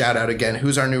 shout out again.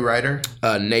 Who's our new writer?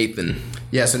 Nathan.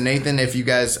 Yeah, so Nathan, if you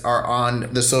guys are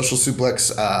on the Social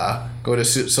Suplex, go to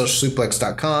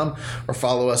socialsuplex.com or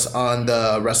follow us on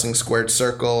the Wrestling Squared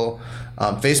Circle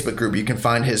Facebook group. You can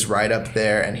find his write-up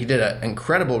there, and he did an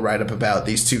incredible write-up about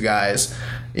these two guys,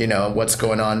 what's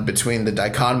going on between the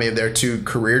dichotomy of their two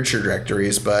career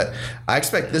trajectories. But I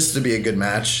expect this to be a good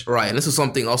match. Right, and this is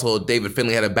something also David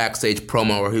Finlay had a backstage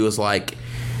promo where he was like,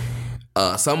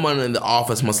 someone in the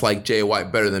office must like Jay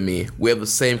White better than me. We have the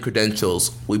same credentials.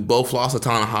 We both lost to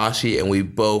Tanahashi, and we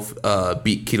both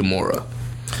beat Kitamura.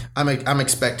 I'm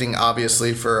expecting,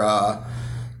 obviously, for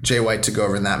Jay White to go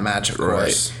over in that match, of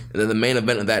course. Right. And then the main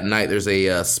event of that night, there's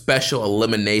a special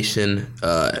elimination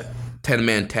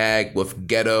 10-man tag with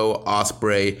Gedo,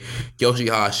 Ospreay,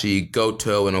 Yoshihashi,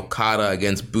 Goto, and Okada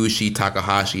against Bushi,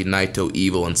 Takahashi, Naito,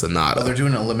 Evil, and Sonata. Oh, they're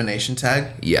doing an elimination tag?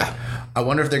 Yeah. I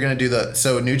wonder if they're going to do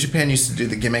so New Japan used to do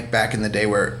the gimmick back in the day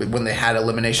where when they had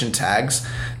elimination tags,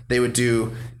 they would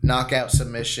do knockout,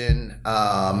 submission,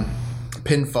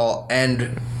 pinfall,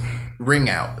 and ring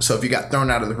out. So if you got thrown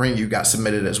out of the ring, you got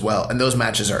submitted as well. And those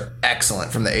matches are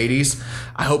excellent from the 80s.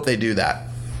 I hope they do that.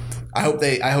 I hope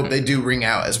they do ring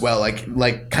out as well, like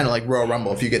kind of like Royal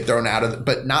Rumble. If you get thrown out of,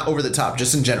 but not over the top,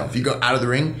 just in general. If you go out of the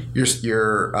ring,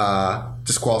 you're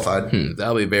disqualified.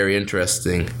 That'll be very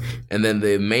interesting. And then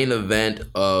the main event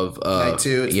of night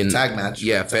 2, it's a tag match.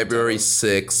 Yeah, February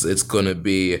 6th. It's gonna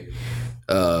be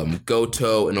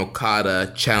Goto and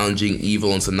Okada challenging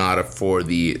Evil and Sonata for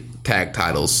the tag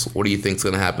titles. What do you think's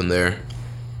gonna happen there?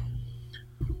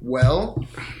 Well,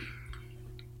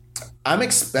 I'm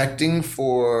expecting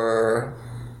for...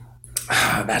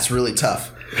 that's really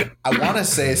tough. I want to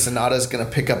say Sonata's going to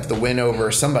pick up the win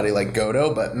over somebody like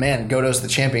Goto, but man, Goto's the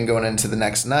champion going into the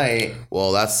next night.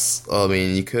 Well,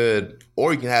 you could...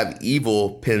 Or you can have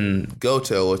Evil pin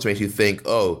Goto, which makes you think,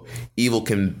 oh, Evil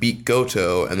can beat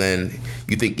Goto, and then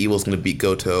you think Evil's going to beat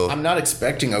Goto. I'm not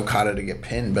expecting Okada to get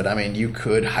pinned, but I mean, you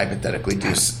could hypothetically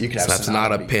do... You could have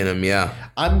Sonata pin him, yeah.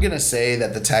 I'm going to say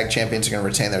that the tag champions are going to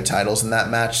retain their titles in that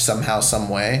match somehow, some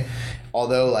way.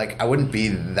 Although, I wouldn't be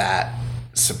that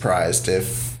surprised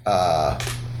if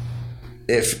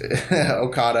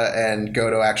Okada and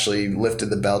Goto actually lifted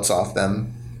the belts off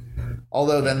them.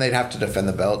 Although then they'd have to defend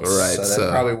the belts, right? So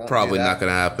probably not going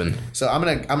to happen. So I'm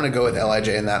gonna go with LIJ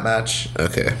in that match.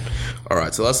 Okay, all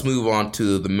right. So let's move on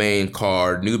to the main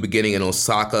card. New beginning in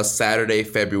Osaka, Saturday,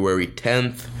 February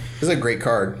 10th. This is a great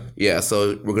card. Yeah,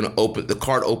 so we're gonna open. The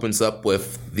card opens up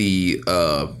with the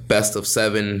best of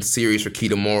 7 series for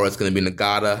Kitamura. It's gonna be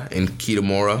Nagata and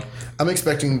Kitamura. I'm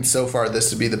expecting so far this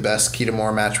to be the best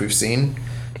Kitamura match we've seen.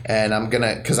 And I'm going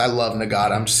to, because I love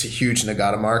Nagata. I'm just a huge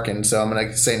Nagata mark. And so I'm going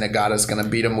to say Nagata's going to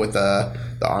beat him with the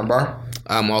armbar.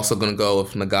 I'm also going to go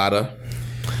with Nagata.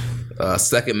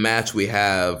 Second match, we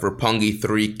have Roppongi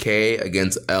 3K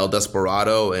against El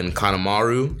Desperado and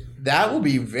Kanemaru. That will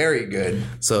be very good.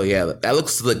 So, yeah, that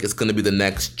looks like it's going to be the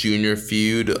next junior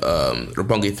feud.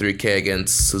 Roppongi 3K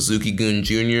against Suzuki-gun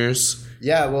Juniors.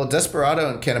 Yeah, well, Desperado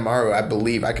and Kanemaru, I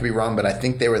believe, I could be wrong, but I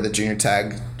think they were the junior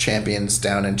tag champions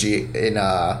down in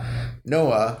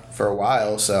Noah for a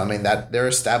while. So, I mean, that they're an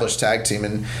established tag team,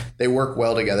 and they work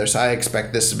well together. So I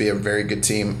expect this to be a very good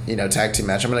team, tag team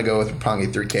match. I'm going to go with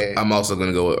Roppongi 3K. I'm also going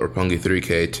to go with Roppongi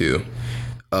 3K, too.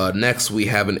 Next, we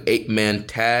have an 8-man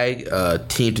tag,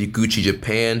 Team Taguchi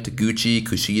Japan, Taguchi,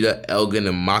 Kushida, Elgin,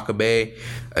 and Makabe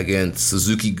against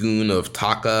Suzuki-gun of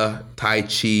Taka,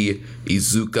 Taichi,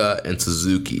 Iizuka, and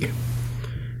Suzuki.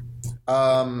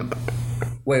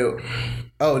 Wait.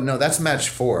 Oh, no, that's match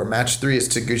 4. Match 3 is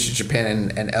Taguchi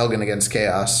Japan and Elgin against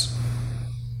Chaos.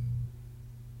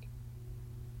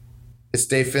 It's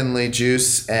Dave Finlay,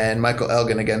 Juice, and Michael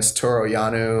Elgin against Toru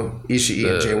Yano, Ishii,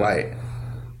 and Jay White.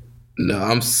 No,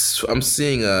 I'm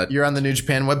seeing You're on the New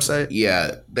Japan website?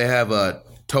 Yeah, they have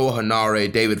Toa Hanare,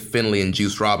 David Finlay, and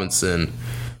Juice Robinson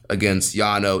against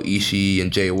Yano, Ishii,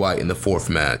 and Jay White in the 4th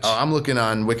match. Oh, I'm looking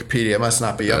on Wikipedia. It must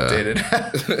not be updated.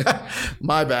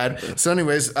 My bad. So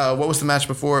anyways, what was the match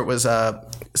before? It was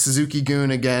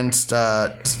Suzuki-gun against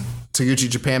Taguchi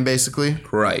Japan, basically?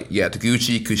 Right. Yeah,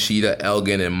 Taguchi, Kushida,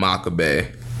 Elgin, and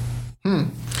Makabe. I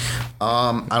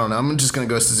don't know. I'm just going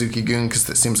to go Suzuki-gun because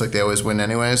it seems like they always win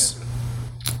anyways.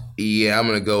 Yeah, I'm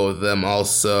going to go with them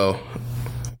also.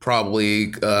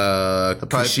 Probably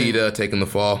Kushida taking the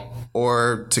fall.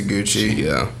 Or Taguchi.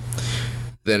 Yeah.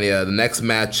 Then, the next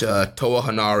match, Toa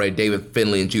Hanare, David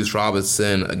Finlay, and Juice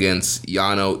Robinson against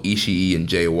Yano, Ishii, and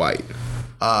Jay White.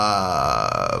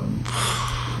 I'm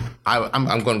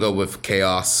going to go with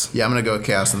Chaos. Yeah, I'm going to go with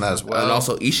Chaos in that as well. And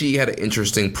also, Ishii had an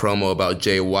interesting promo about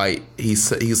Jay White.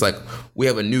 He's like, we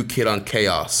have a new kid on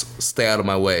Chaos. Stay out of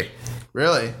my way.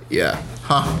 Really? Yeah.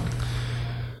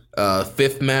 Huh.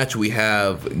 Fifth match, we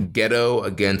have Geto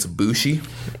against Bushi.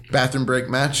 Bathroom break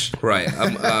match? Right.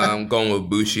 I'm going with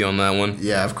Bushi on that one.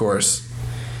 Yeah, of course.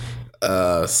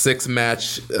 Sixth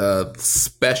match,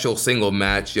 special single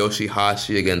match,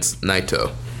 Yoshihashi against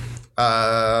Naito.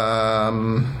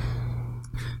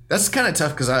 That's kind of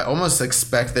tough because I almost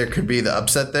expect there could be the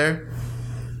upset there.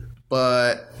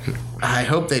 But I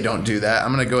hope they don't do that.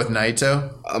 I'm going to go with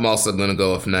Naito. I'm also going to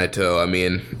go with Naito. I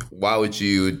mean, why would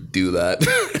you do that?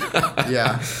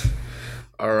 Yeah.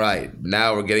 All right.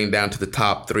 Now we're getting down to the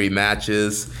top three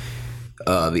matches.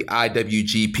 The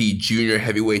IWGP Junior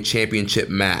Heavyweight Championship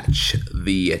match.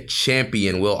 The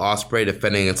champion, Will Ospreay,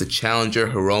 defending against the challenger,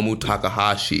 Hiromu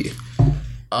Takahashi.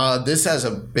 This has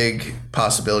a big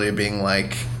possibility of being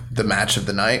like the match of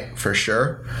the night for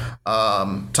sure.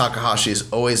 Takahashi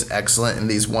is always excellent in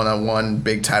these one-on-one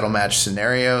big title match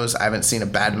scenarios. I haven't seen a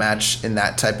bad match in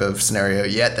that type of scenario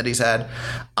yet that he's had.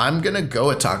 I'm gonna go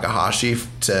with Takahashi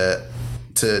to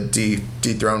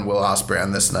dethrone Will Ospreay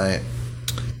on this night.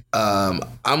 I'm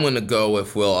going to go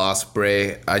with Will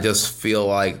Ospreay. I just feel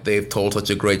like they've told such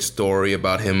a great story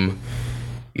about him,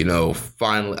 you know,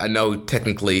 finally. I know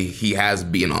technically he has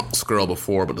beaten Skrull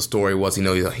before, but the story was, you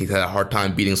know, he had a hard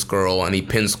time beating Skrull, and he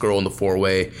pinned Skrull in the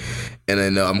four-way. And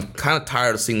then I'm kind of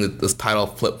tired of seeing this title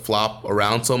flip-flop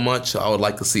around so much. I would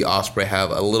like to see Ospreay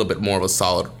have a little bit more of a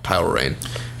solid title reign.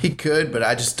 He could, but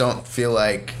I just don't feel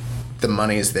like the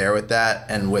money is there with that.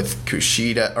 And with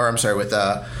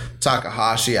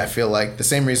Takahashi, I feel like the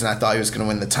same reason I thought he was going to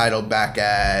win the title back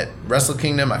at Wrestle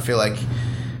Kingdom, I feel like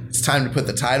it's time to put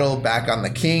the title back on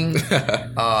the king.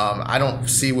 I don't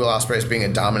see Will Ospreay as being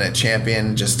a dominant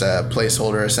champion, just a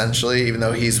placeholder essentially, even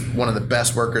though he's one of the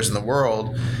best workers in the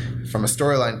world. From a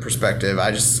storyline perspective,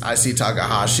 I see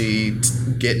Takahashi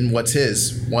getting what's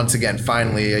his once again,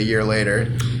 finally, a year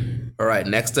later. All right,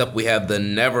 next up we have the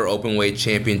Never Openweight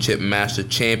Championship match. The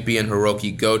champion,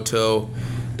 Hiroki Goto,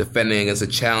 defending against the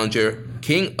challenger,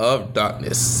 King of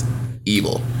Darkness,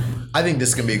 Evil. I think this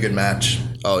is gonna be a good match.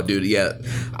 Oh, dude, yeah.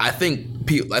 I think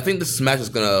this match is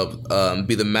gonna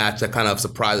be the match that kind of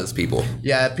surprises people.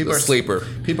 Yeah, people are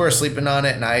sleeping on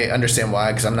it, and I understand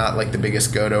why, because I'm not like the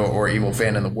biggest Goto or Evil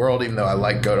fan in the world, even though I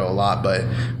like Goto a lot. But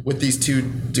with these two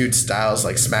dude styles,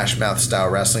 like Smash Mouth style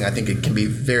wrestling, I think it can be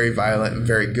very violent and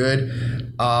very good.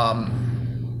 I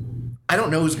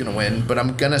don't know who's gonna win, but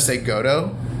I'm gonna say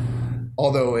Goto.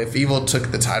 Although if Evil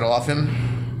took the title off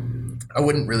him, I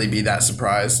wouldn't really be that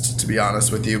surprised, to be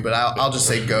honest with you. But I'll just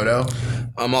say Goto.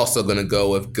 I'm also going to go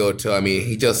with Goto. I mean,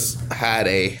 he just had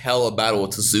a hell of a battle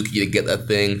with Suzuki to get that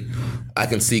thing. I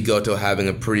can see Goto having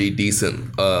a pretty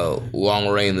decent long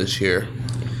reign this year.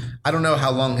 I don't know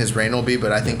how long his reign will be,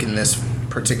 but I think in this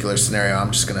particular scenario,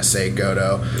 I'm just going to say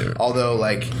Goto. Yeah. Although,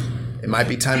 like, it might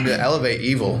be time to elevate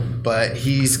Evil, but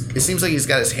it seems like he's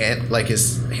got his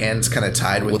hands kind of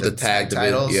tied with the tag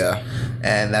titles. Yeah.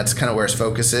 And that's kind of where his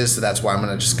focus is, so that's why I'm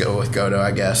going to just go with Goto,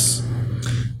 I guess.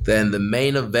 Then the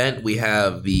main event, we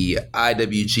have the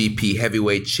IWGP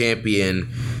Heavyweight Champion,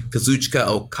 Kazuchika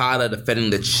Okada,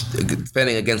 defending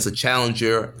against the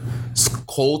challenger,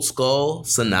 Cold Skull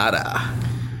Sanada.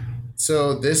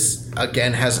 So this,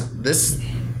 again,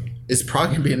 is probably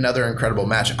going to be another incredible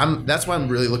match. That's why I'm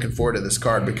really looking forward to this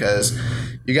card, because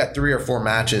you got 3 or 4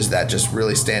 matches that just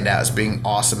really stand out as being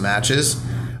awesome matches.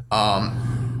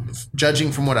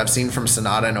 Judging from what I've seen from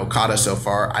Sanada and Okada so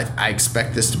far, I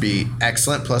expect this to be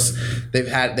excellent. Plus, they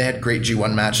had great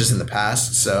G1 matches in the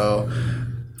past, so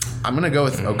I'm going to go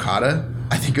with Okada.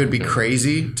 I think it would be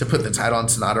crazy to put the title on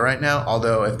Sanada right now,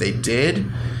 although if they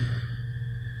did,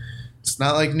 it's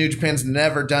not like New Japan's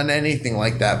never done anything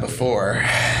like that before.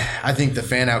 I think the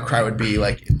fan outcry would be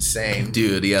like insane.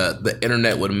 Dude, yeah, the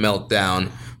internet would melt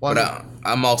down. Well, but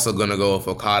I'm also going to go with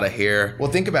Okada here.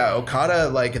 Well, think about it. Okada,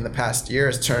 like in the past year,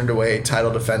 has turned away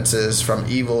title defenses from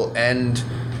Evil and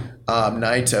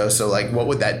Naito. So, like, what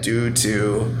would that do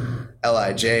to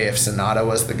LIJ if Sanada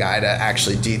was the guy to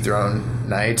actually dethrone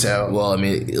Naito? Well, I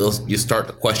mean, you start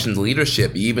to question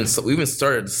leadership. We even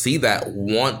started to see that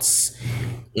once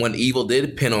when Evil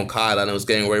did pin Okada and it was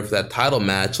getting ready for that title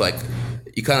match. Like,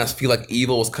 you kind of feel like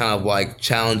Evil was kind of like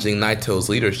challenging Naito's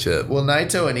leadership. Well,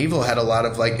 Naito and Evil had a lot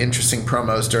of like interesting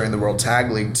promos during the World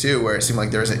Tag League too, where it seemed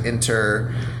like there was an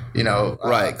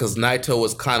right, because Naito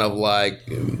was kind of like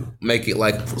making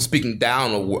like speaking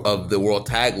down of the World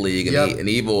Tag League, and, and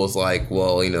Evil was like,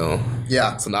 well,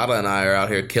 Sanada and I are out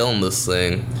here killing this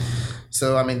thing.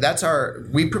 So, I mean,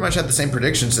 we pretty much had the same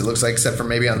predictions, it looks like, except for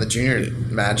maybe on the junior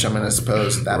match, I'm going to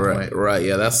suppose, at that point. Right,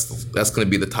 yeah, that's going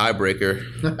to be the tiebreaker.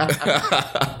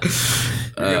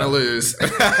 You're going to lose.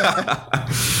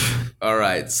 All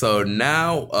right, so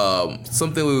now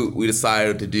something we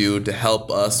decided to do to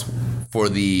help us for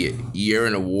the year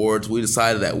in awards, we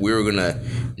decided that we were going to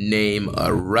name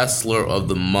a wrestler of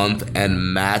the month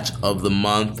and match of the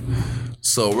month.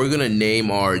 So we're going to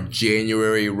name our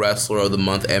January wrestler of the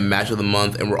month and match of the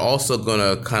month, and we're also going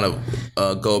to kind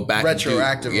of go back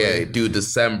retroactively. Do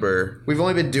December. We've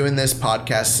only been doing this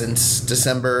podcast since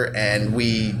December, and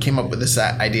we came up with this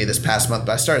idea this past month,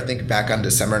 but I started thinking back on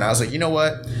December, and I was like, you know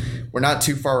what? We're not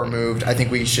too far removed. I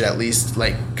think we should at least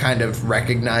kind of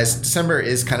recognize December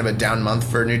is kind of a down month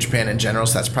for New Japan in general,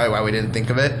 so that's probably why we didn't think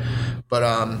of it. But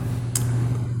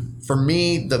for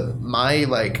me, my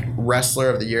wrestler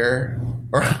of the year,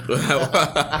 or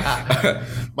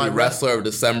my wrestler of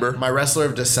December. My wrestler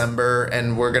of December,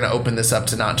 and we're going to open this up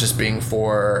to not just being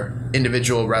for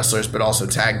individual wrestlers, but also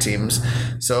tag teams.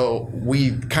 So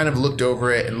we kind of looked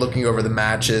over it and looking over the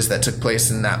matches that took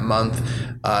place in that month.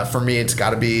 For me, it's got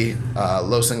to be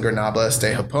Los Ingobernables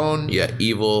de Japón. Yeah,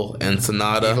 Evil and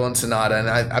Sonata. And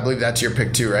I believe that's your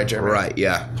pick too, right, Jeremy? Right,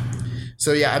 yeah.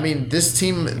 So, yeah, I mean, this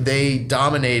team, they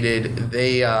dominated.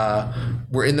 They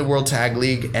were in the World Tag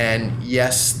League, and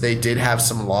yes, they did have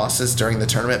some losses during the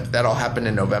tournament, but that all happened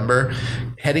in November.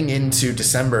 Heading into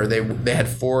December, they had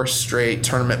 4 straight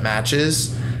tournament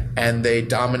matches, and they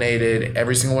dominated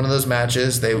every single one of those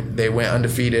matches. They went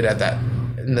undefeated at that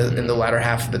in the latter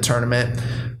half of the tournament.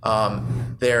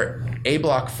 Their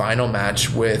A-block final match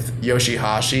with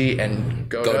Yoshihashi and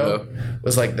Goto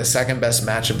was the second best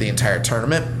match of the entire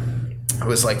tournament. It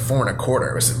was 4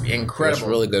 1/4. It was an incredible. It was a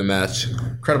really good match.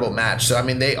 Incredible match. So, I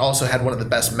mean, they also had one of the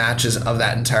best matches of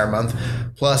that entire month.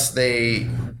 Plus, they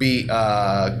beat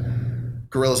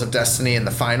Guerrillas of Destiny in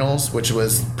the finals, which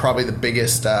was probably the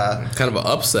biggest... kind of an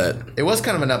upset. It was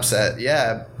kind of an upset,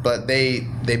 yeah. But they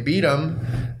beat them.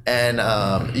 And,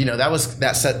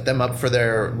 that set them up for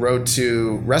their road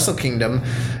to Wrestle Kingdom.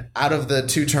 Out of the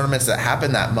 2 tournaments that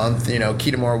happened that month,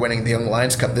 Kitamura winning the Young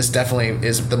Lions Cup, this definitely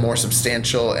is the more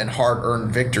substantial and hard-earned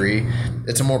victory.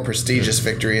 It's a more prestigious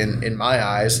victory in my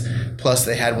eyes. Plus,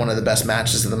 they had one of the best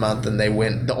matches of the month, and they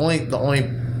win. The only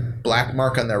black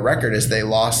mark on their record is they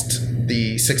lost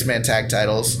the 6-man tag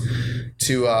titles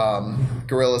to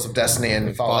Guerrillas of Destiny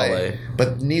and Fale.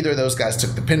 But neither of those guys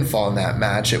took the pinfall in that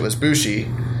match. It was Bushi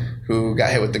who got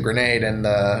hit with the grenade and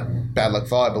the bad luck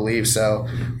fall, I believe. So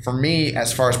for me,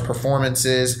 as far as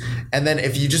performances, and then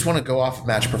if you just want to go off of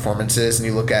match performances and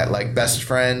you look at Best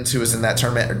Friends, who was in that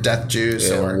tournament, or Death Juice,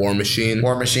 or War Machine,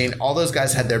 all those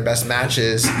guys had their best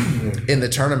matches in the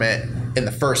tournament in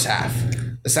the first half.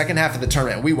 The second half of the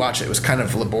tournament, we watched it. It was kind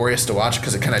of laborious to watch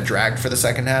because it kind of dragged for the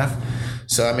second half.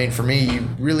 So, I mean, for me, you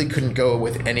really couldn't go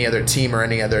with any other team or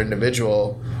any other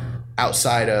individual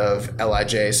outside of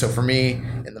LIJ. So for me,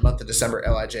 in the month of December,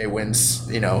 LIJ wins,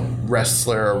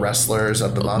 wrestler or wrestlers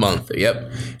of the month.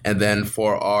 Yep. And then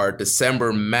for our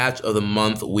December match of the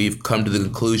month, we've come to the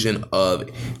conclusion of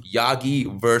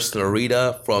Yagi versus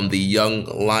Narita from the Young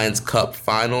Lions Cup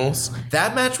finals.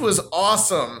 That match was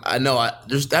awesome. I know.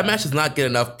 That match does not get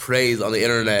enough praise on the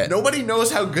internet. Nobody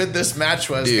knows how good this match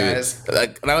was, dude, guys.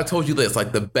 And I told you this,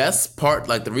 the best part,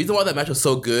 the reason why that match was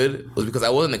so good was because I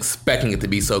wasn't expecting it to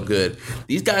be so good.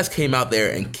 These guys came out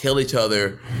there and killed each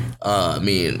other.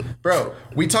 Bro,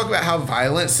 we talk about how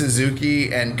violent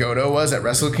Suzuki and Goto was at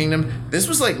Wrestle Kingdom. This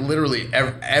was literally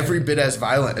every bit as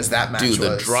violent as that match was.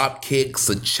 Dude, the drop kicks,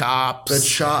 the chops. The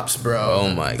chops, bro.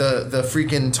 Oh my. The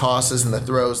freaking tosses and the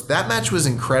throws. That match was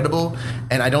incredible,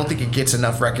 and I don't think it gets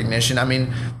enough recognition. I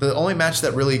mean, the only match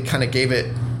that really kind of gave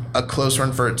it a close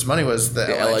run for its money was the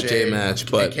LIJ match,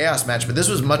 but Chaos match, but this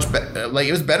was much better.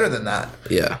 It was better than that.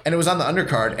 Yeah, and it was on the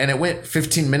undercard, and it went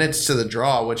 15 minutes to the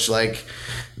draw, which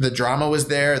the drama was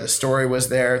there, the story was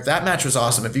there. That match was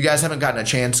awesome. If you guys haven't gotten a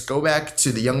chance, go back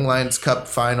to the Young Lions Cup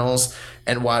finals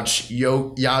and watch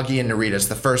Yagi and Narita. It's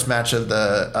the first match of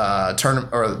the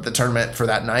tournament for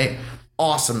that night.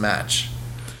 Awesome match.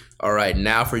 All right,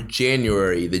 now for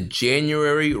January, the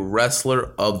January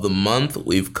Wrestler of the Month,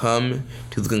 we've come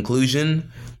to the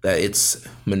conclusion that it's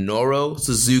Minoru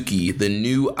Suzuki, the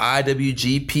new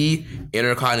IWGP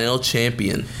Intercontinental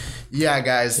Champion. Yeah,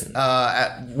 guys.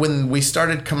 When we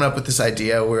started coming up with this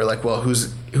idea, we were like, well,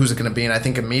 who's it going to be? And I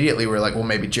think immediately we were like, well,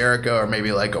 maybe Jericho or maybe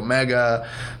Omega,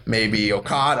 maybe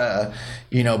Okada,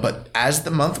 But as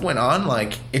the month went on,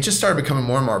 it just started becoming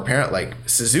more and more apparent.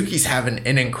 Suzuki's having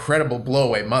an incredible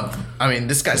blow-away month. I mean,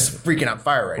 this guy's freaking on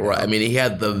fire right now. Right. I mean, he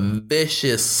had the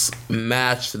vicious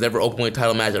match, the never openweight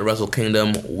title match at Wrestle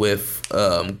Kingdom with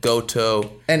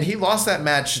Goto. And he lost that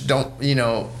match,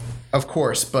 of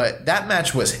course, but that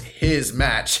match was his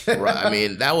match. Right. I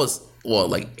mean, that was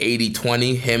like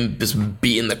 80-20, him just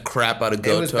beating the crap out of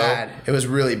Goto. It was bad. It was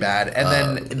really bad. And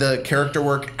then the character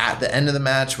work at the end of the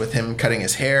match with him cutting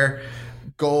his hair,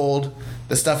 gold.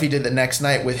 The stuff he did the next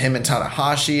night with him and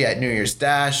Tanahashi at New Year's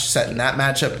Dash, setting that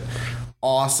matchup,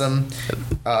 awesome.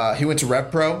 He went to Rev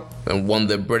Pro. And won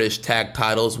the British tag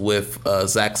titles with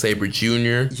Zack Sabre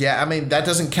Jr. Yeah, I mean, that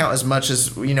doesn't count as much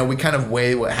as, we kind of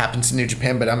weigh what happens in New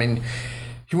Japan, but I mean,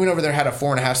 he went over there, had a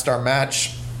 4.5-star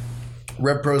match.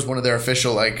 Rev Pro is one of their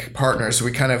official partners, so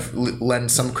we kind of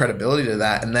lend some credibility to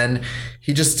that. And then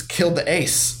he just killed the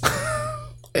ace.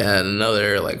 And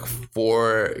another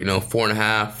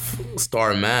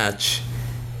 4.5-star match.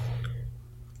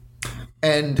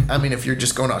 And I mean, if you're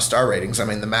just going off star ratings, I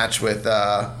mean, the match with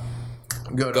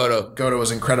Goto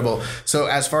was incredible. So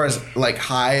as far as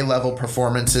high level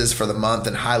performances for the month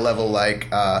and high level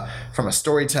from a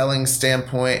storytelling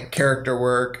standpoint, character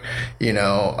work,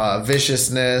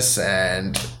 viciousness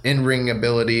and in-ring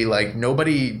ability,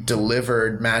 nobody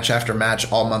delivered match after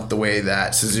match all month the way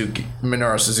that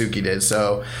Minoru Suzuki did.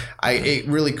 So it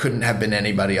really couldn't have been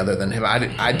anybody other than him.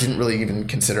 I didn't really even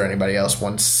consider anybody else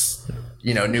once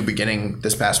New Beginning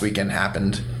this past weekend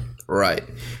happened. Right.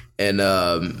 And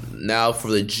now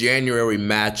for the January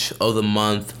match of the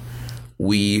month,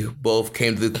 we both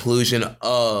came to the conclusion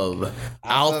of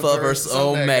Alpha versus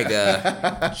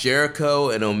Omega. Jericho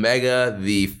and Omega,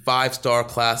 the 5-star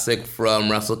classic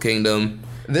from Wrestle Kingdom.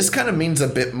 This kind of means a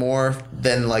bit more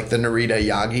than the Narita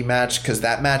Yagi match, because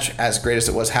that match, as great as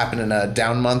it was, happened in a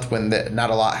down month when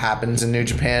not a lot happens in New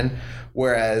Japan,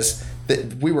 whereas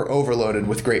we were overloaded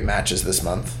with great matches this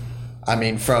month. I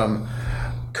mean, from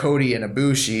Cody and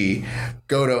Ibushi,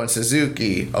 Goto and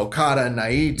Suzuki, Okada and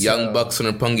Naito, Young Bucks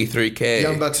and Roppongi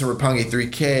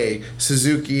 3K,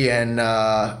 Suzuki and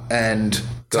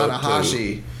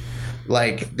Tanahashi.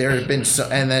 There have been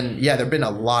there have been a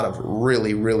lot of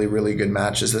really, really, really good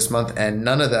matches this month, and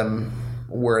none of them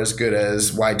were as good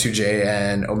as Y2J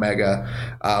and Omega.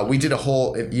 We did a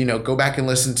whole, go back and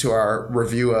listen to our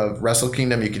review of Wrestle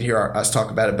Kingdom. You can hear us talk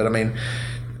about it, but I mean,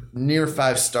 near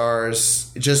 5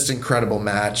 stars, just incredible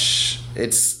match.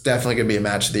 It's definitely going to be a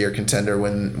match of the year contender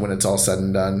when it's all said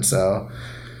and done. So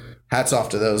hats off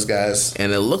to those guys.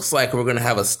 And it looks like we're going to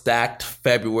have a stacked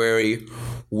February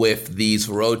with these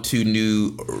Road to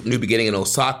New Beginning in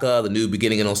Osaka, the New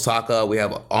Beginning in Osaka. We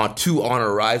have 2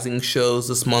 Honor Rising shows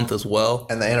this month as well.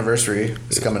 And the anniversary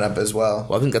is coming up as well.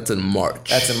 Well, I think that's in March.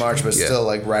 That's in March, but still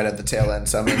right at the tail end.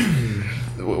 So, I mean,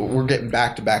 we're getting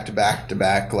back to back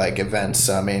events.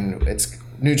 So, I mean, it's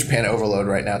New Japan overload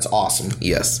right now. It's awesome.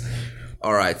 Yes.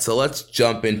 All right, so let's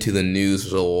jump into the news.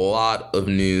 There's a lot of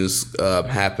news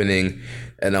happening.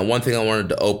 And one thing I wanted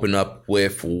to open up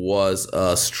with was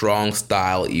Strong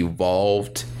Style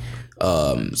Evolved.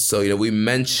 So, we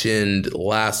mentioned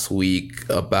last week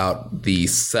about the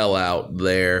sellout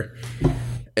there.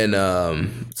 And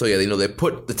they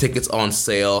put the tickets on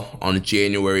sale on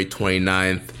January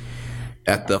 29th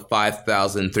at the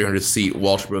 5,300-seat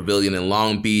Walsh Pavilion in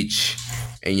Long Beach.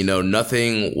 And,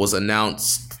 nothing was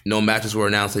announced. No matches were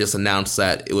announced. They just announced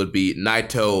that it would be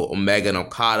Naito, Omega, and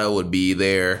Okada would be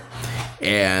there.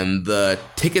 And the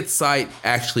ticket site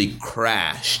actually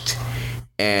crashed.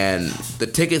 And the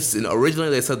tickets, originally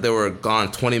they said they were gone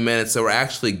in 20 minutes. They were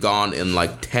actually gone in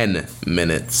 10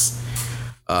 minutes.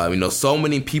 So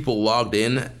many people logged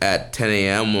in at 10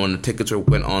 a.m. when the tickets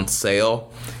went on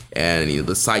sale. And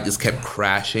the site just kept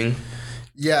crashing.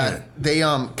 Yeah, they,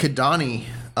 Kidani,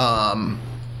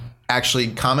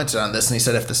 actually commented on this, and he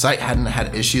said if the site hadn't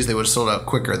had issues, they would have sold out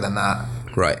quicker than that.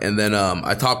 Right. And then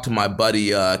I talked to my buddy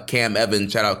Cam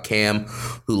Evans, shout out Cam,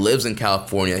 who lives in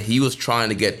California. He was trying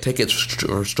to get tickets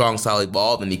for Strong Style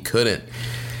Evolved, and he couldn't.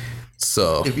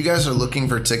 So if you guys are looking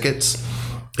for tickets,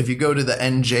 if you go to the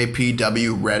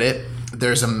NJPW Reddit,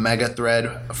 there's a mega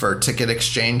thread for ticket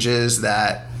exchanges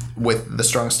that with the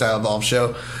Strong Style Evolved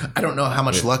show. I don't know how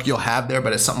much luck you'll have there,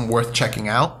 but it's something worth checking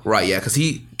out. Right, yeah, because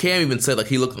Cam even said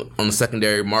he looked on the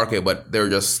secondary market, but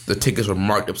the tickets were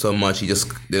marked up so much he just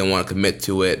didn't want to commit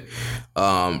to it.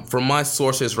 From my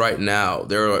sources right now,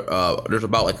 there's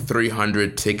about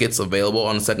 300 tickets available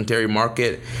on the secondary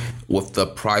market with the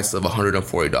price of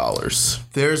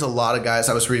 $140. There's a lot of guys.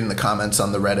 I was reading the comments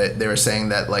on the Reddit. They were saying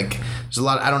that there's a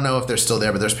lot. I don't know if they're still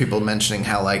there, but there's people mentioning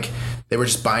how they were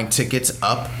just buying tickets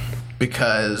up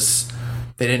because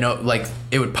they didn't know,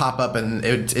 it would pop up and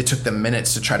it took them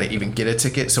minutes to try to even get a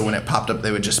ticket. So when it popped up,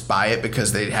 they would just buy it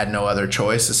because they had no other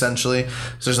choice, essentially.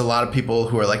 So there's a lot of people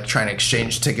who are trying to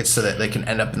exchange tickets so that they can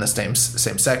end up in the same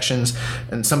sections.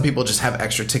 And some people just have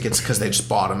extra tickets because they just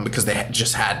bought them because they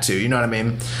just had to, you know what I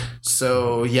mean?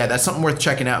 So yeah, that's something worth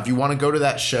checking out. If you want to go to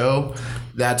that show,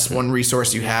 That's one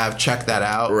resource you have. Check that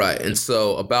out. Right. And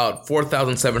so about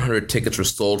 4,700 tickets were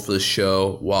sold for the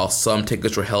show, while some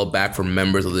tickets were held back for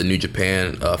members of the New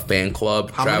Japan fan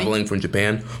club traveling from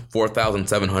Japan.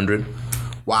 4,700.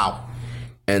 Wow.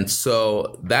 And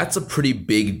so that's a pretty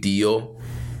big deal.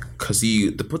 Because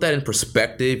to put that in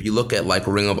perspective, you look at like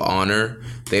Ring of Honor,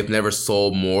 they've never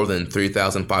sold more than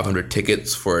 3,500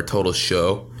 tickets for a total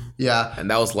show. Yeah. And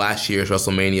that was last year's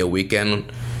WrestleMania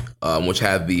weekend, which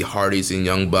had the Hardys and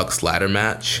Young Bucks ladder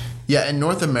match. Yeah, in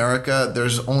North America,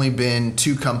 there's only been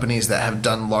 2 companies that have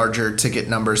done larger ticket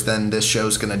numbers than this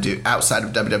show's going to do outside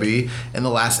of WWE in the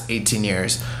last 18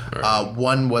 years. Right.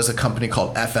 One was a company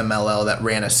called FMLL that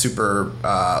ran a super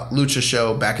lucha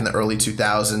show back in the early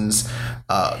 2000s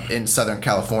in Southern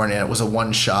California. It was a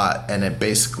one-shot, and it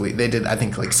basically, they did, I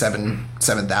think, like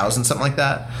 7,000, something like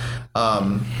that,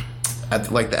 at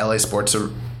like the LA Sports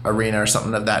Arena or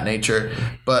something of that nature.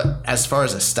 But as far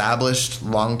as established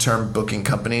long-term booking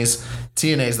companies,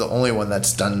 TNA is the only one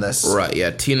that's done this. Right, yeah.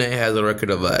 TNA has a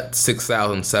record of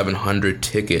 6,700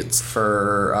 tickets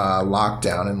for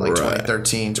lockdown in like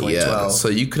 2013, 2012. Yeah, so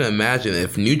you can imagine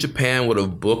if New Japan would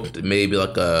have booked maybe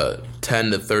like a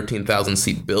 10 to 13,000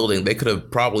 seat building, they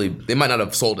might not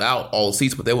have sold out all the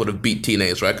seats, but they would have beat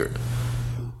TNA's record.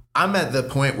 I'm at the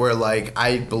point where like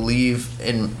I believe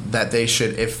in that they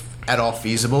should, if at all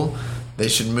feasible, they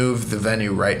should move the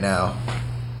venue right now.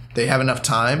 They have enough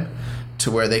time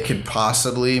to where they could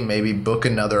possibly maybe book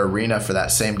another arena for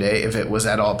that same day if it was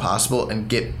at all possible, and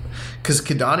get, because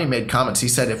Kadani made comments. He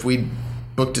said if we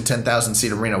booked a 10,000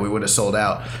 seat arena, we would have sold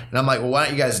out. And I'm like, well, why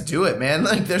don't you guys do it, man?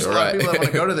 Like, there's a lot of people that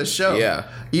want to go to this show. Yeah.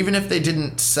 Even if they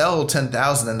didn't sell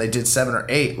 10,000 and they did 7 or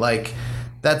 8, like,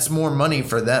 that's more money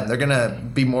for them. They're going to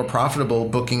be more profitable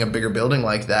booking a bigger building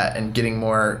like that and getting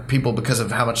more people because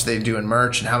of how much they do in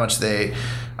merch and how much they,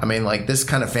 I mean, like, this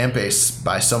kind of fan base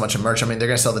buys so much in merch. I mean, they're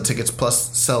going to sell the tickets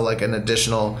plus sell like an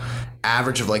additional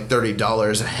average of like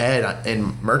 $30 a head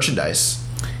in merchandise.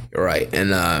 Right.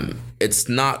 And it's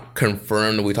not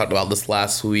confirmed. We talked about this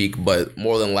last week, but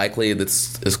more than likely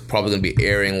this is probably going to be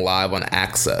airing live on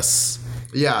Access.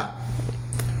 Yeah.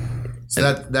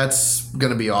 So that's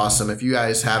going to be awesome. If you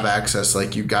guys have access,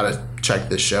 like, you got to check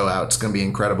this show out. It's going to be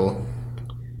incredible.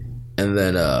 And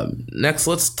then next,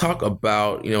 let's talk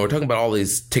about, we're talking about all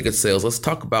these ticket sales. Let's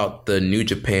talk about the New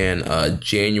Japan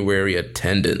January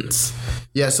attendance.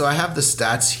 Yeah, so I have the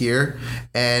stats here.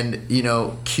 And,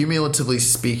 cumulatively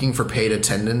speaking for paid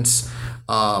attendance,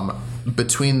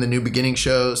 between the New Beginning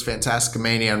shows, Fantastica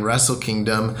Mania, and Wrestle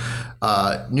Kingdom,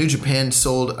 New Japan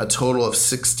sold a total of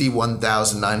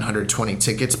 61,920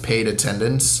 tickets paid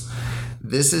attendance.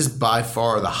 This is by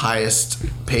far the highest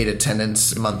paid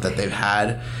attendance month that they've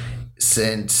had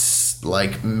since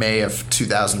like May of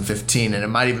 2015, and it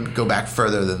might even go back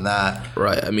further than that.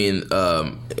 Right. I mean,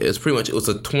 it was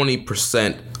a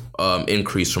 20%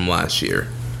 increase from last year.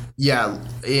 Yeah,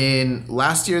 in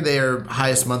last year, their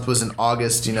highest month was in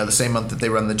August. The same month that they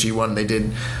run the G1, they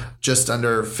did just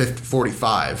under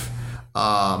 45.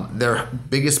 Their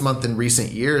biggest month in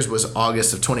recent years was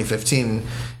August of 2015.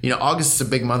 August is a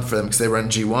big month for them because they run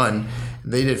G1.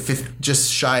 They did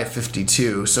just shy of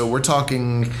 52. So we're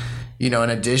talking,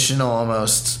 an additional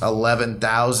almost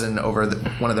 11,000 over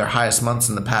one of their highest months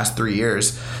in the past 3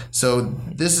 years. So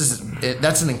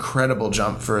that's an incredible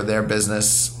jump for their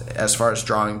business as far as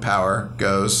drawing power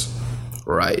goes.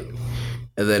 Right.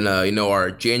 And then,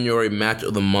 our January match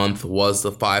of the month was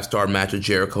the 5-star match of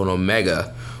Jericho and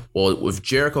Omega. Well, with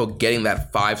Jericho getting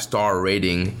that 5-star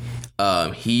rating,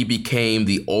 he became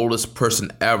the oldest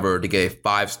person ever to get a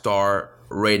 5-star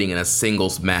rating in a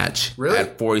singles match. Really?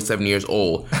 At 47 years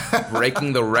old,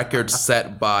 breaking the record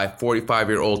set by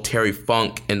 45-year-old Terry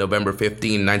Funk in November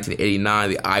 15, 1989,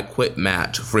 the I Quit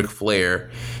match with Ric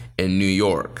Flair in New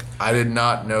York. I did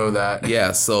not know that.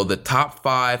 Yeah, so the top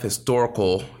 5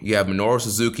 historical, you have Minoru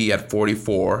Suzuki at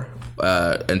 44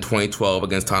 in 2012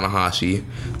 against Tanahashi,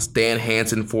 Stan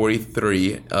Hansen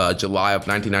 43, July of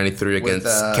 1993 against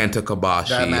Kenta Kobashi.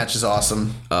 That match is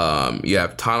awesome. You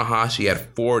have Tanahashi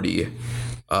at 40,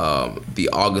 the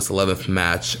August 11th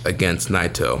match against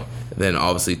Naito. Then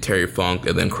obviously Terry Funk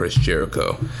and then Chris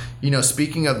Jericho.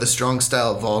 Speaking of the Strong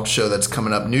Style Evolved show that's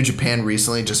coming up, New Japan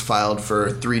recently just filed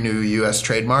for 3 new U.S.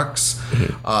 trademarks.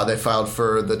 They filed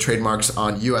for the trademarks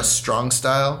on U.S. Strong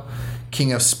Style,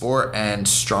 King of Sport, and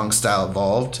Strong Style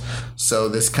Evolved. So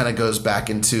this kind of goes back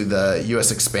into the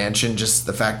U.S. expansion, just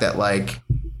the fact that like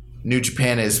New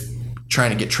Japan is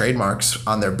trying to get trademarks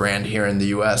on their brand here in the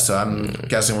U.S. So I'm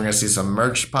guessing we're going to see some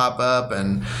merch pop up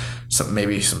and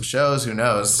maybe some shows. Who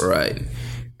knows? Right.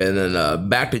 And then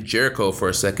back to Jericho for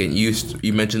a second.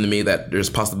 You mentioned to me that there's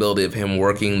a possibility of him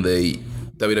working the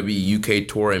WWE UK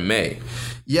tour in May.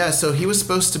 Yeah, so he was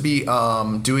supposed to be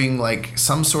doing like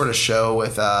some sort of show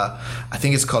with I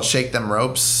think it's called Shake Them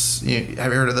Ropes. Have you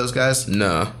heard of those guys?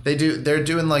 No. They're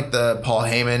doing like the Paul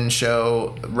Heyman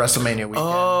show WrestleMania weekend.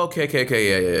 Oh, okay.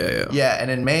 Yeah. Yeah, and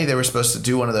in May they were supposed to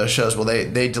do one of those shows. Well,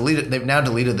 they've now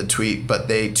deleted the tweet, but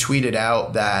they tweeted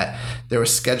out that there were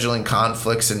scheduling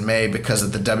conflicts in May because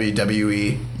of the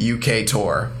WWE UK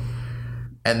tour.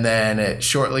 And then it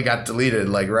shortly got deleted,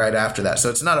 like right after that. So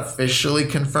it's not officially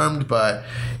confirmed, but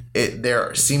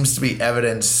there seems to be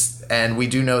evidence, and we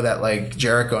do know that like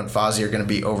Jericho and Fozzy are going to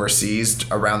be overseas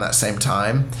around that same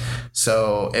time.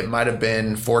 So it might have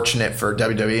been fortunate for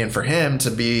WWE and for him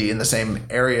to be in the same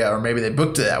area, or maybe they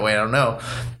booked it that way. I don't know.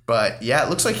 But yeah, it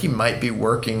looks like he might be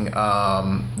working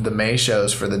the May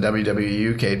shows for the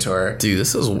WWE UK tour. Dude,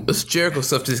 this Jericho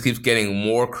stuff just keeps getting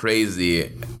more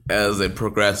crazy as it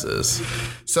progresses.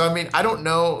 So, I mean, I don't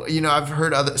know. I've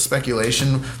heard other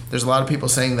speculation. There's a lot of people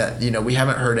saying that, we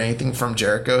haven't heard anything from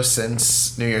Jericho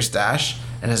since New Year's Dash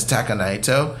and his attack on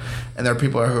Naito. And there are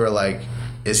people who are like,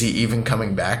 is he even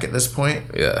coming back at this point?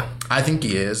 Yeah. I think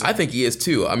he is. I think he is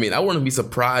too. I mean, I wouldn't be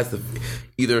surprised if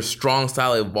either Strong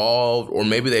Style evolved or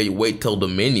maybe they wait till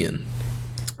Dominion.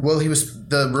 Well,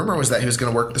 the rumor was that he was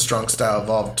going to work the Strong Style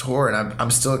Evolved tour, and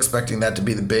I'm still expecting that to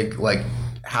be the big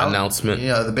announcement.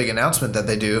 The big announcement that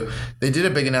they do. They did a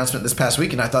big announcement this past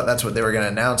week, and I thought that's what they were going to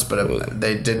announce, but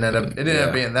they didn't end up. It didn't end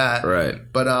up being that. Right.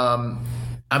 But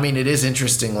I mean, it is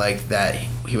interesting, like that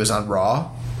he was on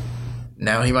Raw.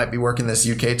 Now he might be working this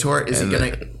UK tour. Is he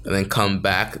gonna and then come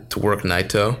back to work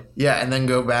Naito? Yeah, and then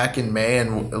go back in May,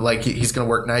 and like he's gonna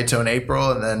work Naito in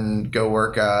April, and then go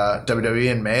work WWE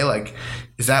in May. Like,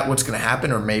 is that what's gonna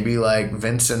happen? Or maybe like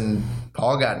Vince and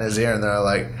Paul got in his ear, and they're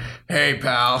like, "Hey,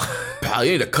 pal,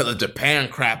 you need to cut the Japan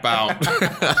crap out.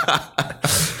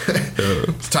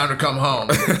 It's time to come home."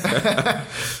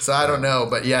 So I don't know,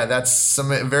 but yeah, that's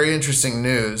some very interesting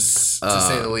news to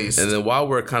say the least. And then while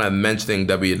we're kind of mentioning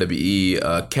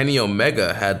WWE, Kenny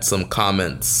Omega had some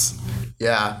comments.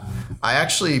 Yeah, I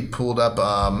actually pulled up,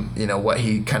 what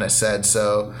he kind of said.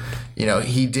 So,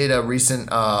 he did a recent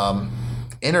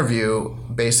interview,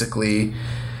 basically,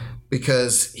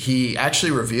 because he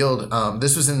actually revealed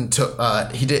this was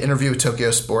he did an interview with Tokyo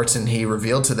Sports, and he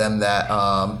revealed to them that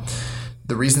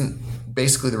the reason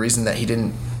that he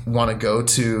didn't want to go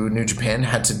to New Japan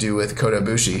had to do with Kota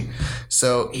Ibushi.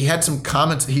 So he had some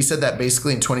comments. He said that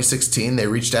basically in 2016 they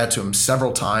reached out to him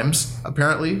several times,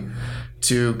 apparently,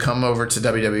 to come over to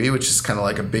WWE, which is kind of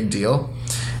like a big deal.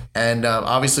 And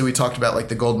obviously we talked about like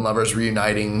the Golden Lovers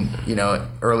reuniting,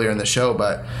 earlier in the show,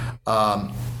 but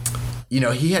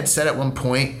he had said at one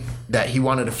point that he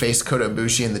wanted to face Kota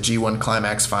Ibushi in the G1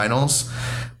 Climax Finals,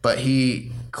 but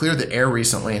he cleared the air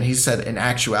recently, and he said in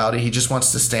actuality he just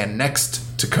wants to stand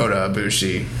next to Kota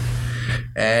Ibushi.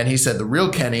 And he said the real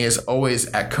Kenny is always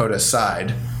at Kota's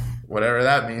side, whatever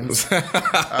that means.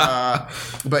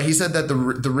 But he said that the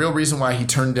real reason why he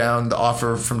turned down the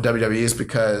offer from WWE is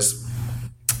because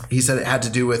he said it had to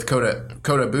do with Kota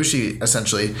Ibushi,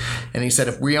 essentially. And he said,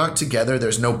 if we aren't together,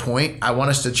 there's no point. I want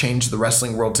us to change the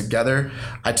wrestling world together.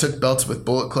 I took belts with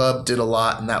Bullet Club, did a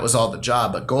lot, and that was all the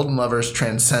job. But Golden Lovers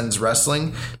transcends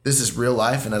wrestling. This is real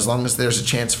life, and as long as there's a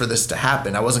chance for this to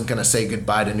happen, I wasn't going to say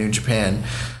goodbye to New Japan.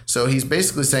 So he's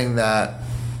basically saying that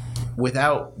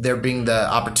without there being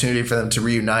the opportunity for them to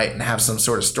reunite and have some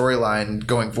sort of storyline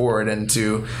going forward and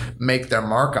to make their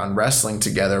mark on wrestling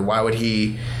together, why would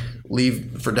he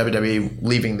leave for WWE,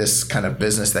 leaving this kind of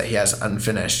business that he has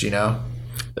unfinished, And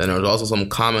there was also some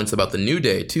comments about the New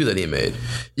Day, too, that he made.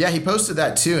 Yeah, he posted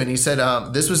that, too, and he said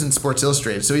this was in Sports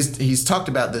Illustrated. So he's talked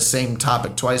about the same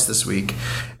topic twice this week.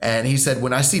 And he said,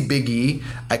 when I see Big E,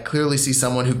 I clearly see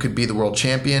someone who could be the world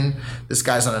champion. This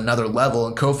guy's on another level,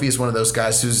 and Kofi is one of those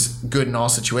guys who's good in all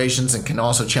situations and can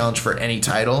also challenge for any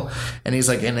title. And he's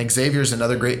like, and Xavier's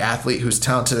another great athlete who's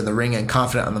talented in the ring and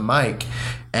confident on the mic.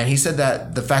 And he said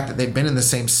that the fact that they've been in the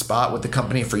same spot with the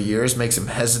company for years makes him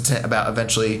hesitant about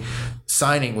eventually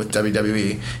signing with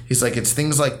WWE. He's like, it's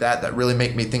things like that that really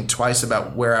make me think twice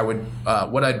about where I would,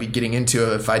 what I'd be getting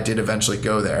into if I did eventually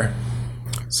go there.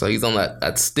 So he's on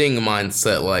that Sting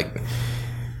mindset, like,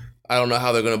 I don't know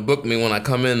how they're going to book me when I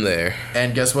come in there.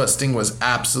 And guess what? Sting was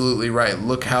absolutely right.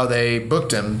 Look how they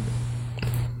booked him.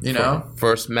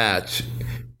 First match,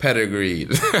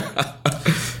 pedigreed.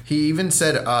 He even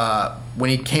said when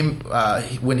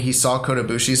he saw Kota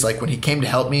Ibushi's, like, when he came to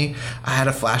help me, I had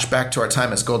a flashback to our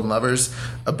time as Golden Lovers.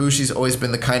 Ibushi's always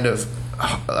been the kind of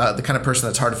person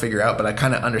that's hard to figure out, but I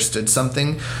kind of understood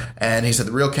something. And he said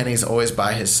the real Kenny's always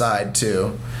by his side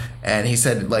too. and he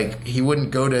said like he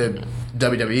wouldn't go to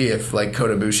WWE if like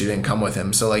Kota Ibushi didn't come with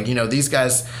him. So like, you know, these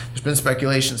guys, there's been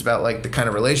speculations about like the kind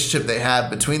of relationship they have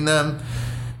between them.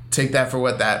 Take that for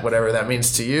whatever that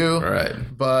means to you. Right.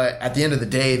 But at the end of the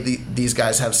day, these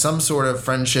guys have some sort of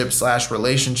friendship /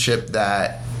 relationship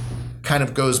that kind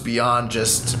of goes beyond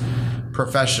just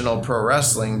professional pro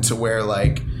wrestling, to where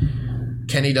like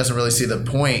Kenny doesn't really see the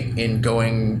point in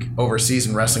going overseas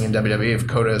and wrestling in WWE if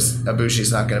Kota Ibushi's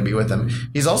not going to be with him.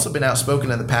 He's also been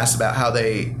outspoken in the past about how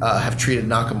they have treated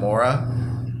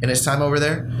Nakamura in his time over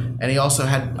there. And he also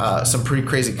had some pretty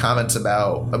crazy comments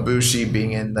about Ibushi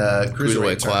being in the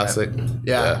Cruiserweight Classic.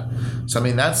 Yeah. So, I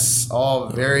mean, that's all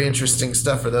very interesting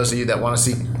stuff for those of you that want to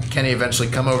see Kenny eventually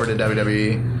come over to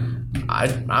WWE.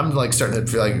 I'm like starting to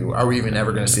feel like, are we even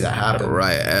ever going to see that happen?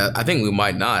 Right. I think we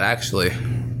might not, actually.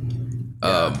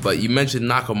 But you mentioned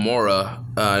Nakamura.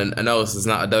 I know this is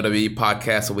not a WWE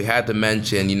podcast, so we had to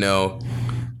mention, you know,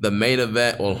 the main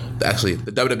event, well, actually,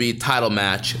 the WWE title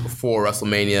match for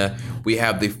WrestleMania. We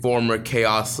have the former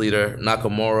Chaos leader,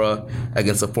 Nakamura,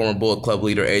 against the former Bullet Club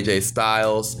leader, AJ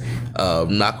Styles.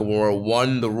 Nakamura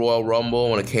won the Royal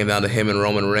Rumble when it came down to him and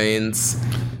Roman Reigns.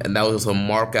 And that was just a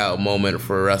mark-out moment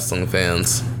for wrestling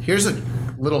fans. Here's a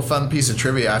little fun piece of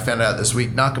trivia I found out this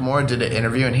week. Nakamura did an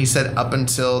interview, and he said up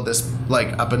until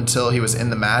he was in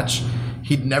the match,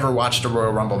 he'd never watched a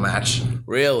Royal Rumble match.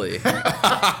 Really?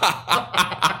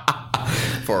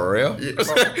 For real?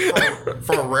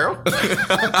 For real?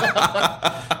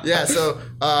 Yeah, so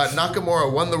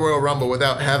Nakamura won the Royal Rumble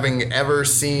without having ever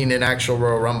seen an actual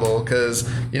Royal Rumble, because,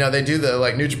 you know, they do the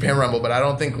like New Japan Rumble, but I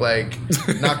don't think like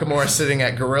Nakamura sitting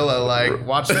at Gorilla like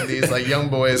watching these like young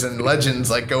boys and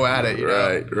legends like go at it, you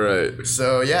know? Right.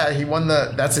 So yeah, he won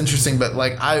that's interesting, but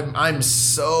like I'm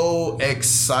so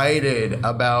excited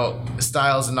about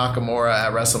Styles and Nakamura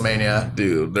at WrestleMania.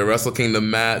 Dude, the Wrestle Kingdom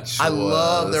match. I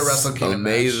love their Wrestle Kingdom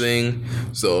amazing. match.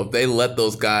 So if they let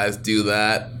those guys do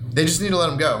that, they just need to let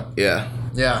them go. Yeah.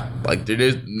 Like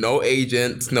there's no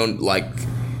agents, no like,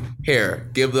 here,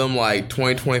 give them like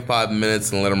 20-25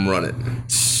 minutes and let them run it.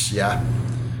 Yeah.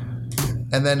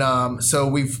 And then so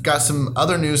we've got some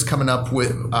other news coming up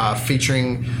with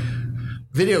featuring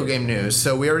video game news.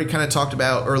 So we already kind of talked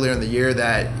about earlier in the year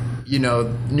that, you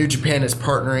know, New Japan is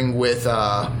partnering with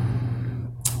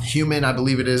Human, I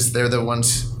believe it is. They're the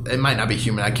ones. It might not be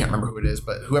Human. I can't remember who it is,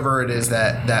 but whoever it is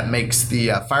that makes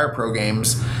the Fire Pro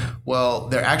games. Well,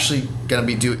 they're actually going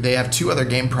to be they have 2 other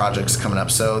game projects coming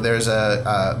up. So there's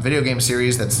a video game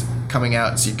series that's coming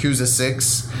out. It's Yakuza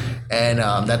 6, and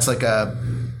that's like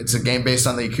it's a game based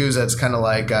on the Yakuza. It's kind of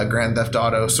like Grand Theft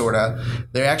Auto, sort of.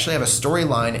 They actually have a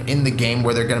storyline in the game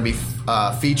where they're going to be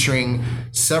featuring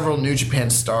several New Japan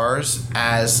stars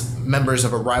as members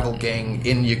of a rival gang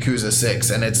in Yakuza 6.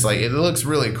 And it's like, it looks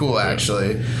really cool,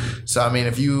 actually. So, I mean,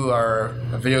 if you are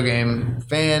a video game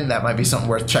fan, that might be something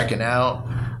worth checking out.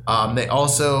 They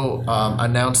also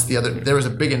announced there was a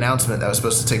big announcement that was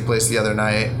supposed to take place the other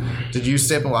night. Did you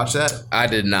stay up and watch that? I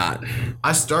did not.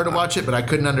 I started to watch it, but I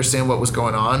couldn't understand what was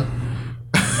going on.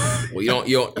 Well,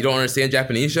 you don't understand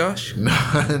Japanese, Josh? No,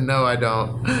 I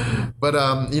don't.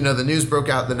 But you know, the news broke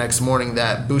out the next morning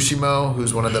that Bushimo,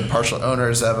 who's one of the partial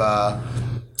owners of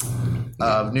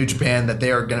New Japan, that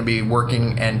they are going to be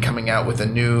working and coming out with a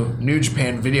new New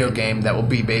Japan video game that will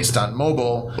be based on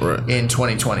mobile in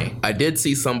 2020. I did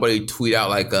see somebody tweet out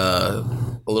like a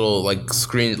little like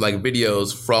screen, like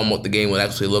videos from what the game would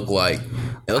actually look like.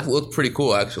 It looked pretty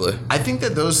cool, actually. I think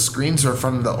that those screens are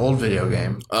from the old video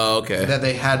game. Oh, okay. That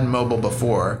they had mobile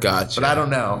before. Gotcha. But I don't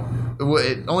know.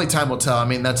 Only time will tell. I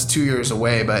mean, that's 2 years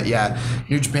away. But yeah,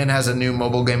 New Japan has a new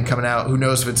mobile game coming out. Who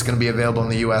knows if it's going to be available in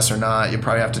the U.S. or not? You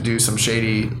probably have to do some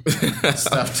shady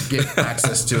stuff to get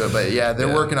access to it. But yeah,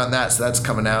 they're working on that, so that's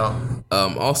coming out.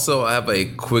 Also, I have a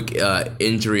quick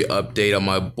injury update on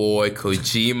my boy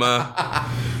Kojima.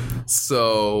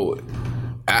 So,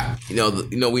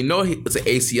 we know it's an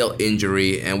ACL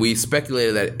injury, and we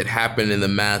speculated that it happened in the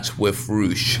match with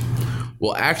Rush.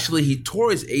 Well, actually, he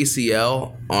tore his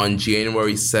ACL on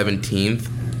January 17th.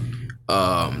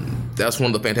 That's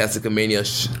one of the Fantastic Mania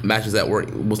matches that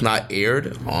was not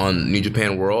aired on New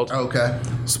Japan World. Okay.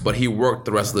 But he worked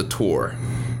the rest of the tour.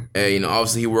 And,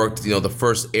 obviously he worked, the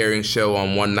first airing show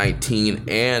on 119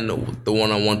 and the one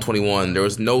on 121. There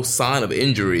was no sign of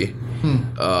injury.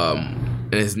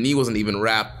 And his knee wasn't even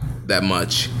wrapped that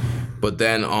much. But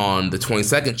then on the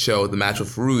 22nd show, the match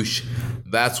with Rush,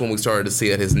 that's when we started to see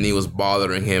that his knee was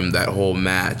bothering him that whole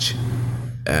match.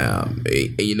 I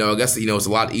guess, it's a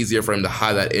lot easier for him to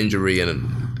hide that injury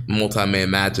in multi-man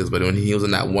matches, but when he was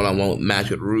in that one-on-one match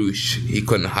with Rush, he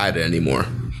couldn't hide it anymore.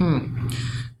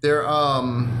 There,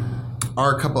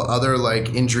 are a couple other like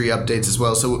injury updates as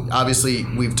well. So obviously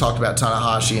we've talked about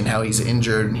Tanahashi and how he's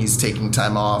injured and he's taking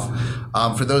time off.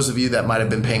 For those of you that might have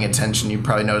been paying attention, you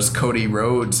probably noticed Cody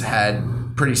Rhodes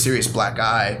had pretty serious black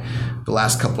eye the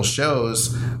last couple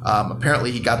shows.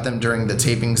 Apparently he got them during the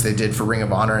tapings they did for Ring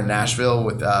of Honor in Nashville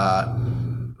with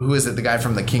who is it? The guy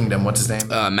from the Kingdom. What's his name?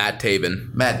 Matt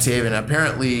Taven. Matt Taven.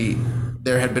 Apparently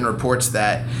there had been reports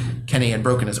that Kenny had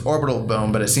broken his orbital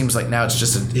bone, but it seems like now it's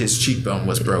just his cheekbone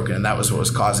was broken, and that was what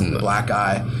was causing the black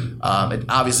eye.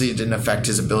 It didn't affect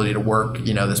his ability to work,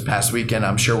 this past weekend.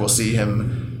 I'm sure we'll see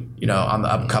him, on the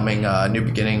upcoming New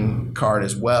Beginning card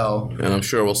as well. And I'm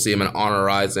sure we'll see him in Honor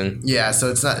Rising. Yeah,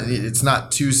 so it's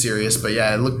not too serious, but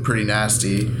yeah, it looked pretty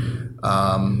nasty.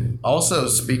 Also,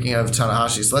 speaking of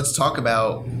Tanahashi's, let's talk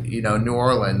about, New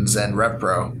Orleans and Rev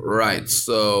Pro. Right,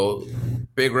 so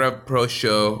big Rev Pro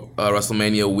show,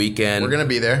 WrestleMania weekend. We're going to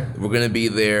be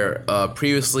there.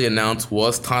 Previously announced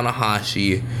was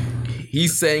Tanahashi.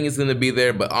 He's saying he's going to be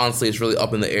there, but honestly, it's really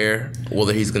up in the air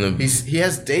whether he's going to... He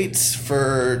has dates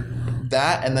for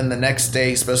that, and then the next day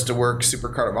he's supposed to work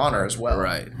Supercard of Honor as well.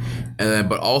 Right.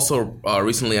 But also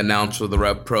recently announced for the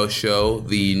Rev Pro show,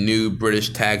 the new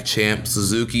British Tag Champ,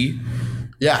 Suzuki.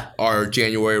 Yeah. Our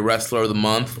January Wrestler of the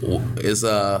Month is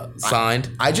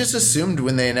signed. I just assumed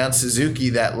when they announced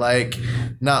Suzuki that,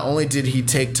 not only did he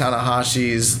take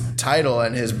Tanahashi's title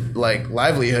and his,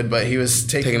 livelihood, but he was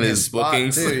taking his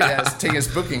bookings. Too. Yeah, taking his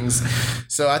bookings.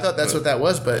 So I thought that's what that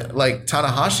was. But,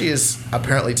 Tanahashi is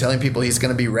apparently telling people he's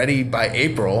going to be ready by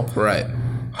April. Right.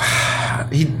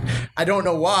 I don't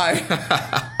know why.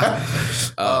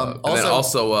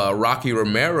 Also, Rocky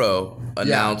Romero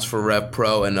announced for Rev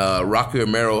Pro, and Rocky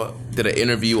Romero did an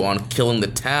interview on Killing the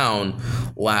Town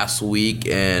last week,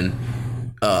 and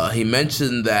he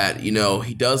mentioned that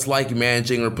he does like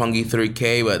managing Roppongi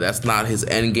 3K, but that's not his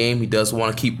end game. He does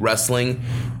want to keep wrestling,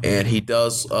 and he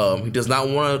does not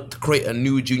want to create a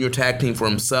new junior tag team for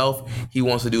himself. He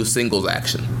wants to do singles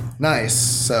action. Nice.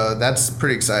 So that's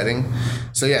pretty exciting.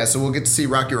 So we'll get to see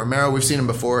Rocky Romero. We've seen him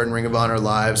before in Ring of Honor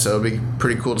Live, so it'll be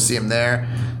pretty cool to see him there.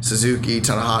 Suzuki,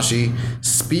 Tanahashi.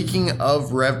 Speaking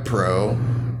of Rev Pro,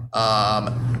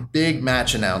 big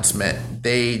match announcement.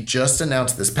 They just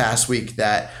announced this past week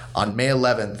that on May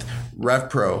 11th, Rev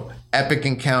Pro Epic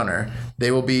Encounter,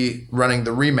 they will be running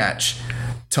the rematch.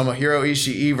 Tomohiro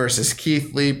Ishii versus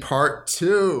Keith Lee Part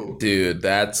 2. Dude,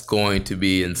 that's going to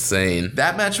be insane.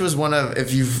 That match was one of,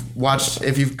 if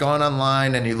you've gone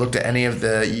online and you looked at any of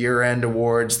the year-end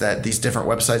awards that these different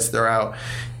websites throw out,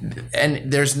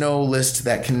 and there's no list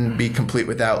that can be complete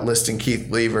without listing Keith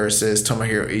Lee versus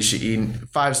Tomohiro Ishii.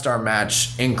 5-star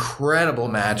match, incredible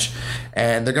match,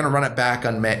 and they're going to run it back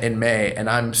in May, and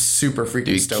I'm super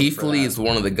freaking stoked Keith for Lee that. is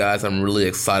one of the guys I'm really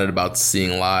excited about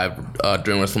seeing live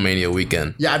during WrestleMania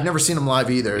weekend. Yeah, I've never seen him live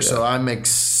either, so I'm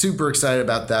super excited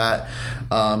about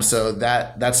that. So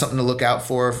that's something to look out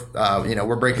for.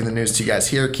 We're breaking the news to you guys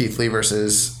here. Keith Lee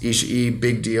versus Ishii,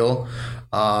 big deal.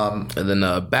 And then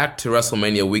back to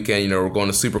WrestleMania weekend, we're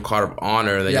going to Supercard of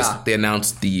Honor. They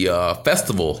announced the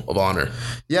Festival of Honor.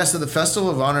 Yeah, so the Festival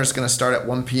of Honor is going to start at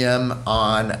 1 p.m.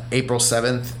 on April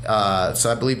 7th.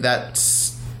 So I believe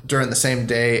that's during the same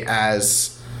day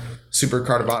as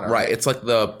Supercard of Honor. Right. It's like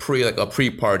a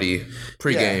pre-party,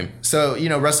 pre-game. Yeah. So,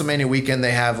 WrestleMania weekend,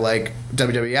 they have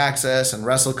WWE Access and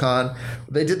WrestleCon.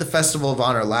 They did the Festival of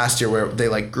Honor last year where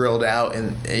they grilled out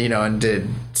and did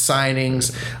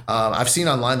signings. I've seen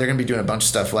online they're going to be doing a bunch of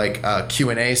stuff like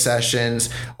Q&A sessions,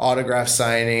 autograph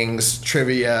signings,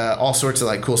 trivia, all sorts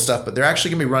of cool stuff. But they're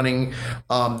actually going to be running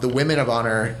the Women of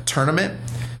Honor tournament.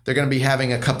 They're going to be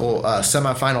having a couple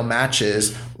semifinal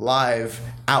matches live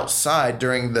outside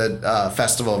during the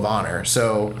Festival of Honor.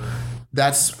 So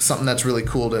that's something that's really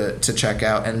cool to check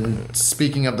out. And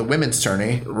speaking of the women's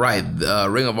tourney. Right.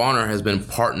 Ring of Honor has been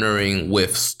partnering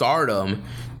with Stardom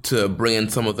to bring in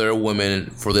some of their women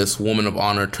for this Women of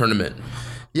Honor tournament.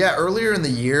 Yeah, earlier in the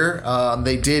year,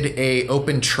 they did a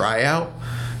open tryout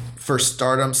for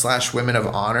Stardom / Women of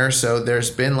Honor. So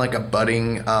there's been a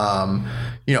budding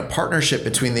partnership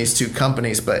between these two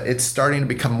companies, but it's starting to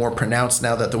become more pronounced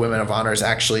now that the Women of Honor is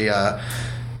actually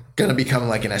going to become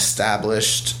an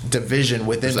established division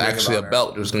within. There's actually a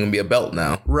belt. There's going to be a belt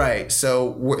now. Right.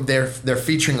 So they're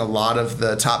featuring a lot of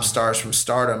the top stars from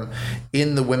Stardom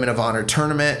in the Women of Honor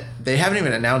tournament. They haven't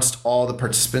even announced all the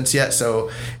participants yet,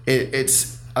 so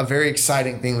it's a very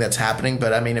exciting thing that's happening.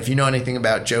 But I mean, if you know anything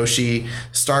about Joshi,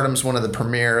 Stardom's one of the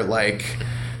premier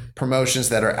promotions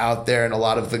that are out there, and a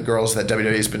lot of the girls that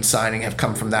WWE has been signing have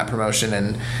come from that promotion,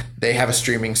 and they have a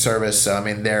streaming service. So I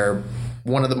mean, they're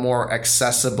one of the more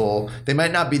accessible. They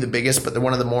might not be the biggest, but they're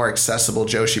one of the more accessible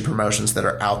Joshi promotions that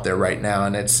are out there right now.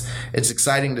 And it's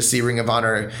exciting to see Ring of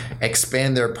Honor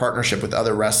expand their partnership with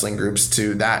other wrestling groups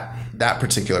to that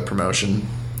particular promotion.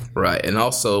 Right. And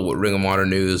also with Ring of Honor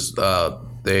news,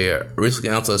 they recently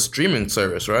announced a streaming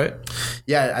service, right?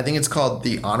 Yeah, I think it's called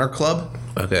the Honor Club.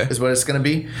 Okay. Is what it's going to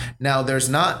be. Now, there's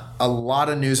not a lot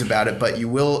of news about it, but you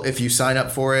will, if you sign up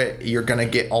for it, you're going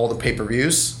to get all the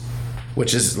pay-per-views,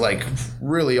 which is like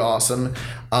really awesome.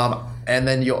 And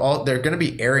then they're going to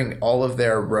be airing all of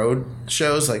their road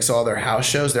shows, like so all their house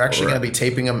shows. They're actually going to be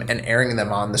taping them and airing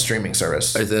them on the streaming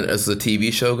service. Is the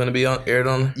TV show going to be aired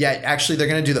on? Yeah, actually, they're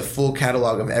going to do the full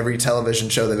catalog of every television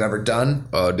show they've ever done.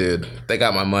 Oh, dude, they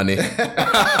got my money.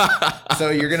 So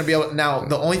you're going to be able. Now,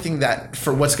 the only thing that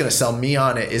for what's going to sell me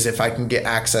on it is if I can get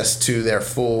access to their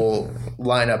full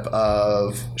lineup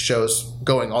of shows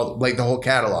going all like the whole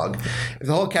catalog. If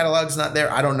the whole catalog's not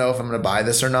there, I don't know if I'm going to buy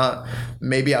this or not.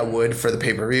 Maybe I would for the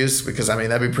pay-per-views because I mean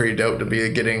that'd be pretty dope to be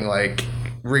getting like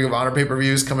Ring of Honor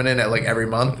pay-per-views coming in at like every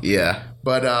month. Yeah.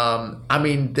 But I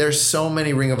mean there's so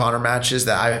many Ring of Honor matches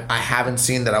that I haven't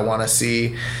seen that I want to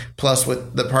see. Plus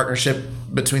with the partnership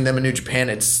between them and New Japan,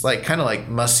 it's like kind of like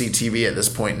must-see TV at this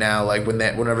point now. Like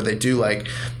whenever they do like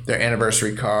their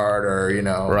anniversary card or you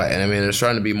know. Right, and I mean there's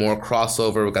starting to be more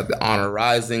crossover. We got the Honor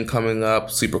Rising coming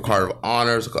up, Super Card of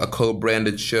Honors, a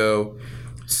co-branded show.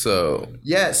 So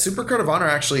yeah, Super Card of Honor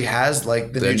actually has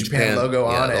like the New Japan logo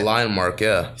on it. The line mark,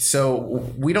 yeah. So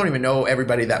we don't even know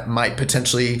everybody that might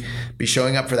potentially be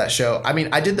showing up for that show. I mean,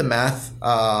 I did the math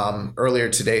earlier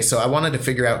today, so I wanted to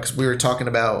figure out because we were talking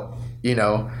about, you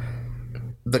know,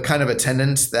 the kind of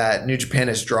attendance that New Japan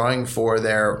is drawing for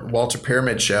their Walter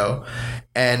Pyramid show.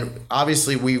 And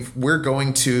obviously we're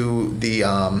going to the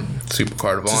Super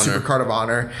Card of Honor. Super Card of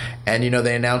Honor. And, you know,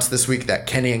 they announced this week that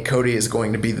Kenny and Cody is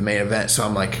going to be the main event. So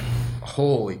I'm like,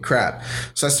 holy crap.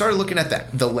 So I started looking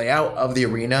at the layout of the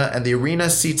arena. And the arena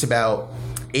seats about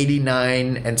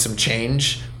 89 and some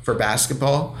change for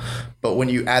basketball. But when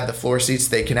you add the floor seats,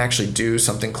 they can actually do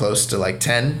something close to like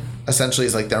 10. Essentially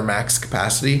is like their max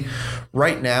capacity.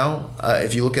 Right now,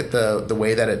 if you look at the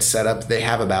way that it's set up, they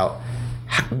have about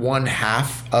one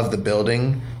half of the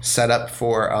building set up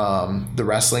for the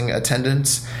wrestling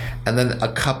attendance, and then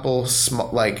a couple small,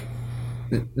 like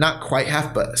not quite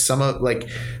half, but some of like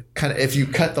kind of if you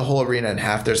cut the whole arena in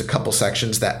half, there's a couple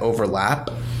sections that overlap,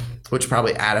 which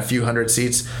probably add a few hundred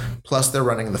seats. Plus, they're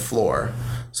running the floor.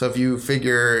 So if you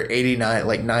figure 89,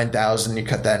 like 9,000, you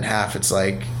cut that in half, it's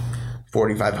like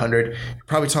 4,500. You're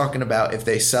probably talking about if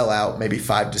they sell out, maybe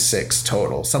 5 to 6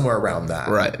 total, somewhere around that.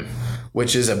 Right.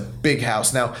 Which is a big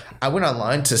house. Now, I went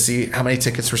online to see how many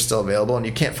tickets were still available, and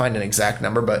you can't find an exact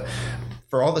number, but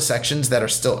for all the sections that are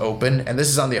still open, and this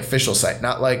is on the official site,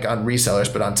 not like on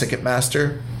resellers, but on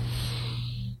Ticketmaster,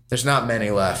 there's not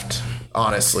many left,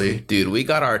 honestly. Dude, we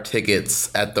got our tickets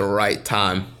at the right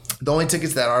time. The only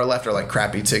tickets that are left are like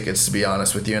crappy tickets, to be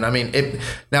honest with you. And I mean,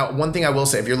 now, one thing I will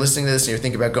say, if you're listening to this and you're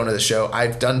thinking about going to the show,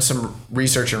 I've done some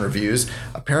research and reviews.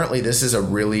 Apparently, this is a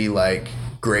really like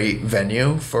great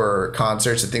venue for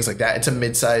concerts and things like that. It's a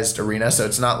mid-sized arena, so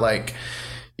it's not like,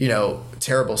 you know,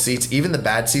 terrible seats. Even the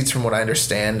bad seats, from what I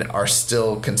understand, are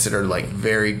still considered like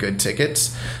very good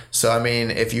tickets. So, I mean,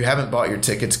 if you haven't bought your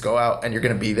tickets, go out and you're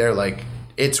going to be there, like,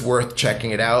 it's worth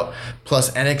checking it out.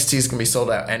 Plus, NXT is going to be sold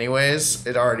out anyways.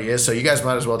 It already is. So you guys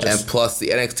might as well just... And plus, the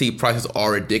NXT prices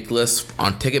are ridiculous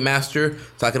on Ticketmaster.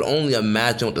 So I can only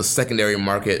imagine what the secondary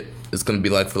market is going to be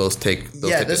like for those tickets.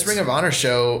 This Ring of Honor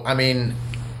show, I mean,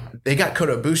 they got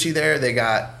Kota Ibushi there. They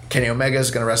got Kenny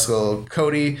Omega's going to wrestle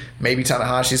Cody. Maybe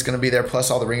Tanahashi's going to be there, plus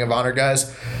all the Ring of Honor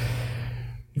guys.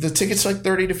 The ticket's like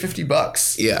 $30 to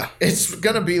 $50. Yeah. It's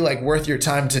going to be like worth your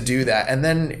time to do that. And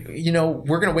then, you know,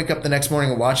 we're going to wake up the next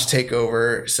morning and watch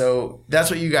TakeOver. So that's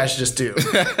what you guys should just do.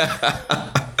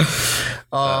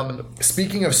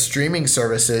 Speaking of streaming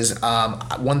services,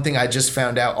 one thing I just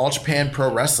found out, All Japan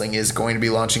Pro Wrestling is going to be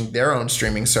launching their own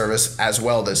streaming service as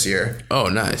well this year. Oh,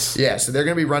 nice. Yeah, so they're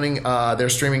going to be running their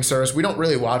streaming service. We don't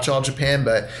really watch All Japan,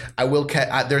 but I will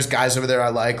there's guys over there I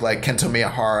like Kento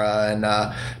Miyahara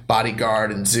and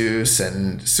Bodyguard and Zeus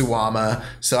and Suwama.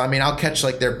 So, I mean, I'll catch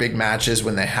like their big matches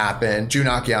when they happen, Jun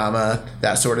Akiyama,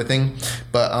 that sort of thing.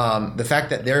 But the fact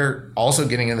that they're also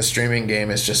getting in the streaming game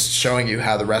is just showing you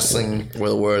how the wrestling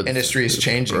industry is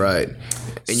changing. Right.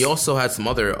 And you also had some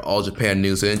other All Japan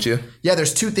news, didn't you? Yeah,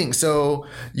 there's two things. So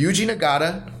Yuji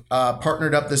Nagata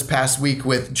partnered up this past week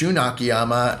with Jun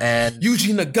Akiyama and...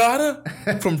 Yuji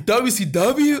Nagata from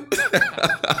WCW?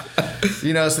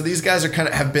 You know, so these guys are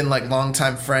have been like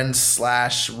longtime friends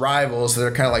 / rivals.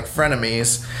 They're kind of like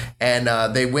frenemies. And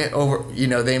they went over, you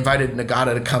know, they invited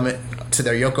Nagata to come to to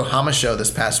their Yokohama show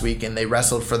this past week, and they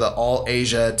wrestled for the All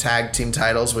Asia Tag Team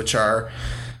titles, which are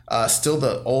still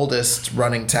the oldest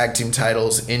running tag team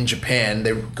titles in Japan.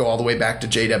 They go all the way back to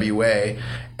JWA,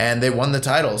 and they won the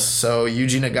titles. So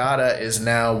Yuji Nagata is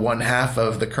now one half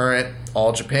of the current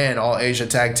All Japan, All Asia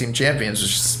Tag Team champions,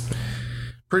 which is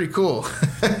pretty cool.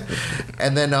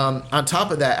 And then on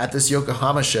top of that, at this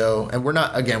Yokohama show, and we're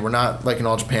not like an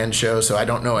All Japan show, so I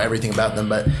don't know everything about them,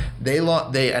 but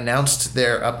they announced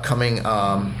their upcoming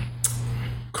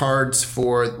cards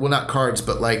for, well, not cards,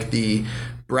 but like the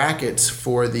brackets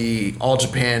for the All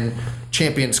Japan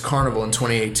Champions Carnival in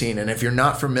 2018. And if you're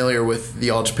not familiar with the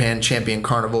All Japan Champion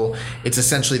Carnival, it's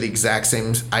essentially the exact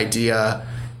same idea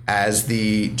as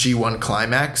the G1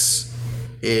 Climax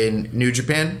in New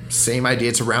Japan. Same idea.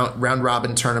 It's a round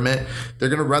robin tournament. They're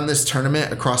going to run this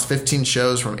tournament across 15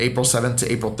 shows from April 7th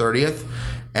to April 30th.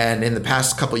 And in the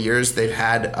past couple years, they've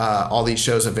had all these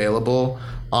shows available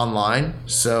online.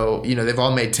 So, they've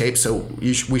all made tapes, so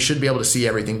we should be able to see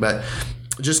everything. But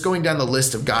just going down the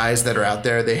list of guys that are out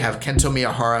there, they have Kento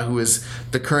Miyahara, who is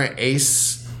the current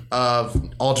ace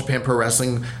of All Japan Pro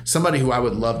Wrestling, somebody who I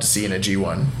would love to see in a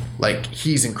G1. Like,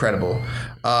 he's incredible.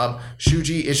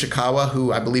 Shuji Ishikawa,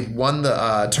 who I believe won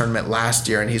the tournament last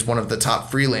year, and he's one of the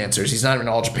top freelancers. He's not even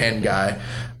an All Japan guy.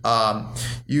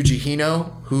 Yuji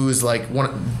Hino, who's like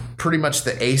pretty much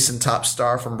the ace and top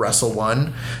star from Wrestle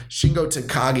One. Shingo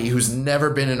Takagi, who's never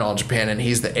been in All Japan, and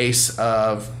he's the ace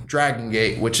of Dragon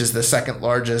Gate, which is the second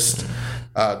largest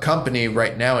company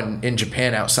right now in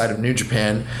Japan outside of New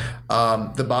Japan.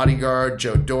 The Bodyguard,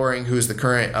 Joe Doring, who's the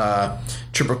current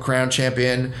Triple Crown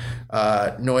champion.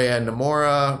 Noya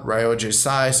Nomura, Ryoji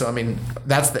Sai. So,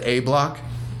 that's the A block.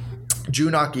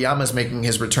 Jun Akiyama is making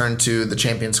his return to the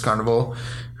Champions Carnival,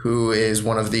 who is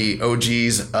one of the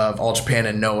OGs of All Japan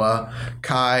and Noah.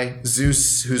 Kai,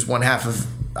 Zeus, who's one half of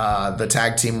the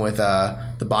tag team with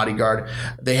the Bodyguard.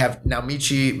 They have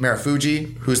Naomichi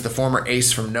Marufuji, who's the former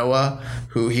ace from Noah,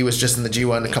 who he was just in the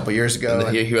G1 a couple years ago.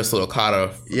 And he wrestled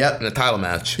Okada in a title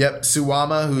match. Yep.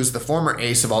 Suwama, who's the former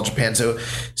ace of All Japan. So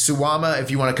Suwama,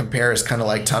 if you want to compare, is kind of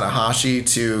like Tanahashi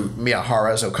to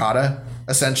Miyahara's Okada,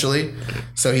 essentially.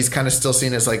 So he's kind of still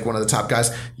seen as like one of the top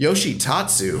guys.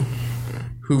 Yoshitatsu,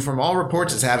 who from all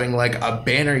reports is having like a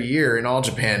banner year in All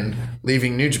Japan,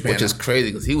 leaving New Japan. Which is crazy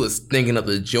because he was thinking of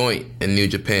the joint in New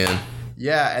Japan.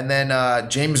 Yeah, and then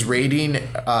James Rading,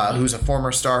 who's a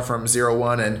former star from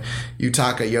 01, and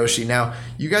Yutaka Yoshi. Now,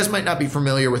 you guys might not be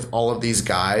familiar with all of these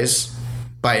guys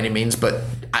by any means, but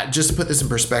just to put this in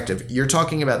perspective, you're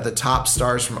talking about the top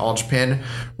stars from All Japan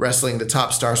wrestling the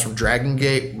top stars from Dragon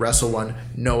Gate, Wrestle One,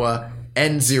 Noah,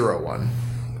 and 01.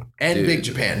 And Dude, Big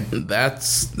Japan.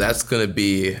 That's gonna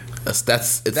be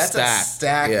stacked. A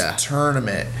stacked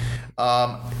tournament.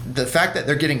 The fact that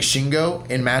they're getting Shingo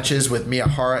in matches with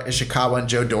Miyahara, Ishikawa, and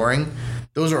Joe Doring,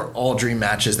 those are all dream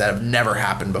matches that have never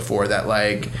happened before. That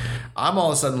like, I'm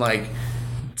all of a sudden like,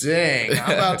 dang,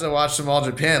 I'm about to watch some All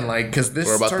Japan. Like, because this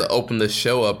we're about to open the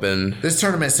show up, and this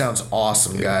tournament sounds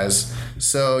awesome, guys.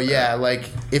 So yeah, like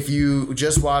if you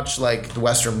just watch like the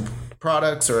Western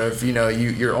products, or if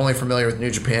you're only familiar with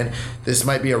New Japan, this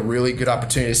might be a really good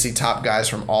opportunity to see top guys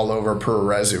from all over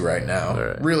Puroresu right now.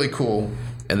 Right. Really cool.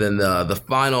 And then the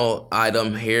final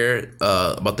item here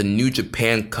about the New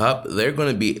Japan Cup, they're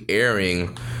going to be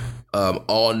airing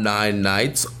all 9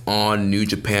 nights on New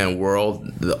Japan World.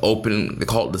 They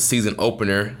call it the season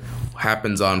opener,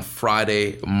 happens on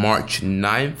Friday, March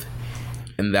 9th,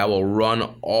 and that will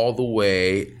run all the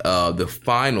way. The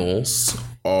finals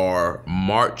are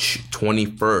March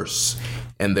 21st,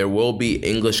 and there will be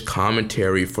English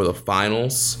commentary for the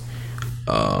finals.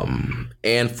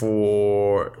 And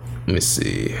for, let me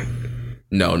see.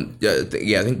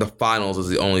 I think the finals is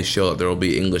the only show that there will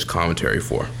be English commentary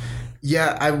for.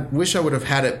 Yeah, I wish I would have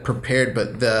had it prepared,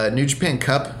 but the New Japan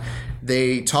Cup,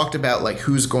 they talked about like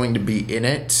who's going to be in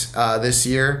it this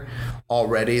year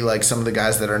already, like some of the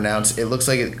guys that are announced. It looks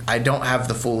like I don't have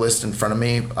the full list in front of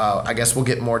me. I guess we'll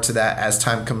get more to that as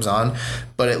time comes on,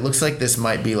 but it looks like this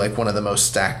might be like one of the most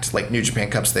stacked like New Japan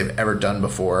Cups they've ever done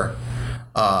before.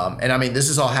 And this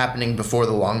is all happening before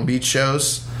the Long Beach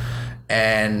shows.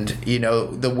 And,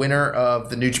 the winner of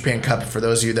the New Japan Cup, for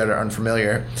those of you that are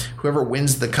unfamiliar, whoever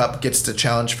wins the cup gets to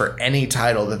challenge for any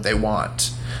title that they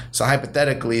want. So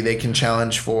hypothetically, they can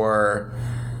challenge for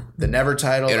the Never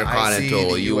title, the IC,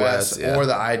 the US, or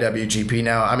the IWGP.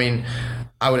 Now,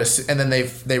 I would assume, and then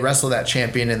they wrestle that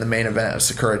champion in the main event of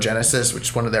Sakura Genesis, which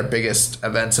is one of their biggest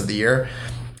events of the year.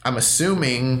 I'm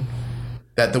assuming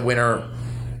that the winner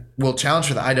will challenge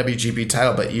for the IWGP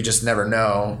title, but you just never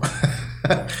know.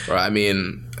 Right,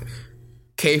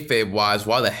 kayfabe-wise,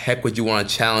 why the heck would you want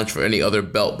to challenge for any other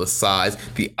belt besides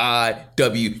the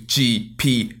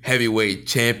IWGP Heavyweight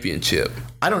Championship?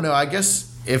 I don't know. I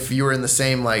guess if you were in the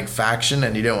same like faction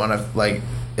and you don't want to like,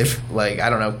 if like I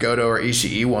don't know, Goto or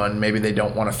Ishii won, maybe they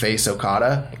don't want to face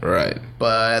Okada. Right.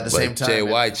 But at the same time, Jay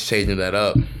White's changing that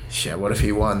up. Yeah, what if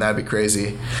he won? That'd be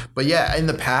crazy. But yeah, in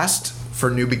the past for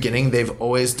New Beginning, they've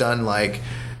always done like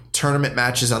tournament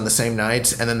matches on the same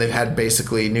nights, and then they've had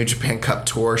basically New Japan Cup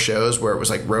Tour shows where it was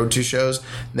like road to shows.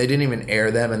 And they didn't even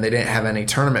air them, and they didn't have any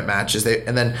tournament matches.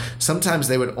 And then sometimes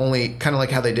they would only, kind of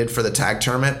like how they did for the tag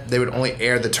tournament, they would only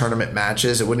air the tournament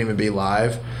matches. It wouldn't even be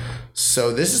live.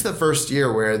 So this is the first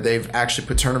year where they've actually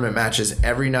put tournament matches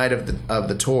every night of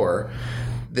the tour.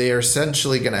 They are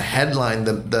essentially going to headline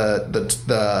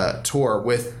the tour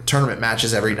with tournament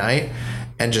matches every night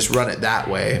and just run it that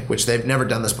way, which they've never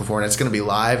done this before. And it's going to be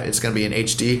live. It's going to be in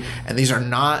HD. And these are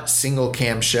not single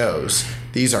cam shows.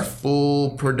 These are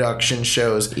full production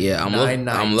shows. Yeah,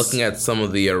 I'm looking at some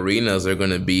of the arenas they're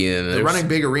going to be in. They're running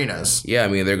big arenas. Yeah, I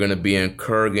mean, they're going to be in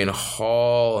Kurgan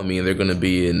Hall. I mean, they're going to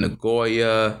be in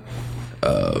Nagoya.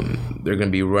 They're going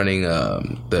to be running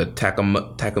the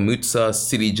Takamutsa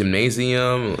City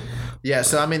Gymnasium. Yeah,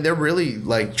 so I mean, they're really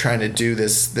like trying to do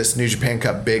this New Japan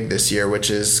Cup big this year,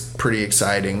 which is pretty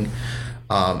exciting.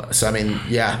 So I mean,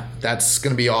 yeah, that's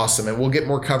going to be awesome, and we'll get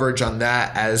more coverage on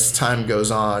that as time goes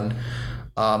on.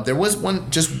 There was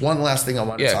one last thing I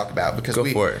wanted to talk about, because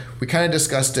we kind of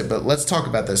discussed it, but let's talk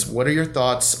about this. What are your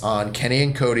thoughts on Kenny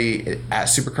and Cody at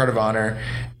Supercard of Honor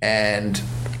and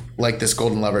like this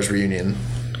Golden Lovers reunion?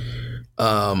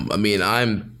 I mean,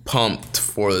 I'm pumped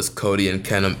for this Cody and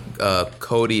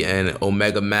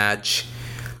Omega match.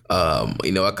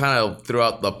 I kind of threw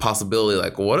out the possibility,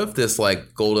 like, what if this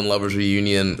like Golden Lovers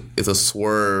reunion is a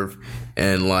swerve,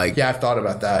 and like, yeah, I've thought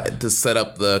about that, to set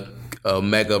up the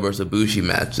Omega versus Ibushi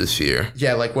match this year.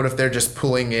 Yeah, like what if they're just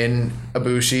pulling in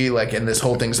Ibushi, like, and this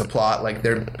whole thing's a plot, like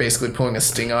they're basically pulling a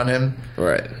Sting on him,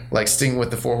 right? Like Sting with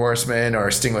the Four Horsemen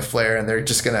or Sting with Flair, and they're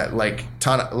just gonna like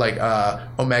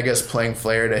Omega's playing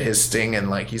Flair to his Sting, and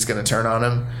like he's gonna turn on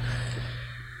him.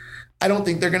 I don't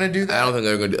think they're gonna do that. I don't think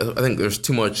they're gonna. I think there's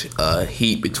too much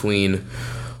heat between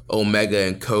Omega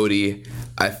and Cody.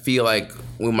 I feel like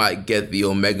we might get the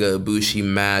Omega Ibushi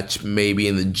match maybe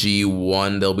in the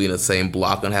G1. They'll be in the same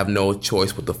block and have no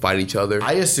choice but to fight each other.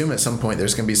 I assume at some point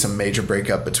there's going to be some major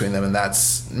breakup between them, and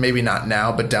that's maybe not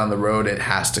now, but down the road it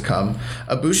has to come.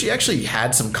 Ibushi actually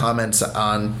had some comments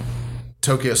on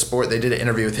Tokyo Sport. They did an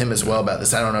interview with him as well about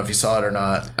this. I don't know if you saw it or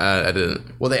not. I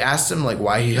didn't. Well, they asked him like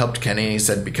why he helped Kenny, and he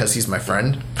said because he's my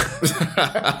friend.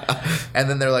 And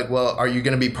then they're like, well, are you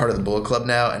going to be part of the Bullet Club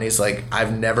now? And he's like,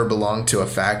 I've never belonged to a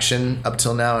faction up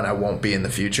till now, and I won't be in the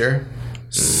future.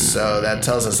 So that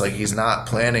tells us like he's not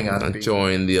planning on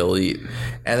joining the Elite.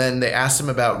 And then they asked him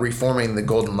about reforming the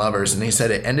Golden Lovers, and he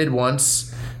said it ended once.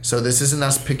 So this isn't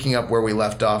us picking up where we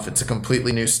left off. It's a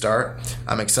completely new start.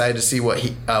 I'm excited to see what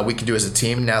we can do as a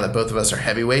team now that both of us are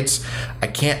heavyweights. I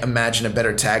can't imagine a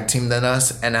better tag team than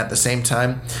us. And at the same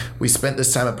time, we spent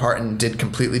this time apart and did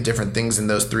completely different things in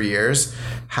those 3 years.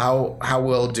 How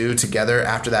we'll do together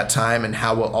after that time and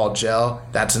how we'll all gel,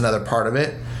 that's another part of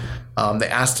it. They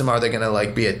asked him, are they going to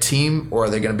like be a team or are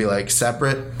they going to be like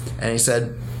separate? And he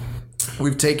said,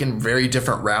 we've taken very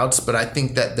different routes, but I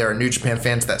think that there are New Japan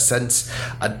fans that sense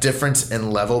a difference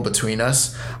in level between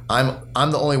us. I'm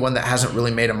the only one that hasn't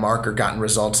really made a mark or gotten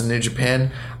results in New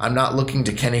Japan. I'm not looking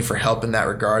to Kenny for help in that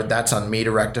regard. That's on me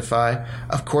to rectify.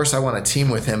 Of course, I want to team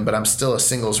with him, but I'm still a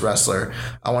singles wrestler.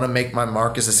 I want to make my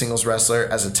mark as a singles wrestler.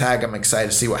 As a tag, I'm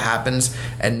excited to see what happens,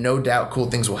 and no doubt cool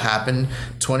things will happen.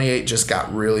 28 just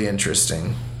got really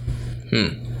interesting.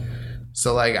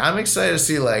 So, like, I'm excited to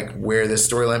see, like, where this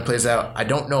storyline plays out. I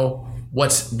don't know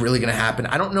what's really going to happen.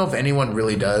 I don't know if anyone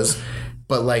really does.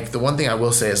 But, like, the one thing I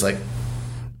will say is, like,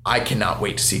 I cannot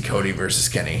wait to see Cody versus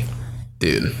Kenny.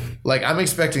 Dude. Like, I'm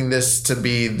expecting this to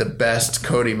be the best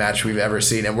Cody match we've ever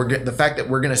seen. And the fact that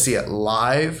we're going to see it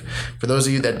live, for those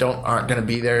of you that aren't going to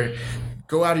be there,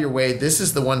 go out of your way. This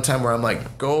is the one time where I'm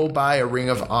like, go buy a Ring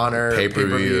of Honor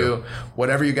pay-per-view,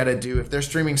 whatever you got to do. If their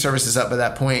streaming service is up at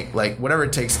that point, like whatever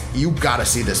it takes, you got to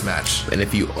see this match. And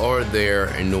if you are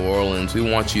there in New Orleans, we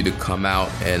want you to come out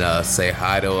and say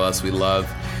hi to us. We love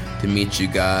to meet you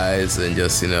guys and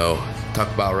just,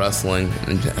 talk about wrestling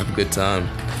and have a good time.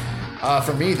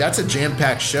 For me, that's a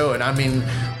jam-packed show, and I mean,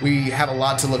 we have a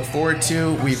lot to look forward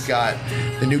to. We've got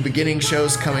the New Beginning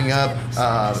shows coming up,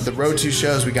 the Road to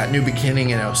shows. We got New Beginning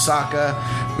in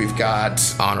Osaka. We've got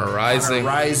Honor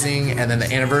Rising, and then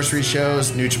the anniversary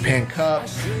shows, New Japan Cup,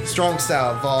 Strong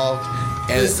Style Evolved,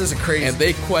 This is a crazy. And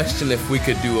they questioned if we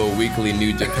could do a weekly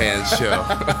New Japan show.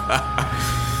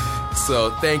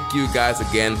 So thank you guys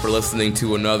again for listening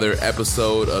to another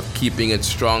episode of Keeping It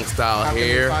Strong Style. How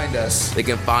here. Can they find us? They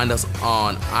can find us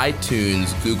on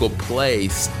iTunes, Google Play,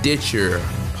 Stitcher,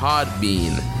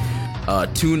 Podbean,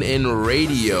 TuneIn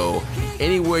Radio.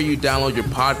 Anywhere you download your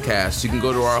podcasts, you can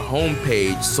go to our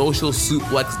homepage,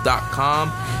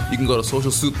 socialsuplex.com. You can go to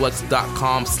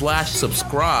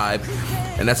socialsuplex.com/subscribe,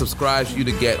 and that subscribes you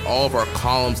to get all of our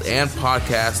columns and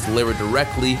podcasts delivered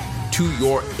directly to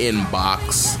your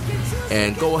inbox.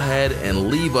 And go ahead and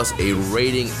leave us a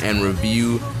rating and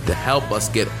review to help us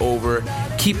get over.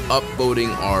 Keep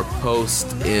upvoting our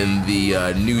post in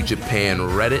the New Japan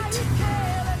Reddit.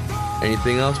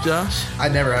 Anything else, Josh? I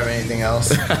never have anything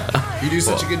else. You do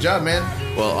such a good job, man.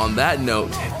 Well, on that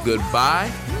note,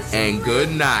 goodbye and good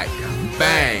night.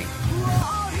 Bang!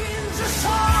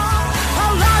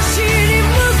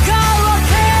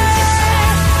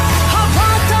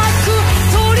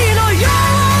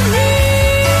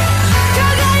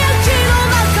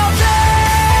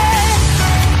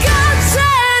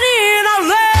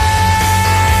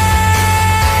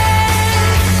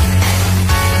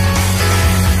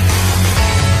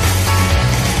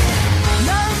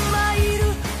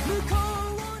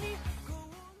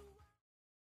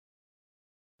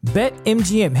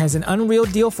 BetMGM has an unreal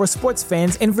deal for sports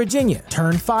fans in Virginia.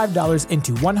 Turn $5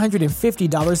 into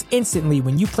 $150 instantly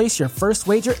when you place your first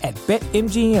wager at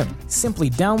BetMGM. Simply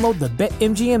download the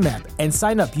BetMGM app and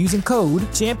sign up using code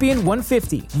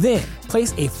Champion150. Then,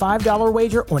 place a $5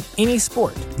 wager on any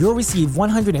sport. You'll receive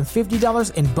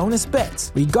 $150 in bonus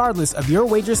bets, regardless of your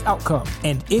wager's outcome.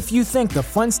 And if you think the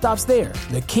fun stops there,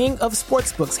 the king of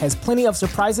sportsbooks has plenty of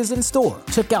surprises in store.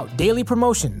 Check out daily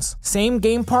promotions,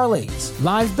 same-game parlays,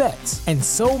 live bets, and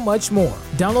so much more.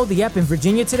 Download the app in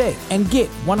Virginia today and get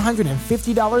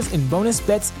 $150 in bonus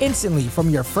bets instantly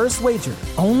from your first wager.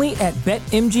 Only at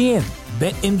BetMGM.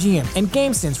 BetMGM and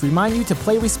GameSense remind you to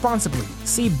play responsibly.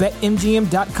 See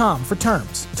BetMGM.com for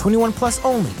terms. 21 plus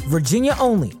only. Virginia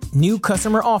only. New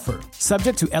customer offer.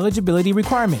 Subject to eligibility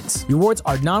requirements. Rewards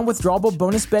are non-withdrawable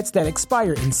bonus bets that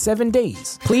expire in 7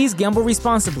 days. Please gamble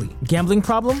responsibly. Gambling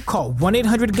problem? Call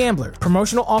 1-800-GAMBLER.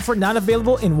 Promotional offer not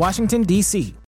available in Washington, D.C.